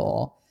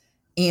susceptible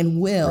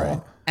and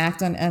will act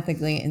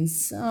unethically in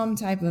some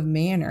type of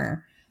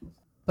manner.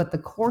 But the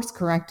course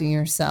correcting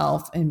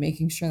yourself and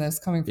making sure that's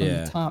coming from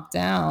the top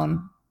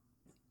down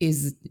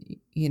is,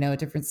 a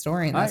different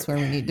story. And that's where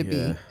we need to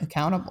be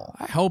accountable.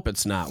 I hope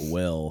it's not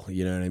will,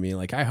 you know what I mean?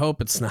 Like, I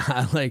hope it's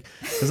not like,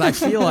 because I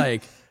feel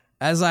like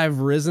as I've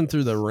risen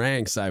through the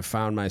ranks, I've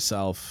found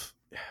myself,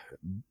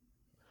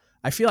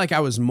 I feel like I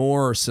was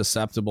more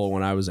susceptible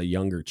when I was a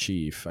younger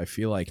chief. I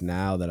feel like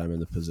now that I'm in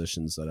the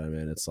positions that I'm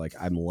in, it's like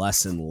I'm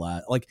less and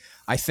less, like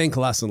I think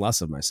less and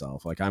less of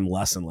myself. Like I'm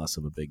less and less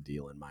of a big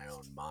deal in my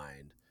own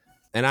mind.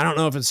 And I don't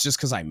know if it's just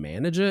because I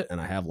manage it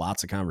and I have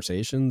lots of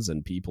conversations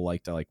and people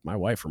like to, like, my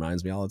wife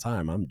reminds me all the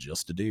time, I'm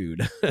just a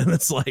dude. And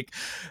it's like,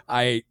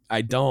 I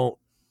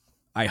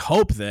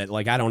hope that,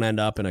 like, I don't end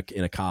up in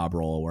a Cobb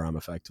role where I'm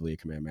effectively a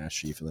command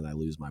master chief and then I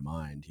lose my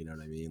mind. You know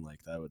what I mean?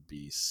 Like, that would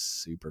be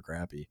super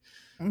crappy.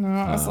 No,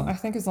 I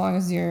think as long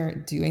as you're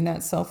doing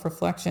that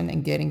self-reflection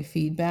and getting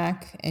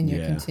feedback and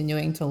you're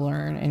continuing to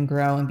learn and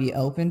grow and be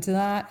open to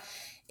that,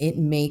 it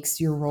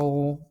makes your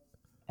role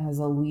as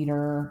a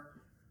leader,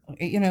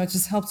 it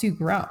just helps you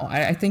grow.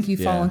 I think you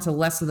fall into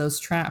less of those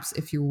traps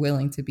if you're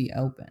willing to be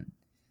open.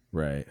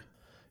 Right.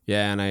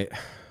 Yeah. And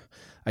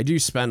I do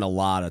spend a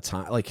lot of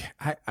time. Like,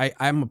 I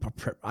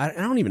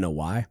don't even know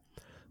why,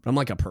 but I'm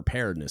like a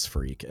preparedness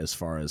freak as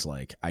far as,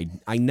 like,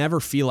 I never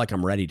feel like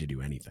I'm ready to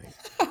do anything.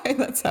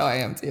 That's how I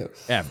am too.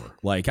 Ever.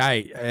 Like,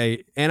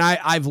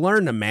 I've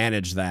learned to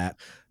manage that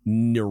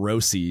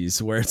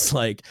neuroses where it's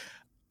like,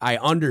 I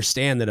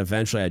understand that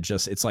eventually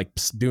it's like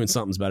doing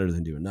something's better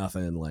than doing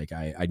nothing. Like,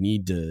 I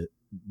need to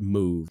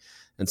move.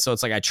 And so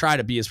it's like, I try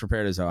to be as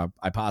prepared as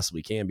I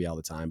possibly can be all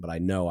the time, but I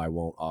know I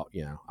won't,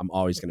 I'm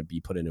always going to be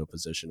put into a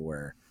position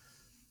where,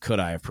 could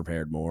I have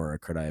prepared more or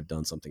could I have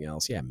done something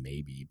else? Yeah,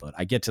 maybe. But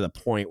I get to the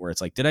point where it's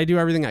like, did I do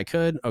everything I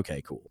could?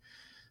 Okay, cool.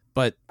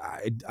 But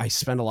I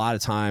spend a lot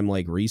of time,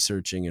 like,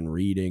 researching and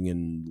reading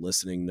and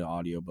listening to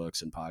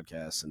audiobooks and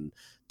podcasts, and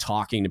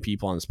talking to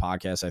people on this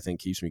podcast, I think,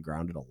 keeps me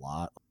grounded a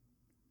lot.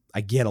 I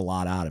get a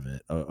lot out of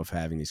it, of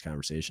having these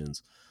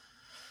conversations.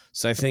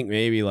 So I think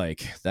maybe,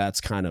 like,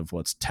 that's kind of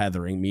what's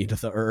tethering me to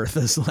the earth,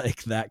 is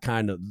like that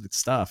kind of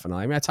stuff. And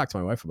I talk to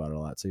my wife about it a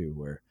lot too,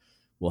 where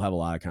we'll have a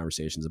lot of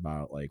conversations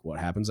about, like, what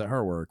happens at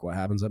her work, what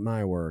happens at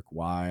my work,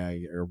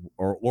 why,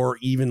 or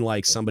even,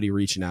 like, somebody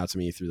reaching out to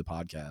me through the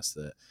podcast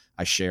that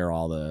I share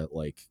all the,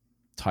 like,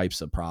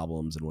 types of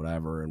problems and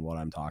whatever, and what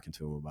I'm talking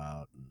to them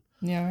about,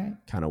 and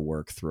kind of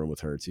work through them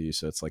with her too.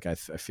 So it's like, I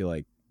feel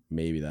like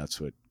maybe that's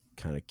what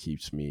kind of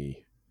keeps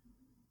me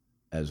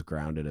as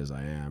grounded as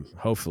I am.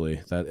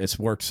 Hopefully that it's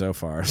worked so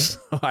far. So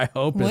I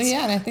hope and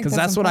I think because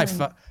that's what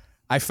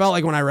I felt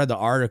like when I read the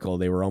article.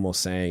 They were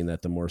almost saying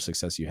that the more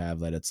success you have,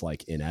 that it's,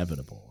 like,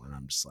 inevitable. And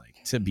I'm just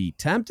like, to be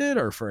tempted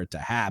or for it to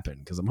happen?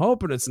 Because I'm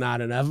hoping it's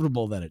not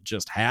inevitable, that it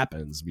just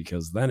happens,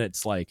 because then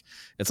it's like,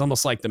 it's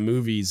almost like the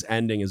movie's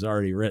ending is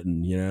already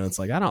written. It's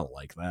like, I don't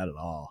like that at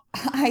all.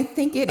 I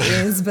think it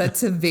is, but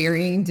to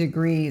varying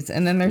degrees.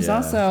 And then there's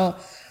also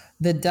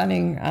the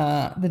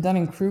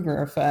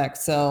Dunning-Kruger effect.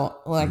 So,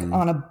 like,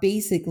 on a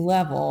basic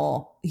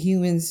level,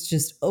 humans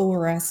just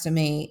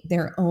overestimate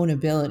their own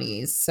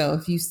abilities. So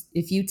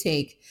if you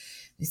take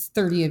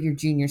 30 of your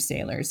junior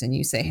sailors and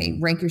you say, hey,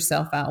 rank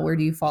yourself out, where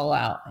do you fall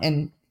out?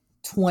 And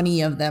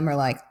 20 of them are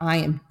like, I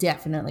am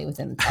definitely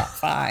within the top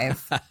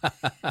 5.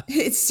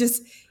 It's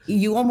just,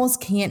 you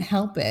almost can't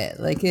help it.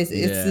 Like, it's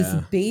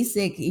this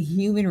basic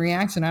human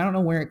reaction. I don't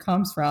know where it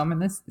comes from.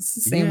 And it's the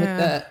same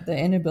with the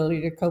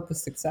inability to cope with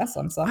success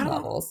on some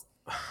levels.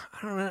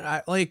 I don't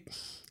know.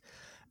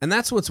 And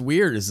that's what's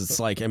weird, is it's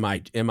like, am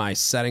I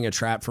setting a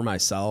trap for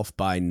myself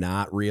by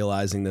not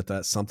realizing that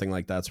that's something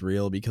like that's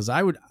real? Because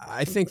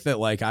I think that,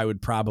 like, I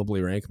would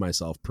probably rank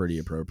myself pretty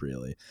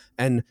appropriately.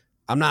 And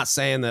I'm not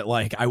saying that,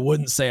 like, I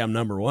wouldn't say I'm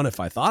number one if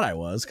I thought I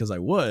was, because I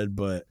would,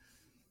 but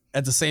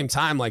at the same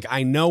time, like,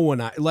 I know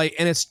when and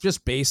it's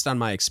just based on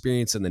my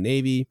experience in the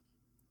Navy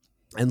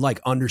and, like,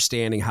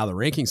 understanding how the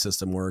ranking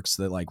system works,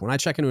 that, like, when I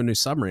check into a new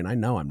submarine, I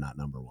know I'm not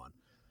number one.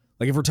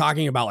 Like, if we're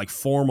talking about, like,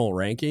 formal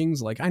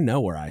rankings, like, I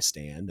know where I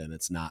stand, and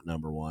it's not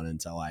number one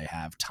until I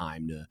have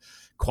time to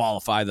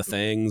qualify the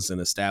things and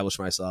establish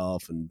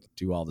myself and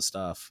do all the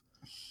stuff.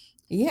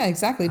 Yeah,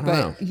 exactly.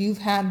 But you've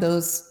had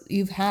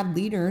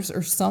leaders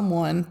or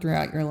someone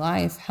throughout your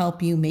life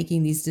help you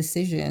making these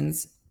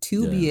decisions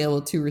to be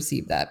able to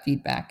receive that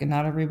feedback. And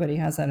not everybody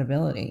has that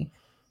ability.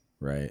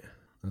 Right.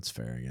 That's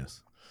fair, I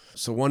guess.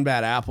 So one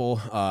bad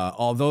apple,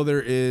 although there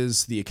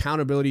is the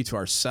accountability to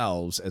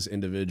ourselves as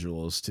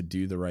individuals to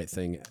do the right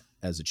thing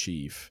as a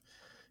chief,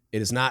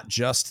 it is not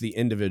just the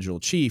individual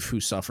chief who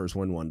suffers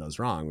when one does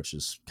wrong, which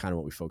is kind of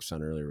what we focused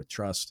on earlier with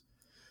trust.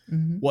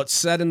 Mm-hmm. What's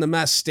said in the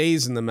mess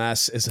stays in the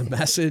mess is a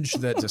message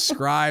that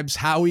describes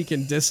how we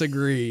can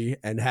disagree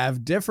and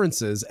have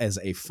differences as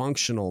a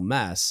functional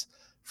mess,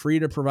 free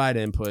to provide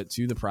input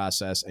to the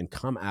process and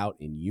come out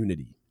in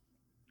unity.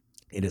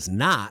 It is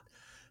not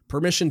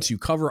permission to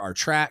cover our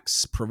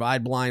tracks,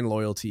 provide blind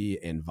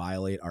loyalty, and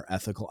violate our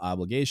ethical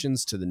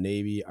obligations to the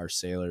Navy, our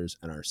sailors,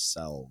 and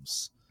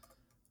ourselves.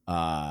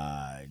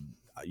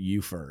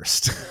 You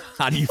first.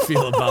 How do you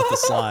feel about the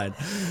slide?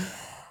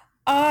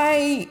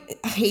 I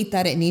hate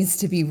that it needs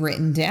to be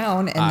written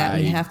down and that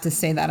we have to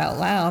say that out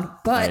loud.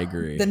 But I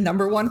agree. The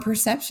number one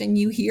perception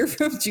you hear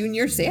from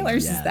junior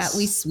sailors is that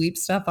we sweep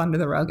stuff under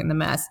the rug in the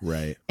mess.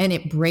 Right. And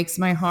it breaks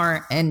my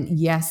heart. And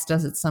yes,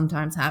 does it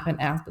sometimes happen?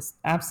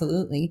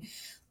 Absolutely.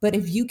 But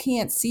if you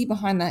can't see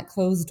behind that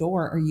closed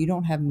door, or you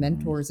don't have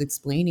mentors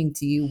explaining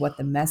to you what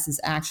the mess is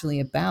actually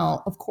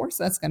about, of course,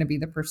 that's going to be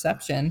the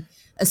perception,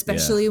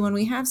 especially when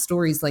we have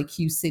stories like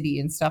Hugh City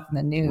and stuff in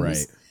the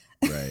news.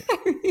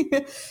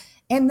 Right.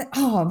 And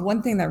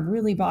one thing that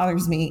really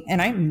bothers me,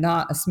 and I'm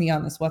not a SME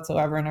on this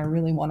whatsoever, and I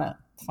really want to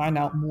find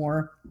out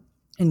more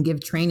and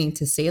give training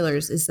to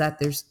sailors, is that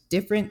there's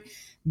different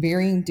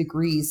varying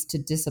degrees to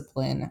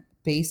discipline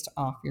based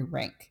off your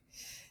rank.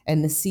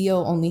 And the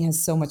CO only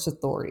has so much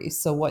authority.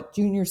 So what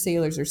junior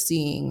sailors are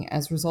seeing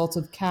as a result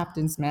of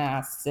captain's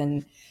masts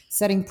and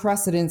setting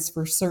precedents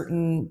for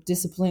certain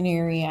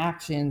disciplinary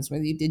actions,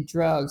 whether you did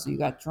drugs or you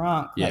got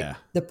drunk, like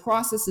the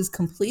process is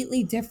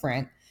completely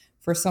different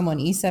for someone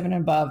E7 and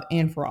above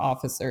and for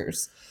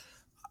officers.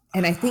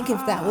 And I think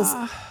if that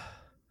was...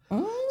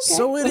 Okay.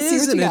 So it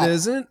is and it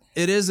isn't.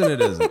 It is and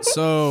it isn't.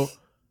 So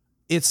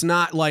it's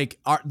not like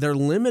they're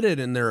limited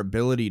in their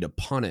ability to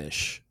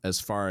punish as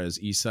far as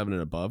E7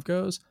 and above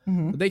goes.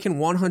 But they can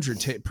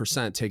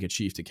 100% take a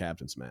chief to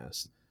captain's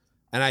mast.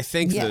 And I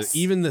think that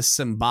even the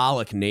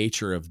symbolic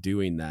nature of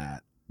doing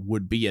that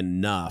would be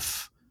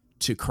enough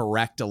to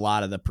correct a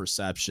lot of the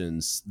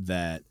perceptions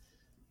that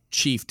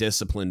chief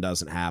discipline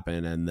doesn't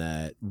happen and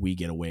that we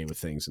get away with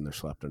things and they're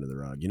swept under the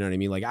rug. You know what I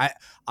mean? Like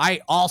I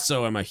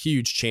also am a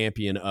huge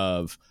champion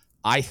of,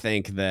 I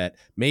think that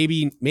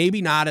maybe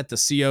not at the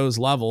CO's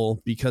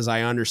level, because I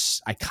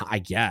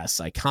guess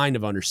I kind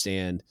of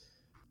understand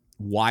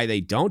why they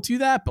don't do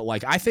that. But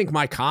like, I think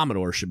my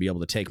Commodore should be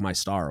able to take my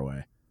star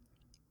away.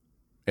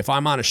 If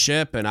I'm on a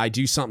ship and I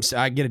do something,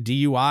 I get a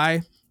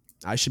DUI,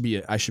 I should be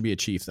a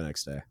chief the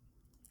next day.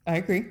 I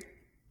agree.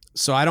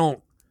 So I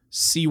don't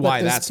see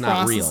why that's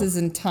not real. Processes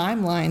and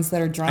timelines that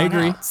are drawn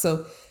out.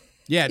 So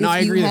yeah, no, I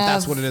agree that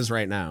that's what it is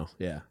right now.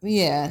 Yeah.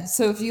 Yeah.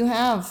 So if you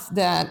have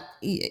that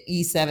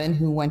E7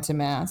 who went to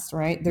mast,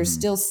 right, they're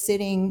still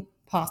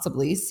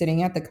possibly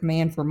sitting at the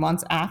command for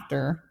months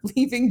after,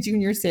 leaving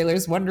junior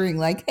sailors wondering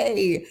like,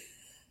 hey,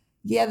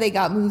 yeah, they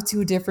got moved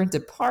to a different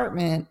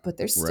department, but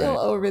they're still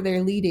over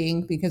there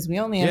leading because we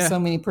only have so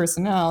many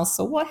personnel.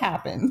 So what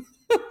happened?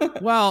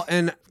 Well,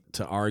 and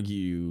to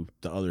argue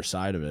the other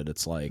side of it,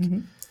 it's like,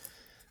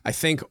 I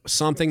think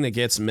something that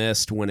gets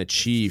missed when a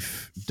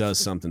chief does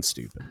something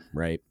stupid,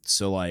 right?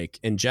 So like,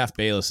 and Jeff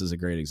Bayless is a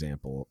great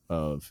example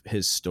of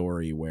his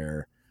story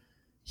where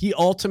he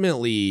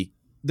ultimately,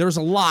 there's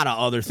a lot of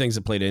other things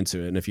that played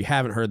into it. And if you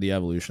haven't heard the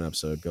Evolution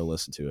episode, go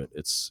listen to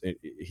it.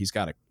 He's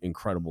got an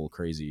incredible,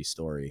 crazy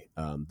story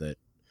that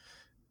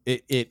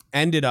it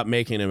ended up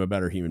making him a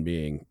better human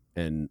being.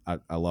 And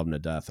I love him to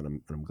death,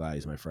 and I'm glad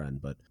he's my friend.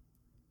 But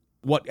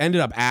what ended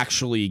up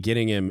actually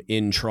getting him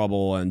in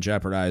trouble and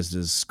jeopardized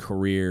his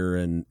career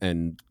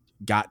and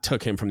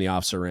took him from the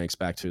officer ranks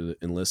back to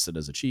enlisted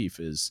as a chief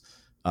is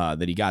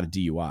that he got a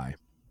DUI.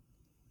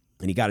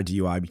 And he got a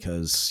DUI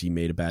because he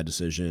made a bad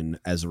decision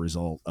as a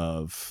result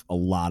of a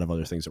lot of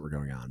other things that were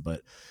going on.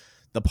 But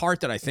the part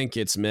that I think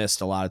gets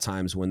missed a lot of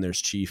times when there's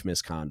chief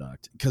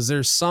misconduct, because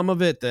there's some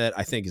of it that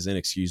I think is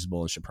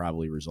inexcusable and should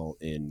probably result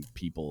in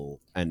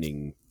people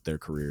ending their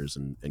careers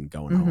and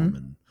going home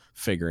and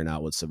figuring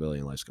out what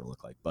civilian life's going to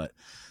look like. But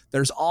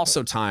there's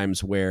also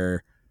times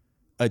where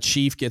a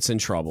chief gets in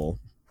trouble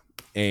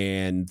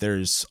and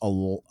there's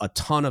a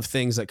ton of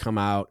things that come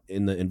out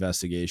in the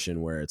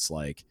investigation where it's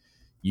like,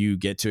 you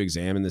get to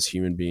examine this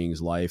human being's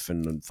life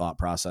and thought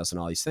process and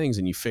all these things.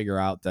 And you figure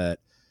out that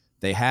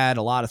they had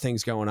a lot of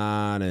things going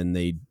on and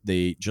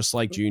they just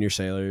like junior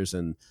sailors,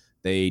 and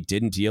they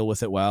didn't deal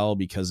with it well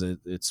because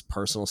it's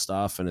personal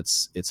stuff. And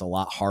it's a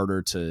lot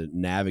harder to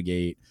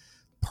navigate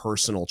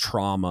personal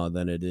trauma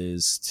than it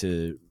is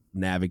to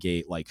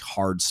navigate like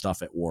hard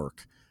stuff at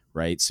work.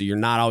 Right. So you're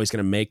not always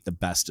going to make the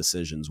best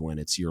decisions when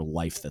it's your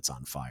life that's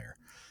on fire.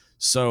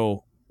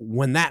 So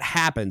when that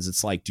happens,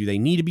 it's like, do they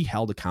need to be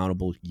held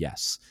accountable?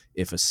 Yes.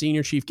 If a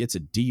senior chief gets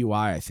a DUI,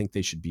 I think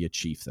they should be a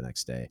chief the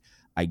next day.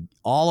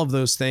 All of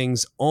those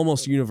things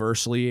almost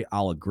universally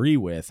I'll agree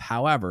with.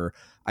 However,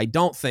 I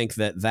don't think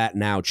that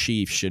now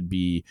chief should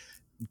be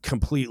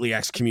completely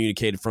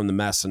excommunicated from the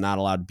mess and not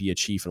allowed to be a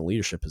chief in a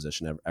leadership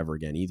position ever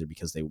again either,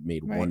 because they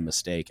made one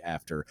mistake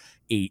after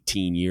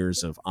 18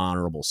 years of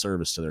honorable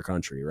service to their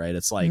country. Right.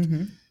 It's like,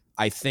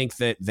 I think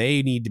that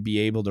they need to be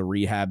able to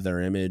rehab their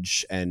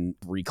image and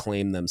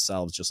reclaim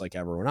themselves just like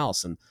everyone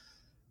else. And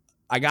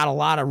I got a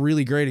lot of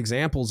really great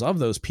examples of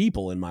those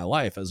people in my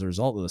life as a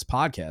result of this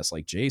podcast,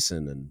 like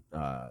Jason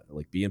and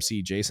like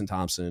BMC Jason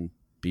Thompson,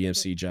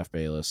 BMC Jeff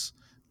Bayless.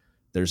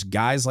 There's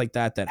guys like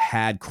that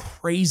had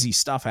crazy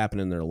stuff happen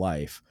in their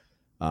life.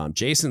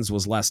 Jason's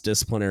was less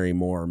disciplinary,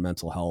 more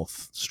mental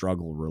health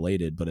struggle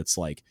related, but it's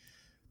like,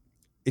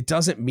 it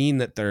doesn't mean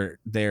that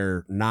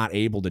they're not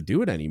able to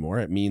do it anymore.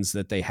 It means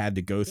that they had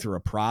to go through a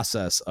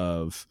process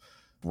of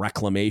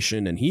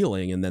reclamation and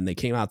healing, and then they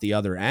came out the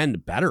other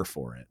end better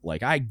for it.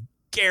 Like, I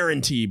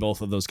guarantee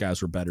both of those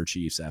guys were better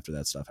chiefs after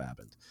that stuff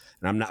happened.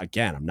 And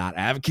I'm not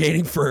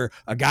advocating for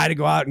a guy to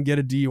go out and get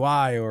a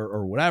DUI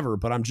or whatever,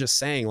 but I'm just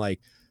saying,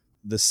 like,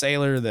 the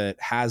sailor that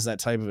has that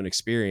type of an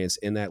experience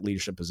in that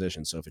leadership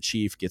position. So if a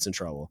chief gets in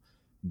trouble,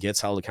 gets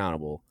held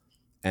accountable,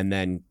 and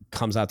then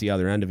comes out the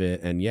other end of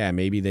it, and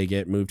maybe they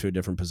get moved to a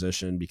different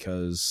position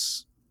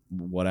because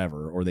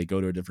whatever, or they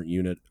go to a different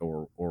unit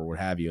or what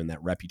have you, and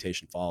that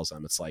reputation follows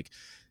them. It's like,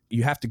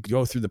 you have to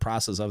go through the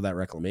process of that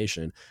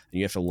reclamation, and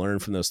you have to learn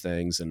from those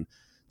things. And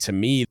to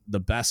me, the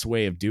best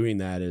way of doing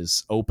that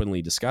is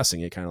openly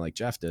discussing it, kind of like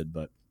Jeff did,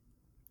 but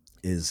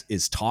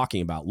is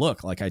talking about,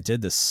 look, like I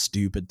did this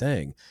stupid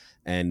thing,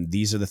 and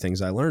these are the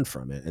things I learned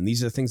from it, and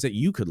these are the things that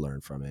you could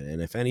learn from it.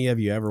 And if any of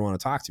you ever want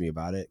to talk to me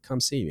about it, come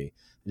see me.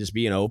 And just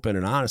being open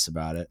and honest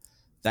about it.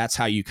 That's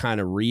how you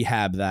kind of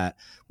rehab that,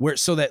 where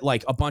so that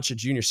like a bunch of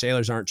junior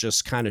sailors aren't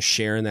just kind of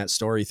sharing that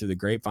story through the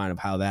grapevine of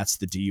how that's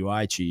the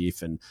DUI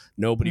chief and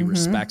nobody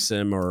respects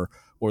him or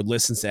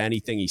listens to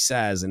anything he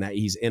says, and that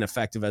he's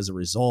ineffective as a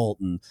result.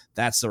 And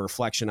that's the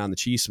reflection on the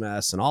Chiefs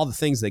mess and all the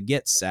things that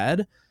get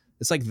said.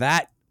 It's like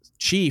that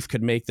chief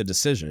could make the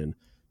decision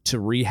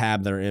to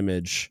rehab their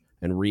image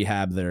and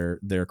rehab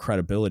their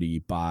credibility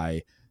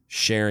by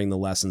sharing the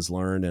lessons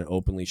learned and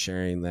openly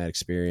sharing that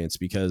experience.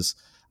 Because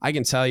I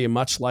can tell you,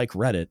 much like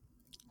Reddit,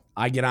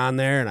 I get on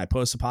there and I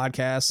post a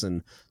podcast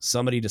and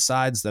somebody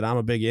decides that I'm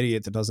a big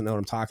idiot that doesn't know what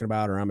I'm talking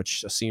about, or I'm a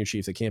senior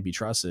chief that can't be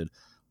trusted.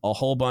 A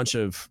whole bunch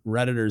of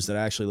Redditors that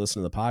actually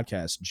listen to the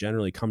podcast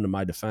generally come to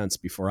my defense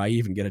before I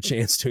even get a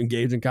chance to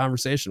engage in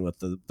conversation with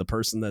the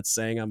person that's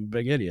saying I'm a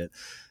big idiot.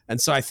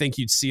 And so I think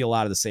you'd see a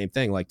lot of the same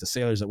thing. Like the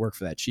sailors that work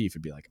for that chief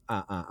would be like,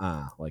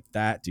 like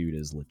that dude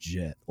is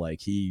legit.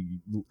 Like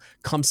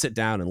come sit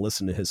down and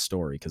listen to his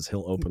story, because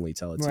he'll openly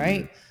tell it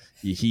to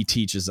you. He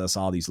teaches us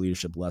all these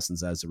leadership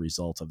lessons as a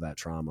result of that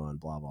trauma and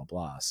blah, blah,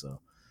 blah. So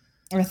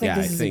I think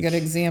this is a good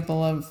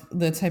example of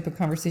the type of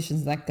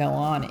conversations that go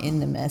on in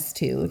the mess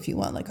too. If you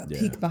want like a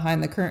peek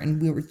behind the curtain,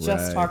 we were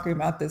just talking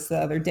about this the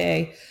other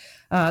day,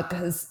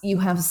 because you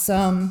have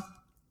some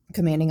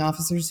commanding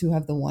officers who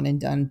have the one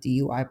and done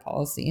DUI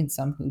policy and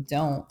some who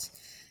don't.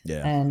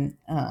 Yeah. And,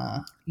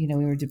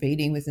 we were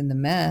debating within the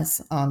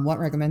mess on what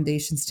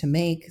recommendations to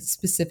make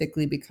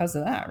specifically because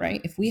of that,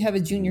 right? If we have a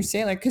junior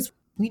sailor, because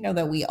we know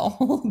that we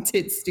all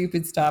did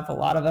stupid stuff. A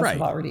lot of us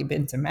have already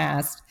been to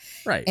mast.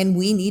 Right. And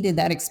we needed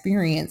that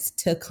experience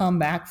to come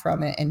back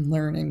from it and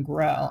learn and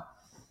grow.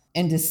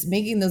 And just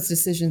making those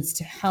decisions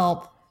to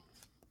help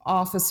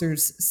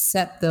officers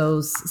set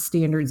those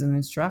standards and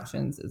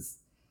instructions is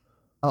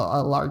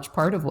a large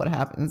part of what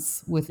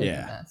happens within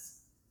the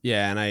mess.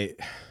 Yeah, and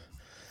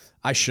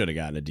I should have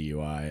gotten a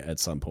DUI at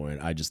some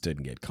point. I just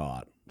didn't get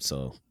caught.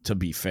 So to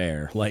be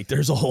fair, like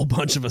there's a whole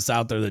bunch of us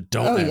out there that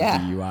don't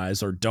have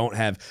DUIs or don't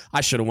have.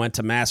 I should have went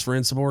to mass for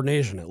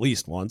insubordination at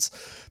least once,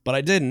 but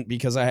I didn't,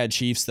 because I had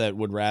chiefs that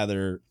would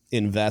rather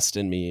invest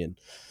in me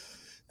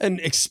and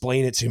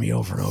explain it to me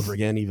over and over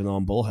again, even though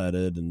I'm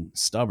bullheaded and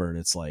stubborn.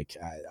 It's like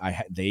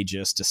they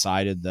just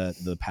decided that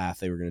the path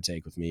they were going to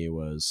take with me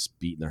was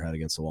beating their head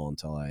against the wall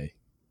until I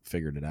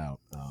figured it out,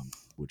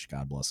 which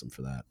God bless them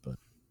for that. But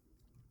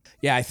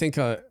yeah, I think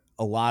a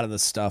lot of the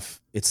stuff,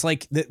 it's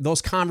like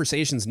those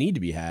conversations need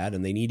to be had,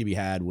 and they need to be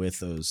had with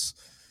those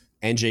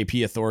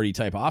NJP authority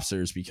type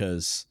officers,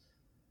 because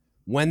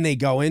when they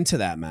go into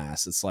that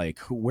mass, it's like,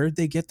 where'd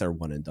they get their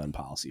one and done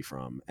policy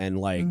from? And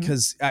like,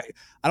 because I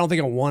don't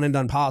think a one and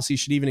done policy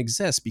should even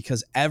exist,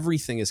 because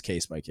everything is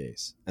case by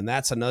case. And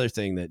that's another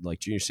thing that like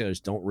junior sailors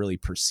don't really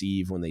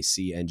perceive when they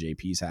see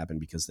NJPs happen,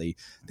 because they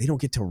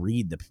don't get to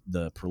read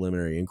the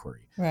preliminary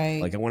inquiry.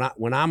 Right. Like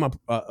when I'm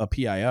a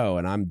PIO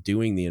and I'm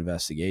doing the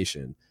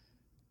investigation,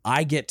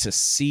 I get to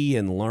see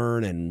and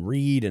learn and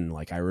read, and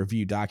like I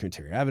review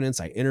documentary evidence,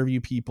 I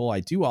interview people, I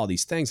do all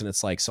these things. And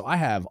it's like, so I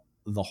have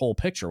the whole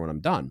picture when I'm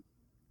done,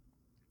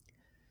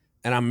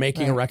 and I'm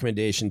making a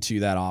recommendation to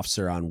that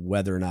officer on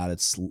whether or not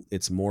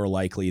it's more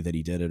likely that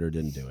he did it or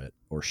didn't do it,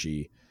 or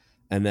she.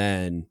 And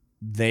then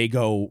they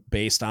go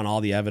based on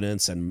all the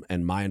evidence and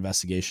my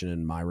investigation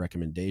and my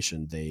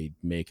recommendation, they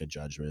make a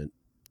judgment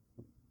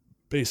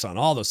based on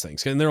all those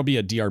things. And there'll be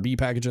a DRB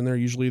package in there.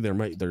 Usually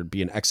there'd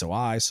be an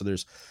XOI. So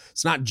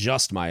it's not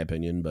just my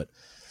opinion, but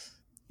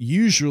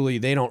usually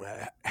they don't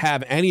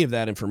have any of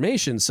that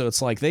information. So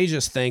it's like, they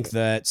just think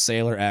that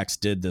Sailor X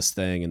did this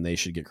thing and they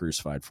should get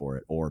crucified for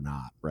it or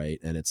not. Right.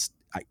 And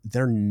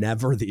they're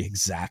never the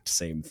exact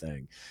same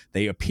thing.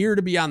 They appear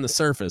to be on the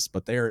surface,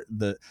 but there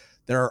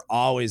are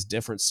always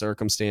different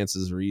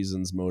circumstances,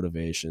 reasons,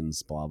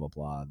 motivations, blah, blah,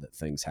 blah, that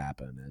things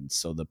happen. And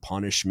so the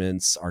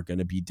punishments are going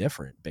to be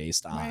different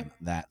based on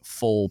that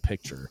full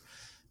picture.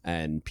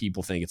 And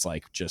people think it's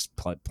like just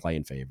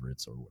playing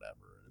favorites or whatever.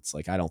 It's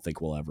like, I don't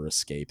think we'll ever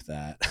escape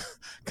that,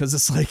 because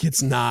it's like,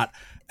 it's not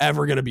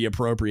ever going to be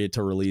appropriate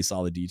to release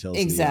all the details.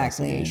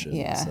 Exactly. Of the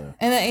yeah. So.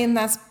 And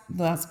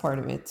that's part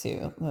of it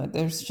too.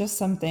 There's just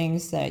some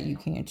things that you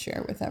can't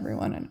share with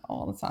everyone and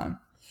all the time.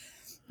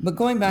 But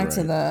going back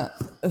to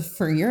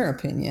for your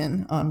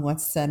opinion on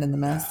what's said in the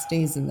mess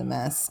stays in the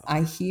mess,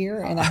 I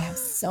hear, and I have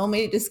so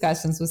many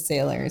discussions with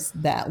sailors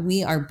that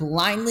we are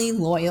blindly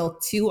loyal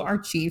to our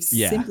chiefs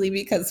simply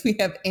because we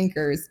have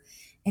anchors.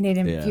 And it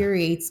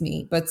infuriates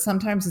me, but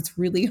sometimes it's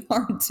really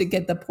hard to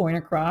get the point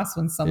across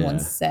when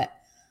someone's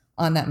set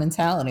on that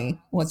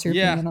mentality. What's your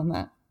opinion on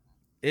that?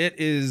 It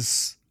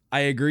is.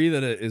 I agree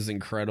that it is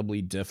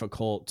incredibly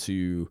difficult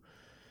to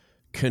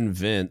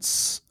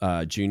convince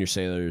junior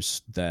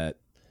sailors that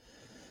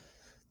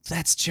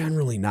That's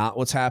generally not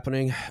what's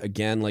happening.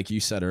 Again, like you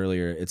said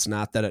earlier, it's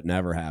not that it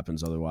never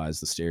happens. Otherwise,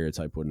 the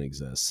stereotype wouldn't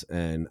exist.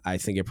 And I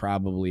think it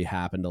probably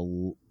happened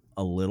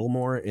a little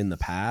more in the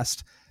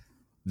past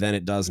than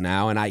it does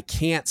now. And I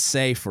can't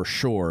say for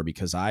sure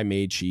because I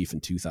made Chief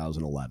in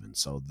 2011.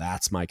 So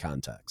that's my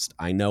context.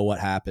 I know what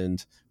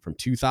happened from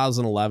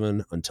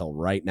 2011 until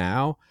right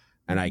now.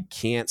 And I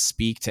can't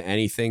speak to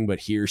anything but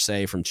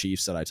hearsay from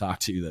Chiefs that I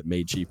talked to that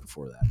made Chief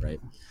before that, right?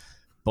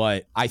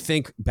 But I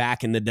think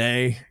back in the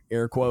day,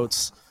 air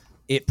quotes,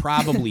 it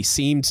probably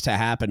seemed to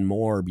happen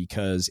more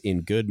because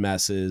in good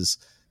messes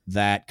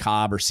that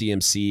Cobb or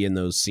CMC and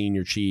those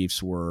senior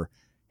chiefs were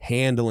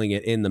handling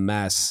it in the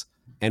mess.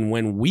 And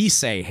when we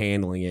say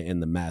handling it in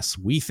the mess,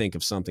 we think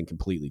of something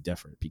completely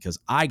different because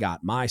I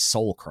got my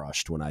soul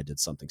crushed when I did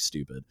something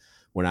stupid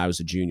when I was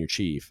a junior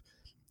chief.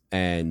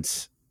 And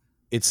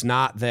it's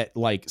not that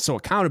so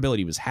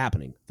accountability was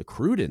happening. The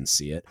crew didn't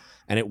see it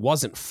and it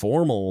wasn't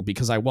formal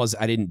because I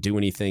didn't do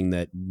anything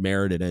that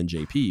merited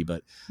NJP.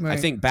 But right.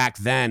 I think back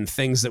then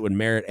things that would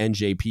merit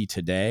NJP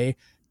today,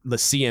 the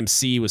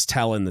CMC was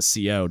telling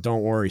the CO,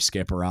 don't worry,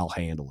 Skipper, I'll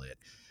handle it.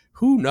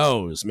 Who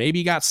knows? Maybe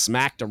he got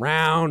smacked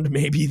around.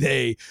 Maybe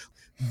they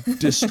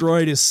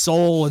destroyed his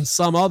soul in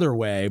some other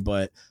way.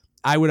 But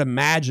I would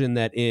imagine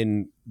that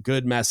in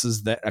good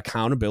messes that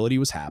accountability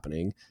was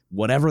happening,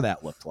 whatever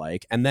that looked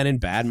like. And then in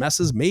bad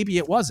messes, maybe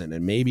it wasn't.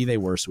 And maybe they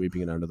were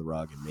sweeping it under the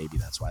rug. And maybe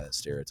that's why that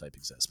stereotype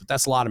exists. But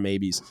that's a lot of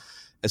maybes.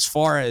 As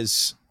far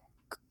as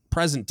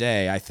present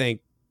day, I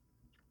think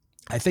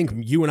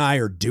you and I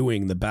are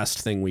doing the best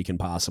thing we can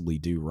possibly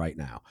do right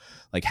now.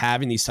 Like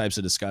having these types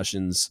of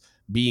discussions,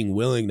 being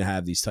willing to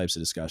have these types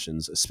of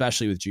discussions,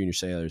 especially with junior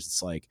sailors.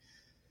 It's like,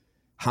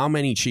 how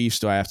many chiefs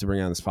do I have to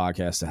bring on this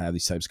podcast to have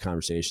these types of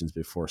conversations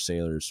before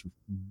sailors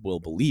will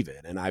believe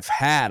it? And I've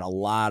had a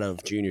lot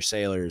of junior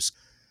sailors.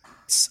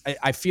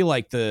 I feel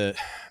like the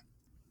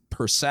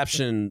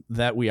perception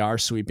that we are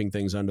sweeping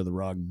things under the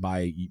rug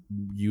by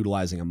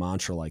utilizing a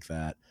mantra like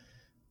that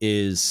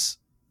is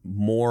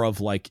more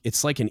of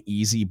it's like an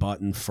easy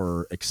button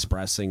for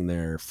expressing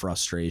their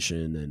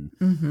frustration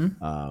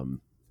and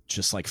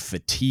just like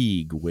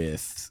fatigue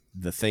with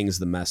the things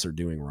the mess are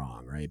doing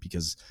wrong, right?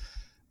 Because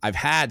I've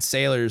had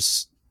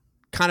sailors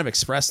kind of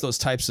express those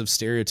types of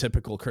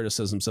stereotypical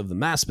criticisms of the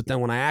mess, but then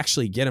when I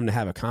actually get them to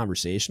have a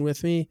conversation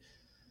with me,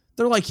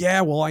 they're like,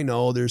 yeah, well, I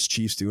know there's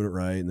chiefs doing it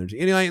right. And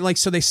there's,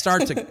 so they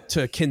start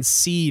to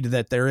concede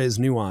that there is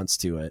nuance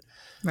to it.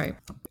 Right.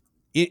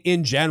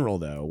 In general,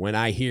 though, when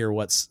I hear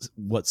what's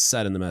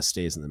said in the mess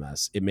stays in the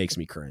mess, it makes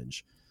me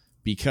cringe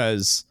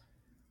because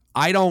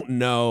I don't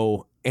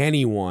know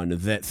anyone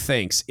that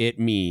thinks it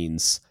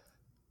means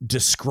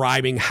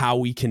describing how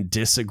we can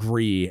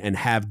disagree and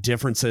have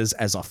differences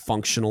as a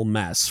functional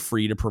mess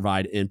free to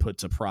provide input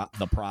to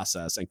the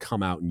process and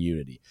come out in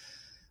unity.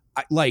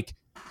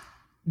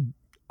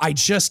 I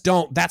just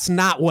don't, that's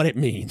not what it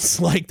means.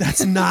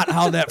 That's not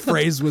how that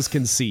phrase was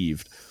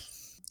conceived.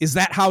 Is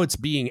that how it's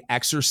being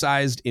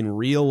exercised in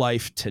real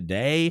life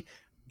today?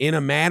 In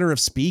a manner of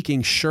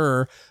speaking,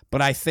 sure.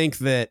 But I think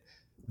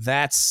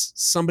that's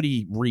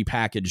somebody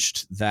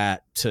repackaged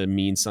that to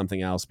mean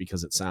something else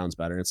because it sounds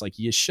better. It's like,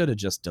 you should have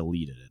just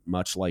deleted it,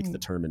 much like the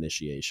term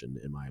initiation,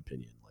 in my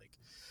opinion.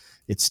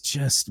 It's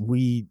just,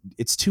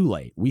 it's too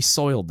late. We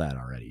soiled that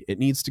already. It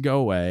needs to go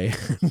away.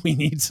 we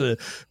need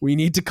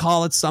to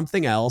call it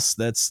something else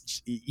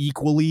that's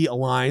equally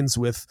aligns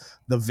with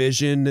the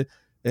vision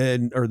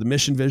or the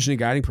mission, vision, and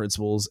guiding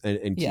principles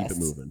and keep it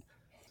moving.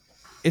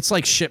 It's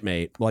like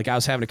shipmate. I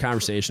was having a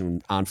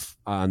conversation on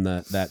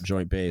that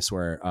joint base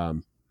where,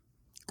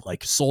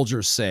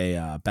 soldiers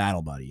say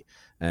battle buddy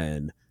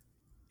and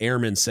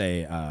airmen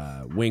say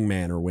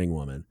wingman or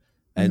wingwoman.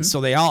 And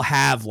so they all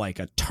have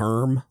a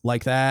term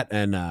like that.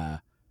 And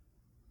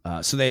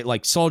so they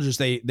soldiers,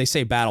 they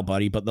say battle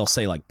buddy, but they'll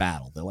say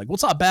battle. They're like,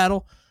 what's up,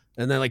 battle?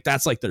 And then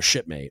that's their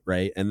shipmate.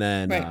 Right. And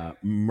then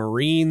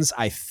Marines,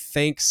 I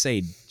think,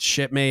 say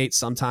shipmate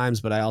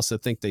sometimes, but I also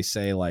think they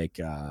say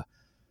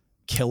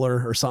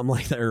killer or something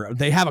like that. Or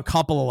they have a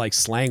couple of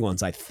slang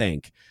ones, I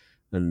think.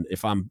 And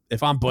if I'm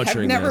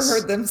butchering, I've never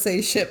heard them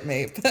say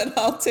shipmate, but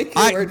I'll take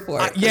your word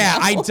for it. Yeah,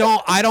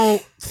 I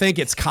don't think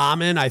it's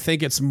common. I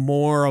think it's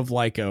more of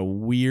a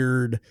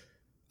weird,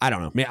 I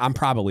don't know. I'm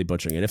probably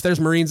butchering it. If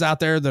there's Marines out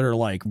there that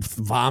are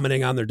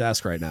vomiting on their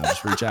desk right now,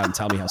 just reach out and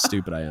tell me how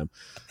stupid I am.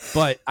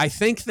 But I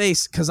think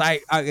because I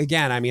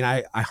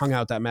hung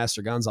out with that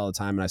Master Guns all the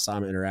time and I saw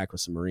him interact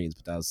with some Marines,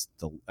 but that was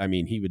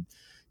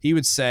he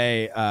would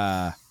say,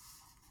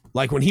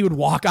 when he would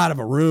walk out of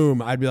a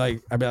room, I'd be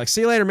like,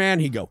 see you later, man.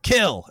 He'd go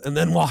kill and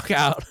then walk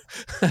out.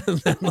 And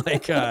then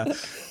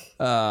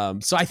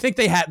so I think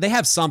they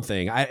have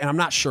something, and I'm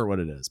not sure what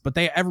it is, but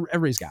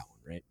everybody's got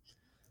one, right?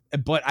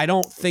 But I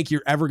don't think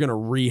you're ever going to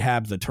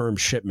rehab the term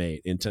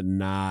shipmate into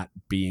not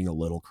being a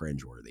little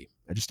cringeworthy.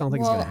 I just don't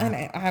think it's going to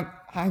happen. And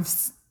I've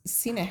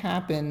seen it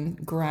happen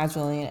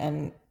gradually,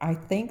 and I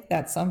think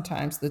that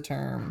sometimes the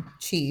term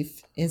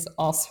chief is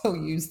also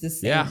used the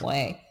same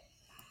way.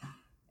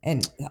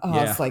 And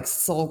it's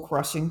soul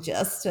crushing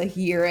just to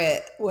hear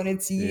it when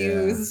it's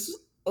used.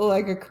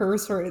 like a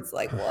curse where it's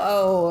like,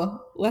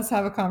 whoa, let's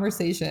have a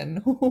conversation.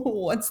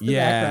 What's the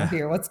Yeah. background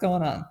here? What's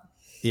going on?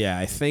 Yeah,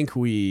 I think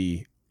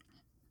we've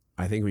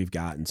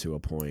gotten to a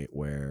point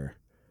where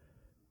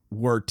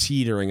we're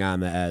teetering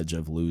on the edge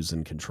of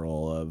losing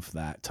control of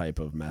that type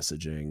of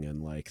messaging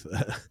and like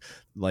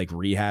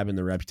rehabbing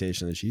the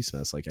reputation of the Chiefs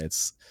mess. Like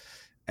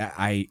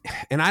I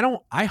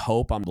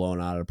hope I'm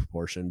blown out of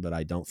proportion, but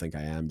I don't think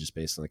I am, just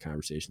based on the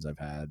conversations I've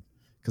had.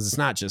 Because it's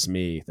not just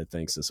me that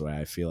thinks this way.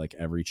 I feel like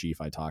every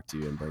Chief I talk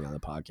to and bring on the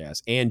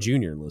podcast, and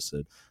Junior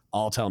Enlisted,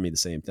 all tell me the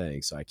same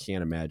thing. So I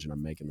can't imagine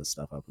I'm making this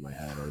stuff up in my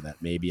head, or that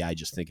maybe I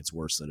just think it's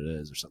worse than it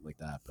is, or something like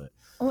that. But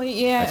well,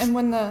 yeah, and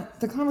when the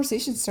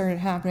conversation started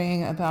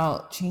happening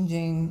about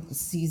changing the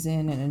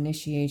season and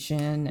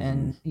initiation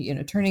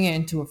and turning it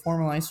into a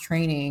formalized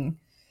training,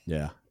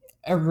 yeah,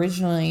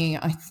 originally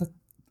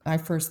I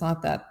first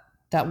thought that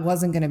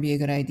wasn't going to be a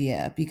good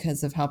idea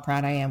because of how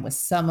proud I am with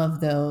some of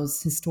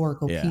those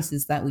historical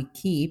pieces that we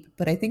keep.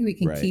 But I think we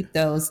can keep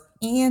those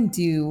and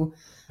do,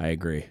 I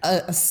agree,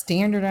 a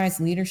standardized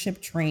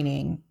leadership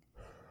training.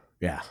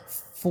 Yeah.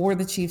 For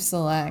the Chief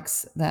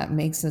Selects that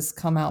makes us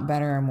come out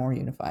better and more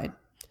unified.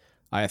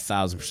 I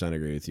 1,000%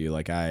 agree with you.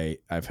 Like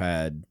I've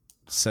had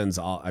since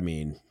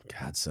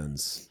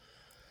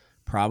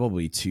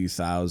probably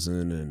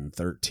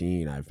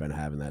 2013, I've been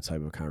having that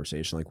type of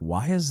conversation. Like,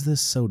 why is this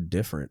so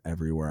different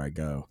everywhere I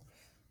go?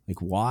 Like,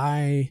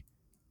 why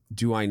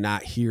do I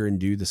not hear and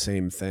do the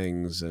same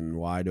things? And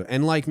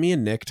and like me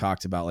and Nick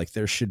talked about, like,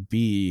 there should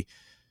be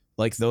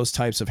like those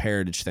types of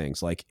heritage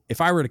things. Like if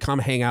I were to come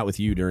hang out with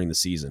you during the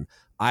season,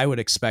 I would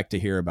expect to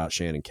hear about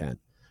Shannon Kent.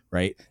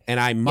 Right. And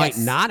I might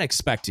not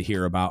expect to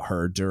hear about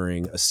her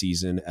during a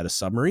season at a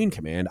submarine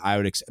command. I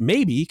would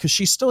maybe, because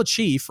she's still a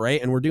chief,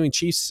 right? And we're doing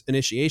Chiefs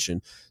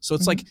initiation. So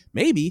it's like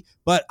maybe,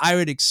 but I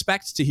would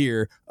expect to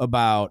hear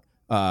about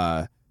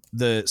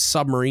the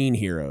submarine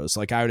heroes.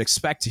 Like I would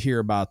expect to hear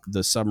about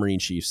the submarine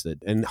chiefs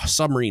and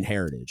submarine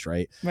heritage,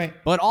 right? Right.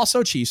 But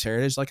also Chiefs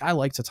heritage. Like I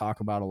like to talk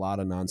about a lot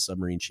of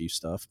non-submarine chief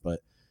stuff, but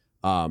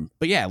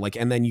yeah, like,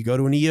 and then you go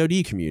to an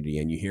EOD community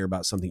and you hear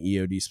about something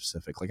EOD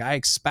specific. Like I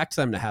expect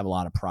them to have a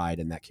lot of pride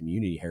in that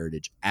community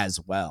heritage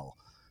as well.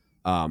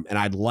 And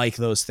I'd like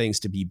those things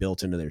to be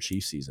built into their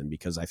chief season,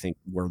 because I think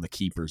we're the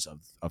keepers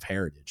of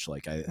heritage.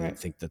 Like I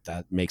think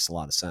that makes a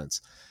lot of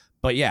sense.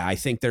 But yeah, I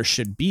think there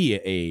should be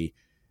a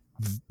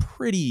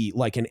pretty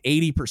like an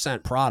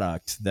 80%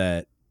 product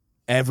that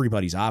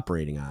everybody's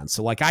operating on.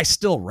 So like I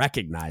still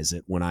recognize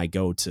it when I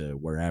go to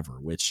wherever,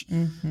 which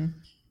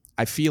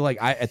I feel like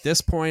at this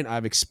point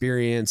I've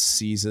experienced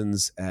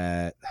seasons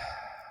at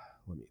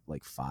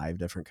like 5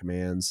 different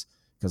commands,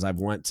 because I've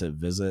went to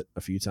visit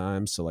a few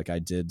times. So like I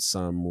did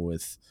some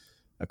with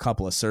a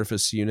couple of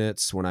surface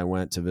units when I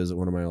went to visit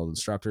one of my old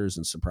instructors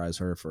and surprise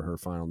her for her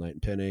final night in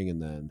pinning.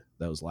 And then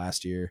that was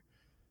last year.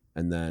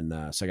 And then,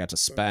 so I got to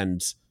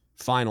spend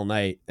final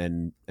night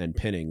and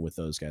pinning with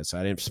those guys. So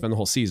I didn't spend the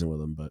whole season with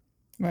them, but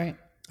I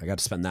got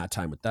to spend that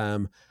time with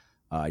them.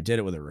 I did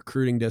it with a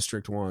recruiting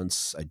district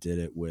once. I did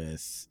it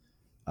with,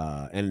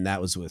 and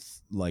that was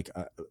with like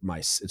my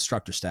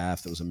instructor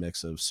staff. That was a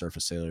mix of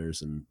surface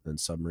sailors and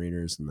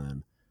submariners. And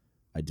then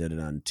I did it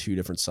on 2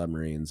 different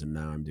submarines, and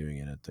now I'm doing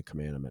it at the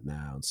command I'm at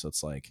now. And so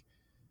it's like,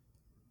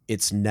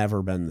 it's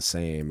never been the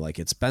same. Like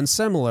it's been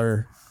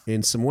similar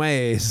in some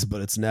ways,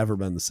 but it's never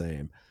been the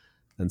same.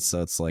 And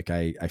so it's like,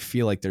 I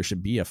feel like there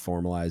should be a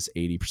formalized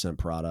 80%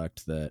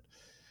 product that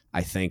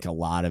I think a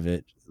lot of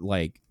it,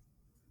 like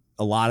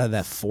a lot of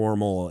that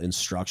formal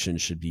instruction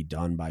should be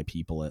done by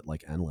people at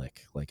like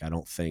NLIC. Like, I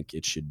don't think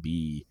it should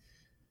be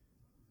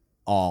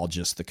all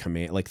just the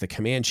command, like the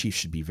command chief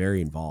should be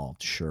very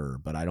involved, sure,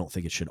 but I don't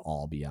think it should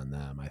all be on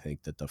them. I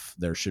think that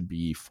there should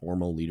be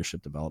formal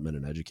leadership development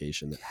and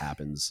education that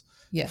happens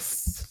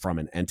from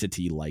an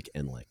entity like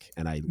NLIC.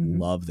 And I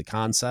love the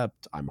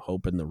concept. I'm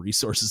hoping the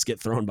resources get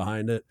thrown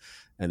behind it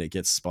and it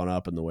gets spun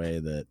up in the way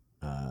that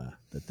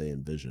that they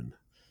envision,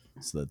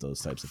 so that those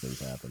types of things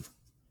happen.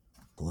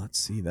 Let's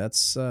see.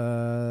 That's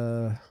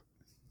from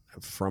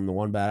the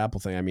One Bad Apple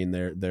thing. I mean,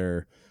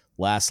 their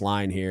last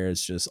line here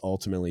is just,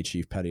 ultimately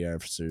Chief Petty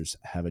Officers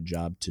have a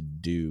job to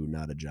do,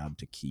 not a job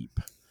to keep,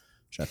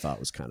 which I thought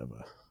was kind of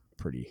a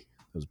pretty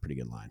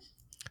good line.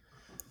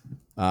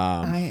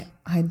 I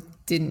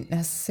didn't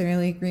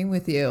necessarily agree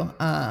with you.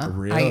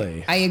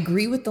 Really? I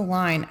agree with the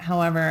line.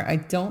 However, I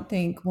don't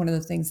think one of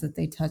the things that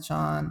they touch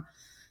on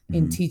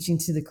in teaching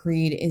to the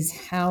creed is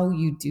how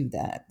you do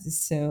that.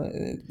 So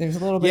there's a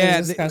little bit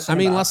of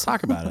discussion. Let's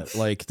talk about it.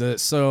 Like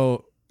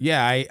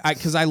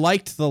because I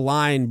liked the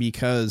line,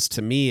 because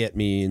to me it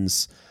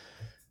means,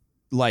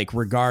 like,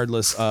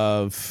 regardless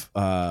of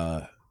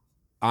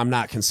I'm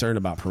not concerned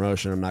about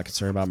promotion, I'm not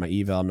concerned about my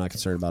eval, I'm not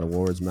concerned about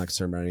awards, I'm not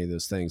concerned about any of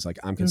those things. Like,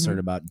 I'm concerned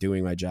about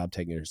doing my job,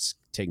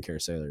 taking care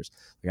of sailors.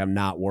 Like, I'm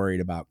not worried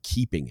about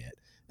keeping it.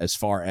 As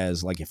far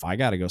as, like, if I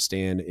got to go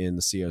stand in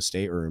the CO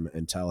stateroom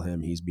and tell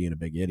him he's being a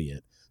big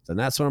idiot, then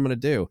that's what I'm going to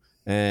do.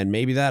 And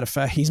maybe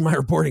he's my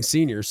reporting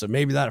senior, so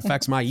maybe that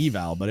affects my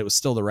eval, but it was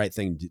still the right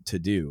thing to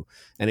do.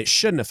 And it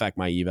shouldn't affect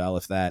my eval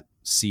if that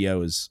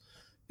CO is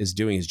is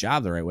doing his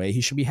job the right way,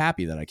 he should be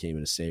happy that I came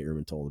in his stateroom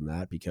and told him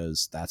that,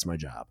 because that's my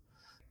job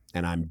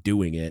and I'm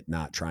doing it,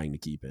 not trying to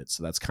keep it.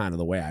 So that's kind of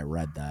the way I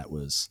read that,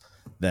 was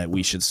that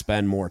we should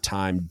spend more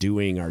time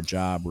doing our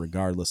job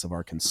regardless of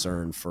our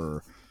concern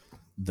for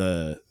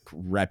the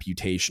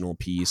reputational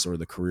piece or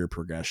the career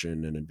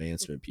progression and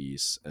advancement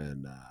piece.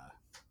 And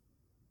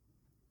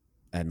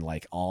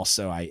like,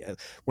 also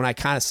when I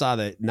kind of saw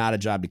that not a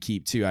job to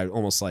keep too, I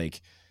almost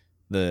like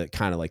the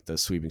kind of like the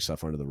sweeping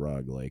stuff under the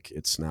rug. Like,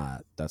 that's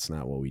not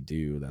what we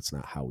do. That's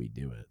not how we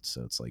do it.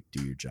 So it's like,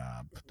 do your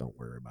job. Don't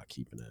worry about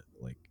keeping it.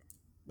 Like,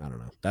 I don't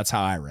know. That's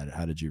how I read it.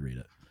 How did you read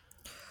it?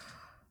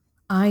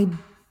 I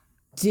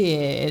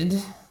did.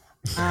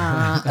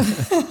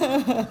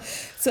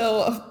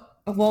 So,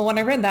 well, when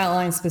I read that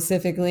line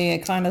specifically, I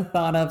kind of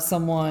thought of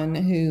someone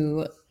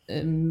who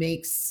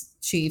makes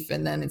chief,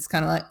 and then it's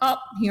kind of like, oh,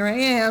 here I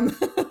am.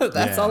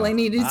 That's all I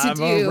needed to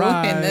do.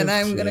 Arrived. And then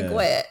I'm going to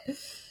quit.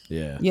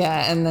 Yeah.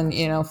 Yeah. And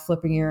then,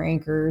 flipping your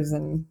anchors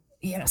and,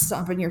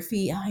 stomping your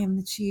feet. I am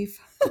the chief.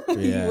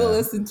 You will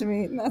listen to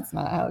me. And that's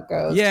not how it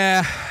goes.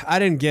 Yeah. I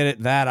didn't get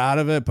it that out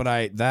of it,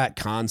 but that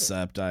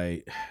concept,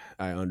 I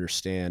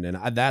understand. And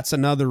that's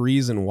another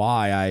reason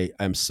why I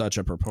am such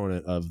a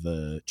proponent of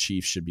the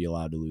chief should be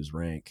allowed to lose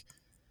rank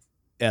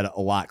at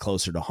a lot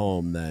closer to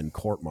home than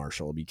court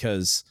martial,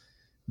 because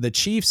the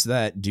chiefs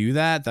that do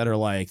that are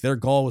like, their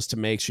goal was to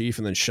make chief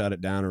and then shut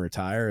it down and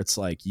retire. It's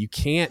like, you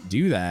can't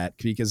do that,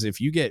 because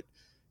if you get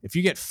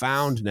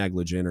found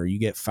negligent, or you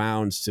get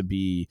found to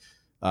be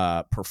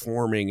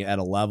performing at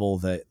a level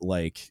that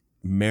like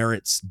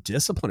merits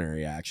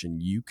disciplinary action,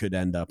 you could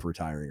end up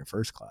retiring in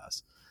first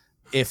class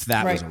if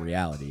that was a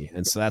reality.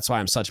 And so that's why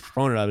I'm such a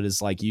proponent of it,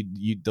 is like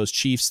you those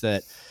chiefs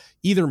that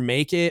either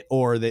make it,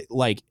 or they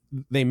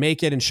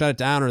make it and shut it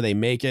down, or they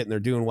make it and they're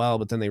doing well,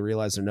 but then they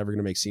realize they're never going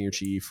to make senior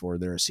chief, or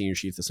they're a senior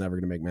chief that's never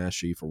going to make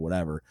master chief or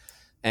whatever.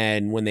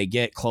 And when they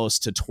get close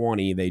to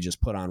 20, they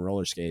just put on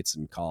roller skates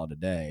and call it a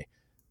day.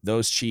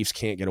 Those chiefs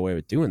can't get away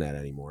with doing that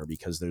anymore,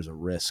 because there's a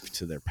risk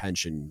to their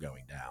pension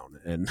going down.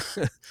 And,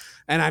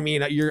 and I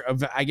mean,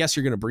 I guess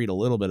you're going to breed a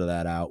little bit of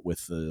that out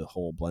with the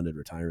whole blended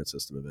retirement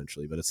system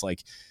eventually, but it's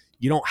like,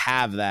 you don't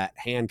have that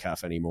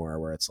handcuff anymore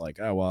where it's like,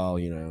 oh, well,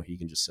 he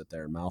can just sit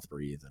there and mouth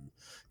breathe and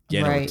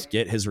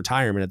get his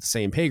retirement at the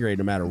same pay grade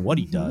no matter what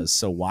he does.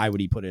 So why would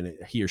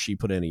he or she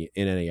put in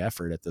any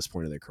effort at this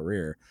point of their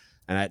career?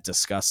 And that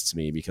disgusts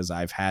me, because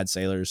I've had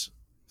sailors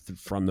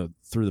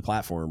through the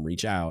platform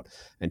reach out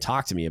and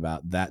talk to me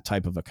about that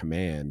type of a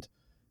command,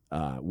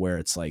 where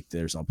it's like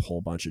there's a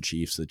whole bunch of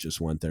chiefs that just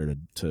went there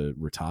to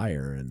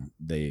retire, and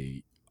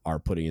they are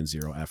putting in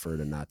zero effort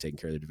and not taking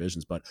care of their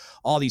divisions. But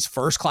all these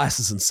first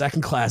classes and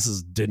second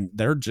classes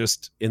they're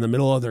just in the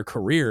middle of their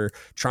career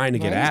trying to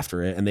get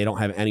after it, and they don't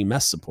have any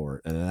mess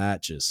support. And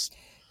that just,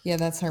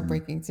 that's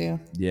heartbreaking too.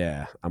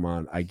 Yeah. I'm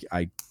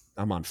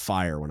on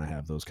fire when I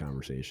have those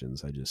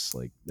conversations. I just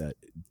like, that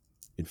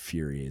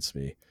infuriates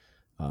me.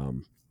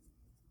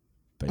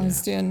 But I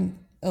was doing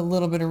a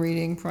little bit of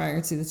reading prior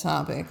to the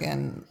topic,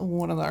 and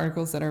one of the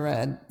articles that I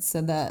read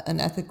said that an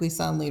ethically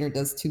sound leader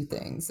does two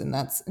things, and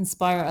that's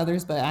inspire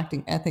others by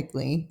acting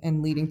ethically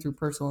and leading through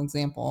personal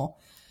example,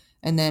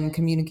 and then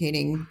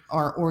communicating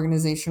our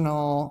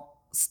organizational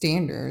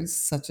standards,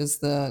 such as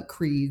the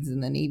creeds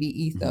and the Navy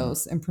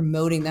ethos, and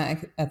promoting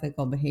that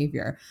ethical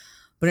behavior.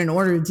 But in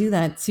order to do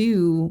that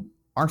too,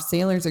 our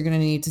sailors are going to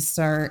need to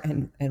start,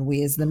 and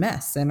we as the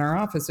mess and our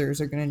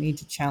officers are going to need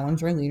to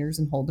challenge our leaders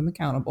and hold them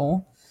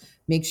accountable.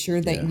 Make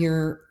sure that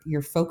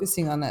you're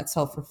focusing on that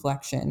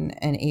self-reflection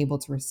and able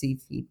to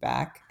receive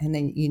feedback. And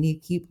then you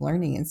need to keep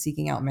learning and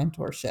seeking out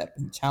mentorship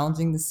and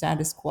challenging the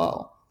status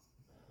quo.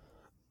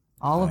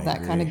 All of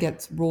that kind of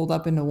gets rolled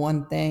up into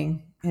one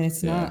thing. And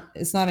it's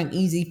not an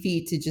easy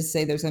feat to just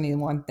say there's only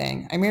one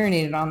thing. I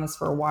marinated on this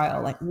for a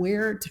while. Like,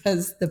 where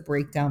does the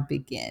breakdown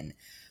begin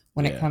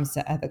when it comes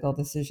to ethical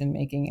decision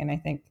making? And I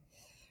think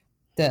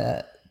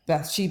the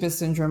Bathsheba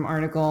syndrome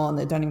article and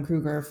the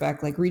Dunning-Kruger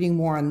effect, like reading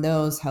more on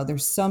those, how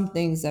there's some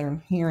things that are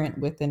inherent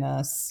within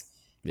us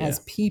as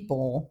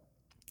people,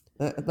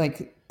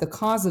 like the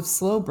cause of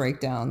slow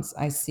breakdowns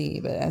I see,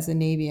 but as a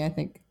Navy, I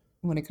think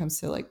when it comes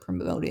to like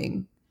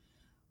promoting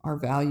our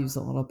values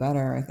a little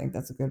better, I think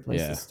that's a good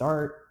place to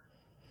start.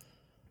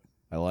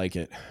 I like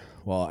it.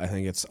 Well, I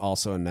think it's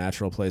also a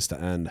natural place to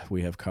end.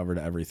 We have covered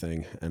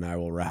everything, and I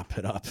will wrap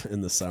it up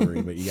in the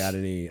summary. But you got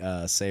any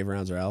save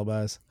rounds or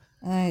alibis?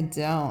 I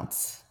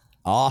don't.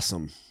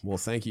 Awesome. Well,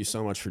 thank you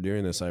so much for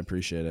doing this. I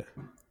appreciate it.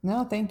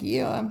 No, thank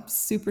you. I'm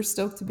super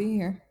stoked to be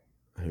here.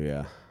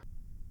 Yeah.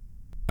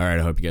 All right,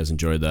 I hope you guys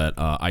enjoyed that.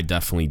 I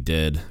definitely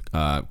did.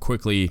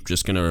 Quickly,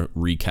 just going to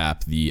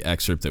recap the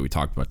excerpt that we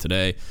talked about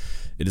today.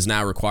 It is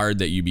now required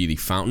that you be the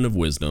fountain of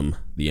wisdom,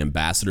 the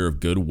ambassador of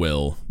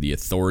goodwill, the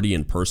authority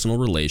in personal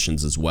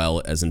relations as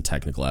well as in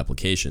technical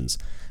applications.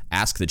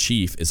 Ask the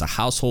chief is a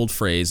household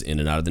phrase in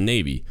and out of the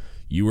Navy.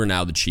 You are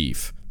now the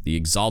chief. The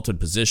exalted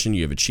position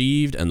you have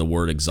achieved, and the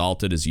word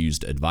exalted is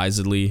used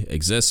advisedly,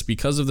 exists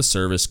because of the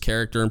service,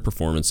 character, and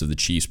performance of the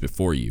chiefs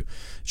before you. It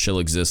shall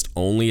exist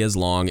only as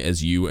long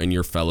as you and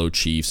your fellow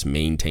chiefs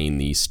maintain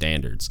these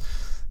standards.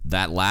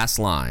 That last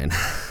line,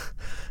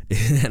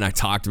 and I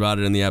talked about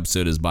it in the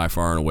episode, is by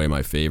far and away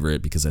my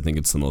favorite because I think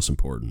it's the most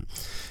important,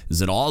 is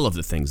that all of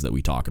the things that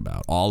we talk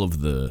about, all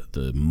of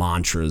the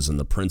mantras and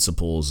the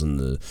principles and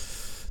the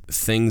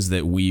things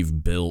that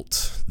we've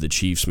built the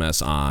Chiefs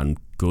Mess on,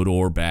 good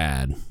or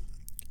bad,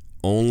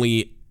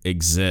 only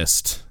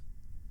exist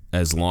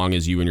as long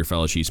as you and your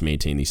fellow Chiefs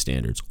maintain these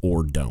standards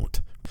or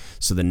don't.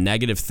 So the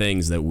negative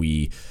things that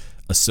we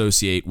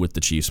associate with the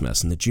Chiefs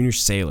Mess and the junior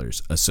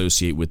sailors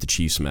associate with the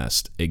Chiefs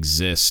Mess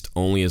exist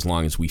only as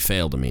long as we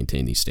fail to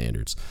maintain these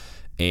standards.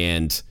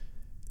 And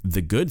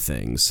the good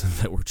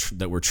things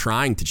that we're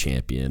trying to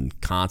champion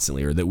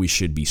constantly, or that we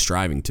should be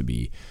striving to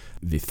be,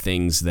 the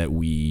things that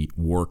we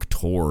work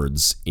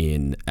towards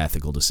in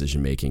ethical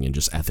decision making and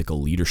just ethical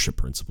leadership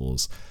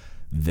principles,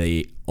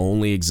 they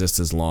only exist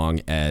as long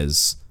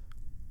as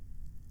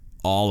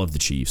all of the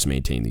Chiefs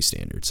maintain these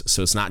standards.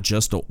 So it's not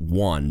just a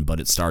one,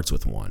 but it starts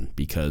with one,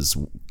 because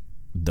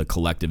the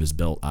collective is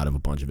built out of a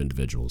bunch of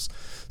individuals.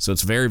 So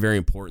it's very, very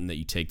important that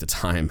you take the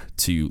time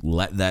to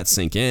let that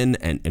sink in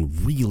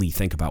and really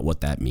think about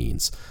what that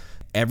means.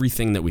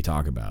 Everything that we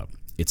talk about,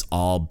 it's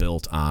all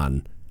built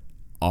on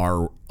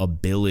our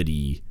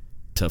ability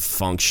to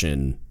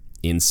function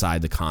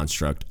inside the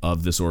construct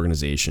of this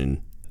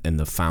organization and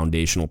the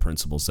foundational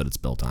principles that it's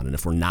built on. And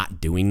if we're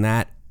not doing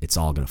that, it's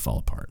all going to fall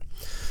apart.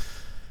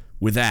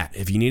 With that,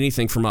 if you need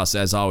anything from us,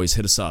 as always,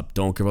 hit us up.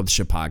 Don't Give Up the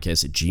Ship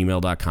Podcast at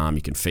gmail.com.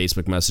 You can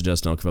Facebook message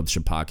us, Don't Give Up the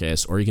Ship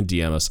Podcast, or you can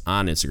DM us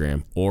on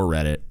Instagram or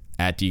Reddit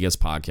at DGS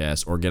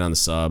Podcast, or get on the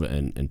sub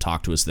and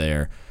talk to us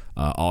there.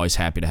 Always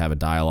happy to have a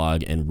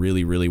dialogue and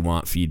really, really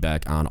want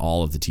feedback on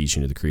all of the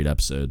Teaching of the Creed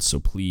episodes.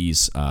 So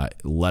please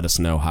let us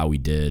know how we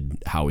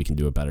did, how we can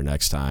do it better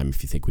next time,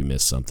 if you think we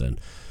missed something,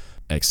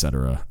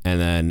 etc.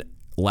 And then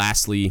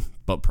lastly,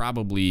 but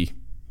probably,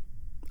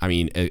 I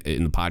mean,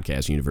 in the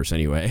podcast universe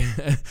anyway,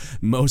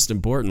 most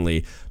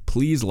importantly,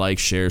 please like,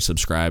 share,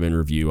 subscribe, and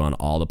review on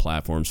all the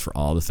platforms for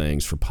all the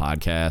things, for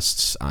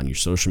podcasts, on your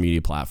social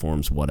media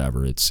platforms,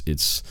 whatever.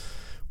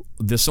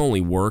 This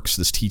only works.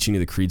 This Teaching of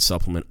the Creed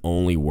supplement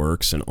only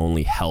works and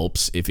only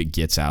helps if it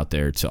gets out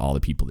there to all the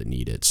people that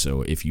need it.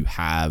 So if you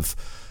have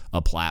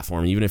a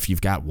platform, even if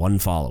you've got one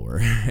follower,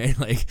 right?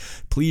 Like,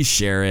 please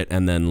share it,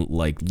 and then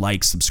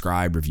like,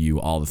 subscribe, review,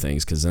 all the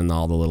things, because then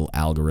all the little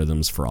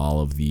algorithms for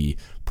all of the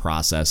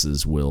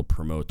processes will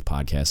promote the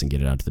podcast and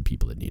get it out to the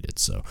people that need it.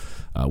 So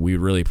we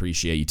would really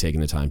appreciate you taking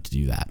the time to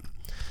do that.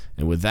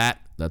 And with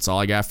that, that's all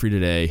I got for you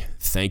today.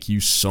 Thank you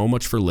so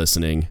much for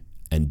listening,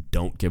 and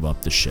don't give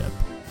up the ship.